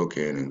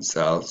spoken in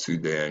South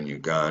Sudan,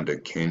 Uganda,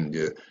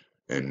 Kenya,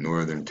 and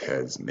northern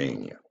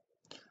Tasmania.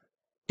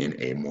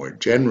 In a more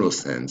general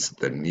sense,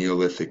 the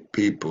Neolithic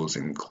peoples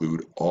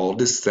include all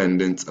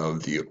descendants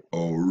of the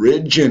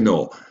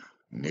original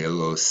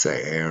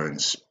Nilo-Saharan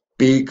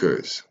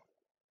speakers.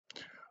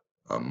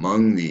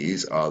 Among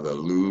these are the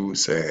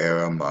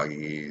Lu-Sahara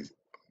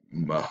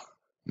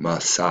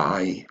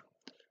Maasai,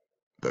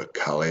 the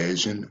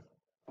Caucasian,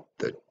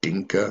 the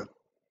Dinka,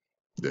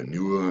 the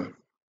Nuer,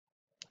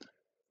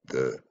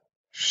 the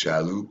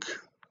Shilluk,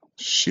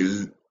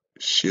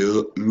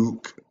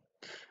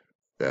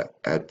 the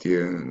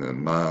Atir, and the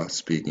Ma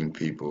speaking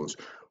peoples,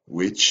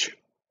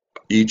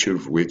 each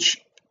of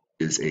which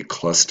is a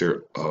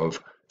cluster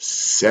of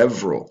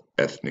several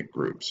ethnic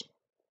groups.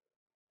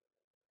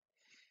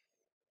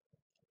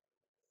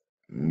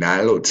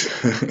 Nilots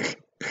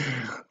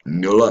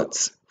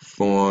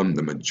form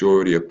the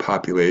majority of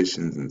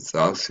populations in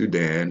South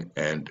Sudan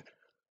and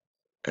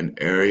an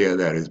area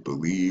that is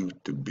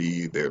believed to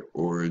be their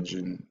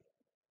origin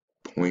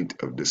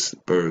point of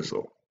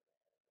dispersal.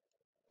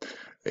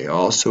 They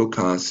also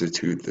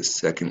constitute the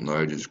second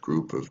largest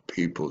group of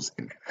peoples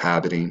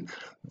inhabiting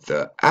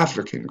the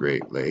African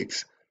Great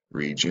Lakes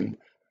region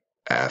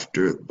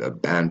after the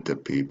Banta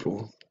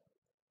people.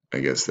 I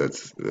guess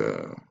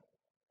they're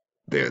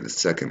the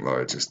second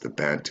largest. The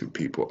Bantu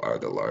people are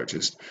the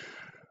largest,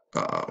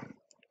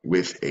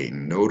 with a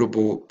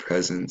notable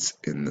presence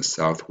in the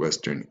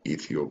southwestern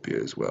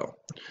Ethiopia as well.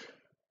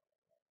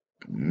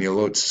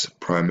 Nilots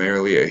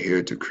primarily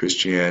adhere to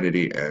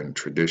Christianity and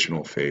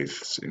traditional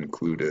faiths,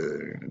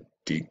 including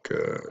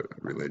Dinka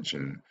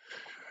religion.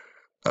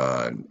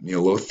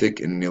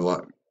 Nilotic and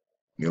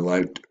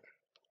Nilite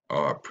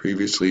are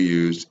previously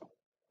used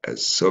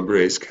as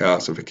subrace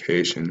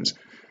classifications,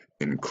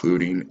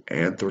 including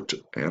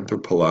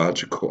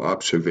anthropological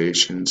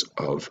observations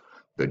of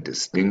the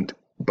distinct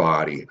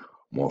body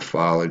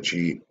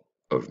morphology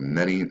of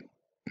many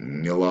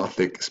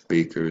Nilotic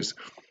speakers.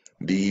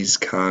 These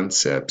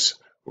concepts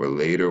were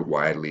later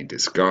widely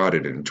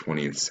discarded in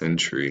 20th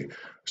century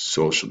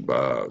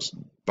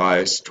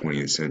biased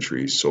 20th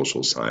century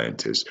social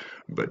scientists,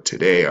 but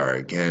today are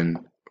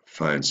again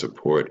find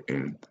support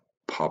in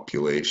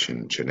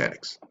population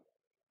genetics.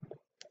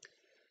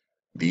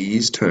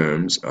 These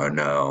terms are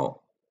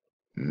now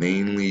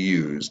mainly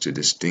used to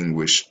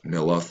distinguish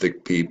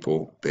Nilotic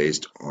people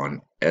based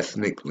on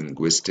ethnic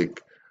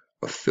linguistic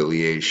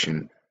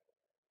affiliation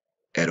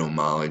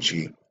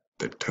etymology.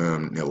 The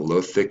term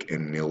Nilotic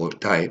and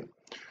Nilote,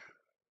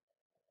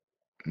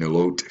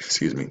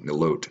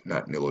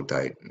 not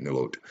Nilotite,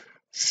 Nilot,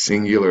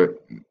 singular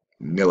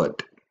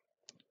Nilot,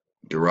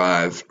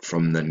 derive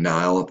from the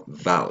Nile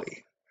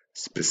Valley,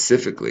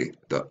 specifically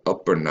the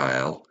Upper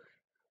Nile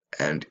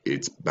and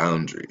its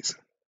boundaries,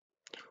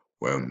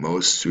 where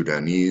most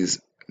Sudanese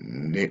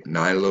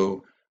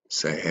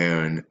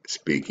Nilo-Saharan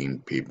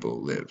speaking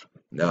people live.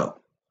 Now,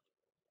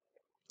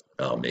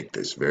 I'll make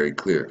this very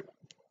clear.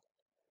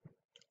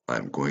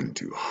 I'm going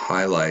to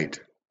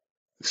highlight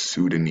the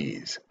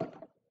Sudanese,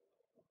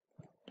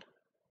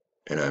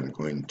 and I'm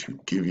going to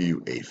give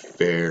you a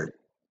fair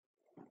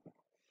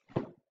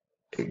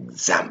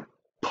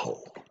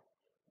example.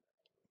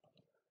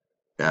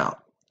 Now,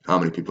 how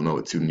many people know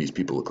what Sudanese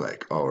people look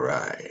like? All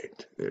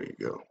right, there you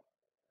go.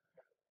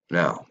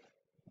 Now,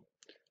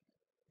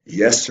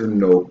 yes or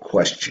no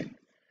question.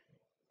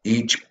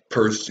 Each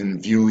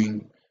person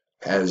viewing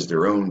has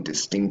their own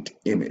distinct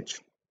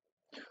image.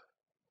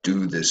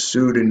 Do the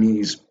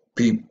Sudanese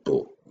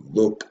people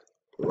look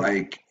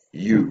like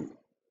you?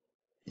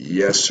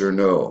 Yes or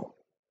no?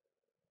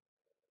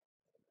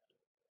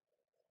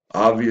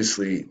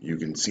 Obviously, you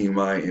can see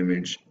my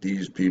image.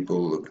 These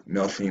people look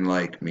nothing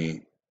like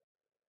me.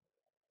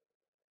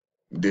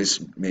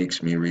 This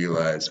makes me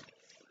realize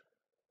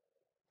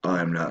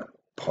I'm not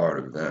part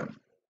of them.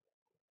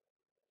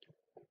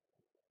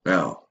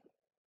 Now,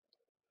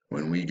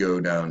 when we go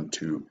down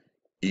to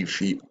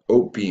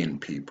Ethiopian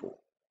people,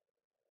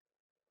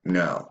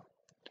 now,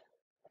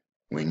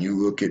 when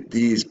you look at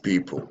these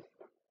people,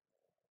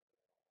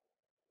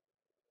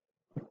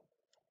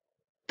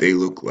 they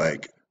look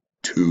like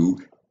two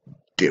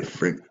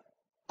different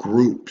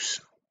groups.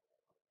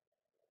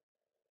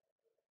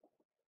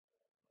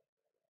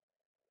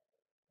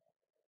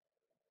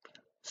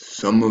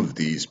 Some of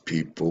these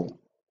people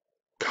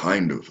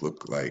kind of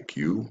look like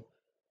you,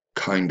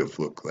 kind of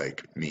look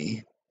like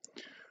me,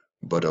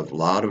 but a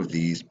lot of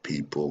these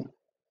people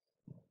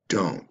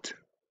don't.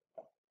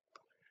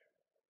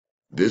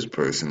 This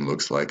person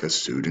looks like a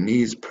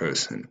Sudanese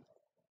person,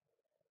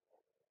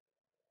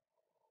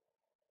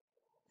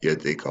 yet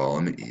they call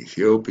him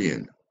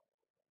Ethiopian.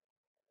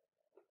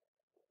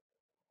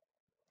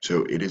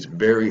 So it is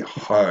very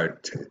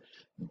hard to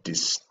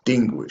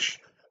distinguish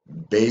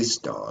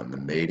based on the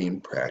mating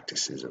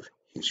practices of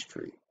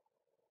history.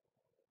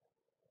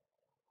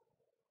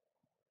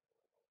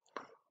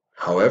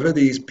 However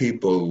these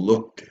people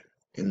looked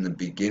in the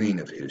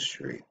beginning of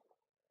history,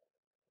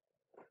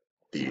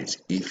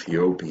 these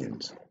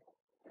Ethiopians,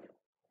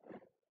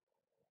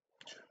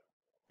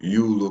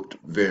 you looked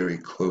very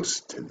close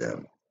to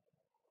them.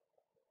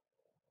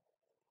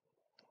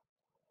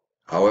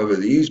 However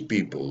these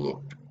people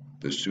looked,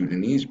 the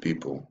Sudanese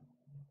people,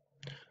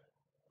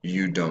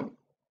 you don't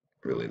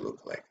really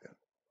look like them.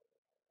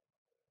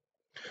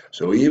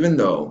 So even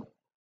though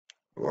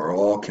we're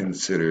all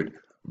considered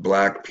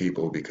black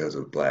people because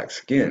of black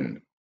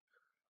skin,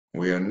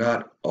 we are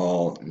not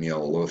all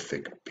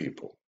Neolithic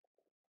people.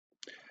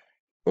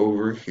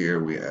 Over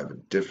here we have a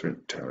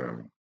different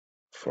term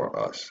for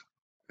us,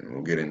 and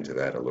we'll get into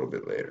that a little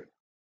bit later.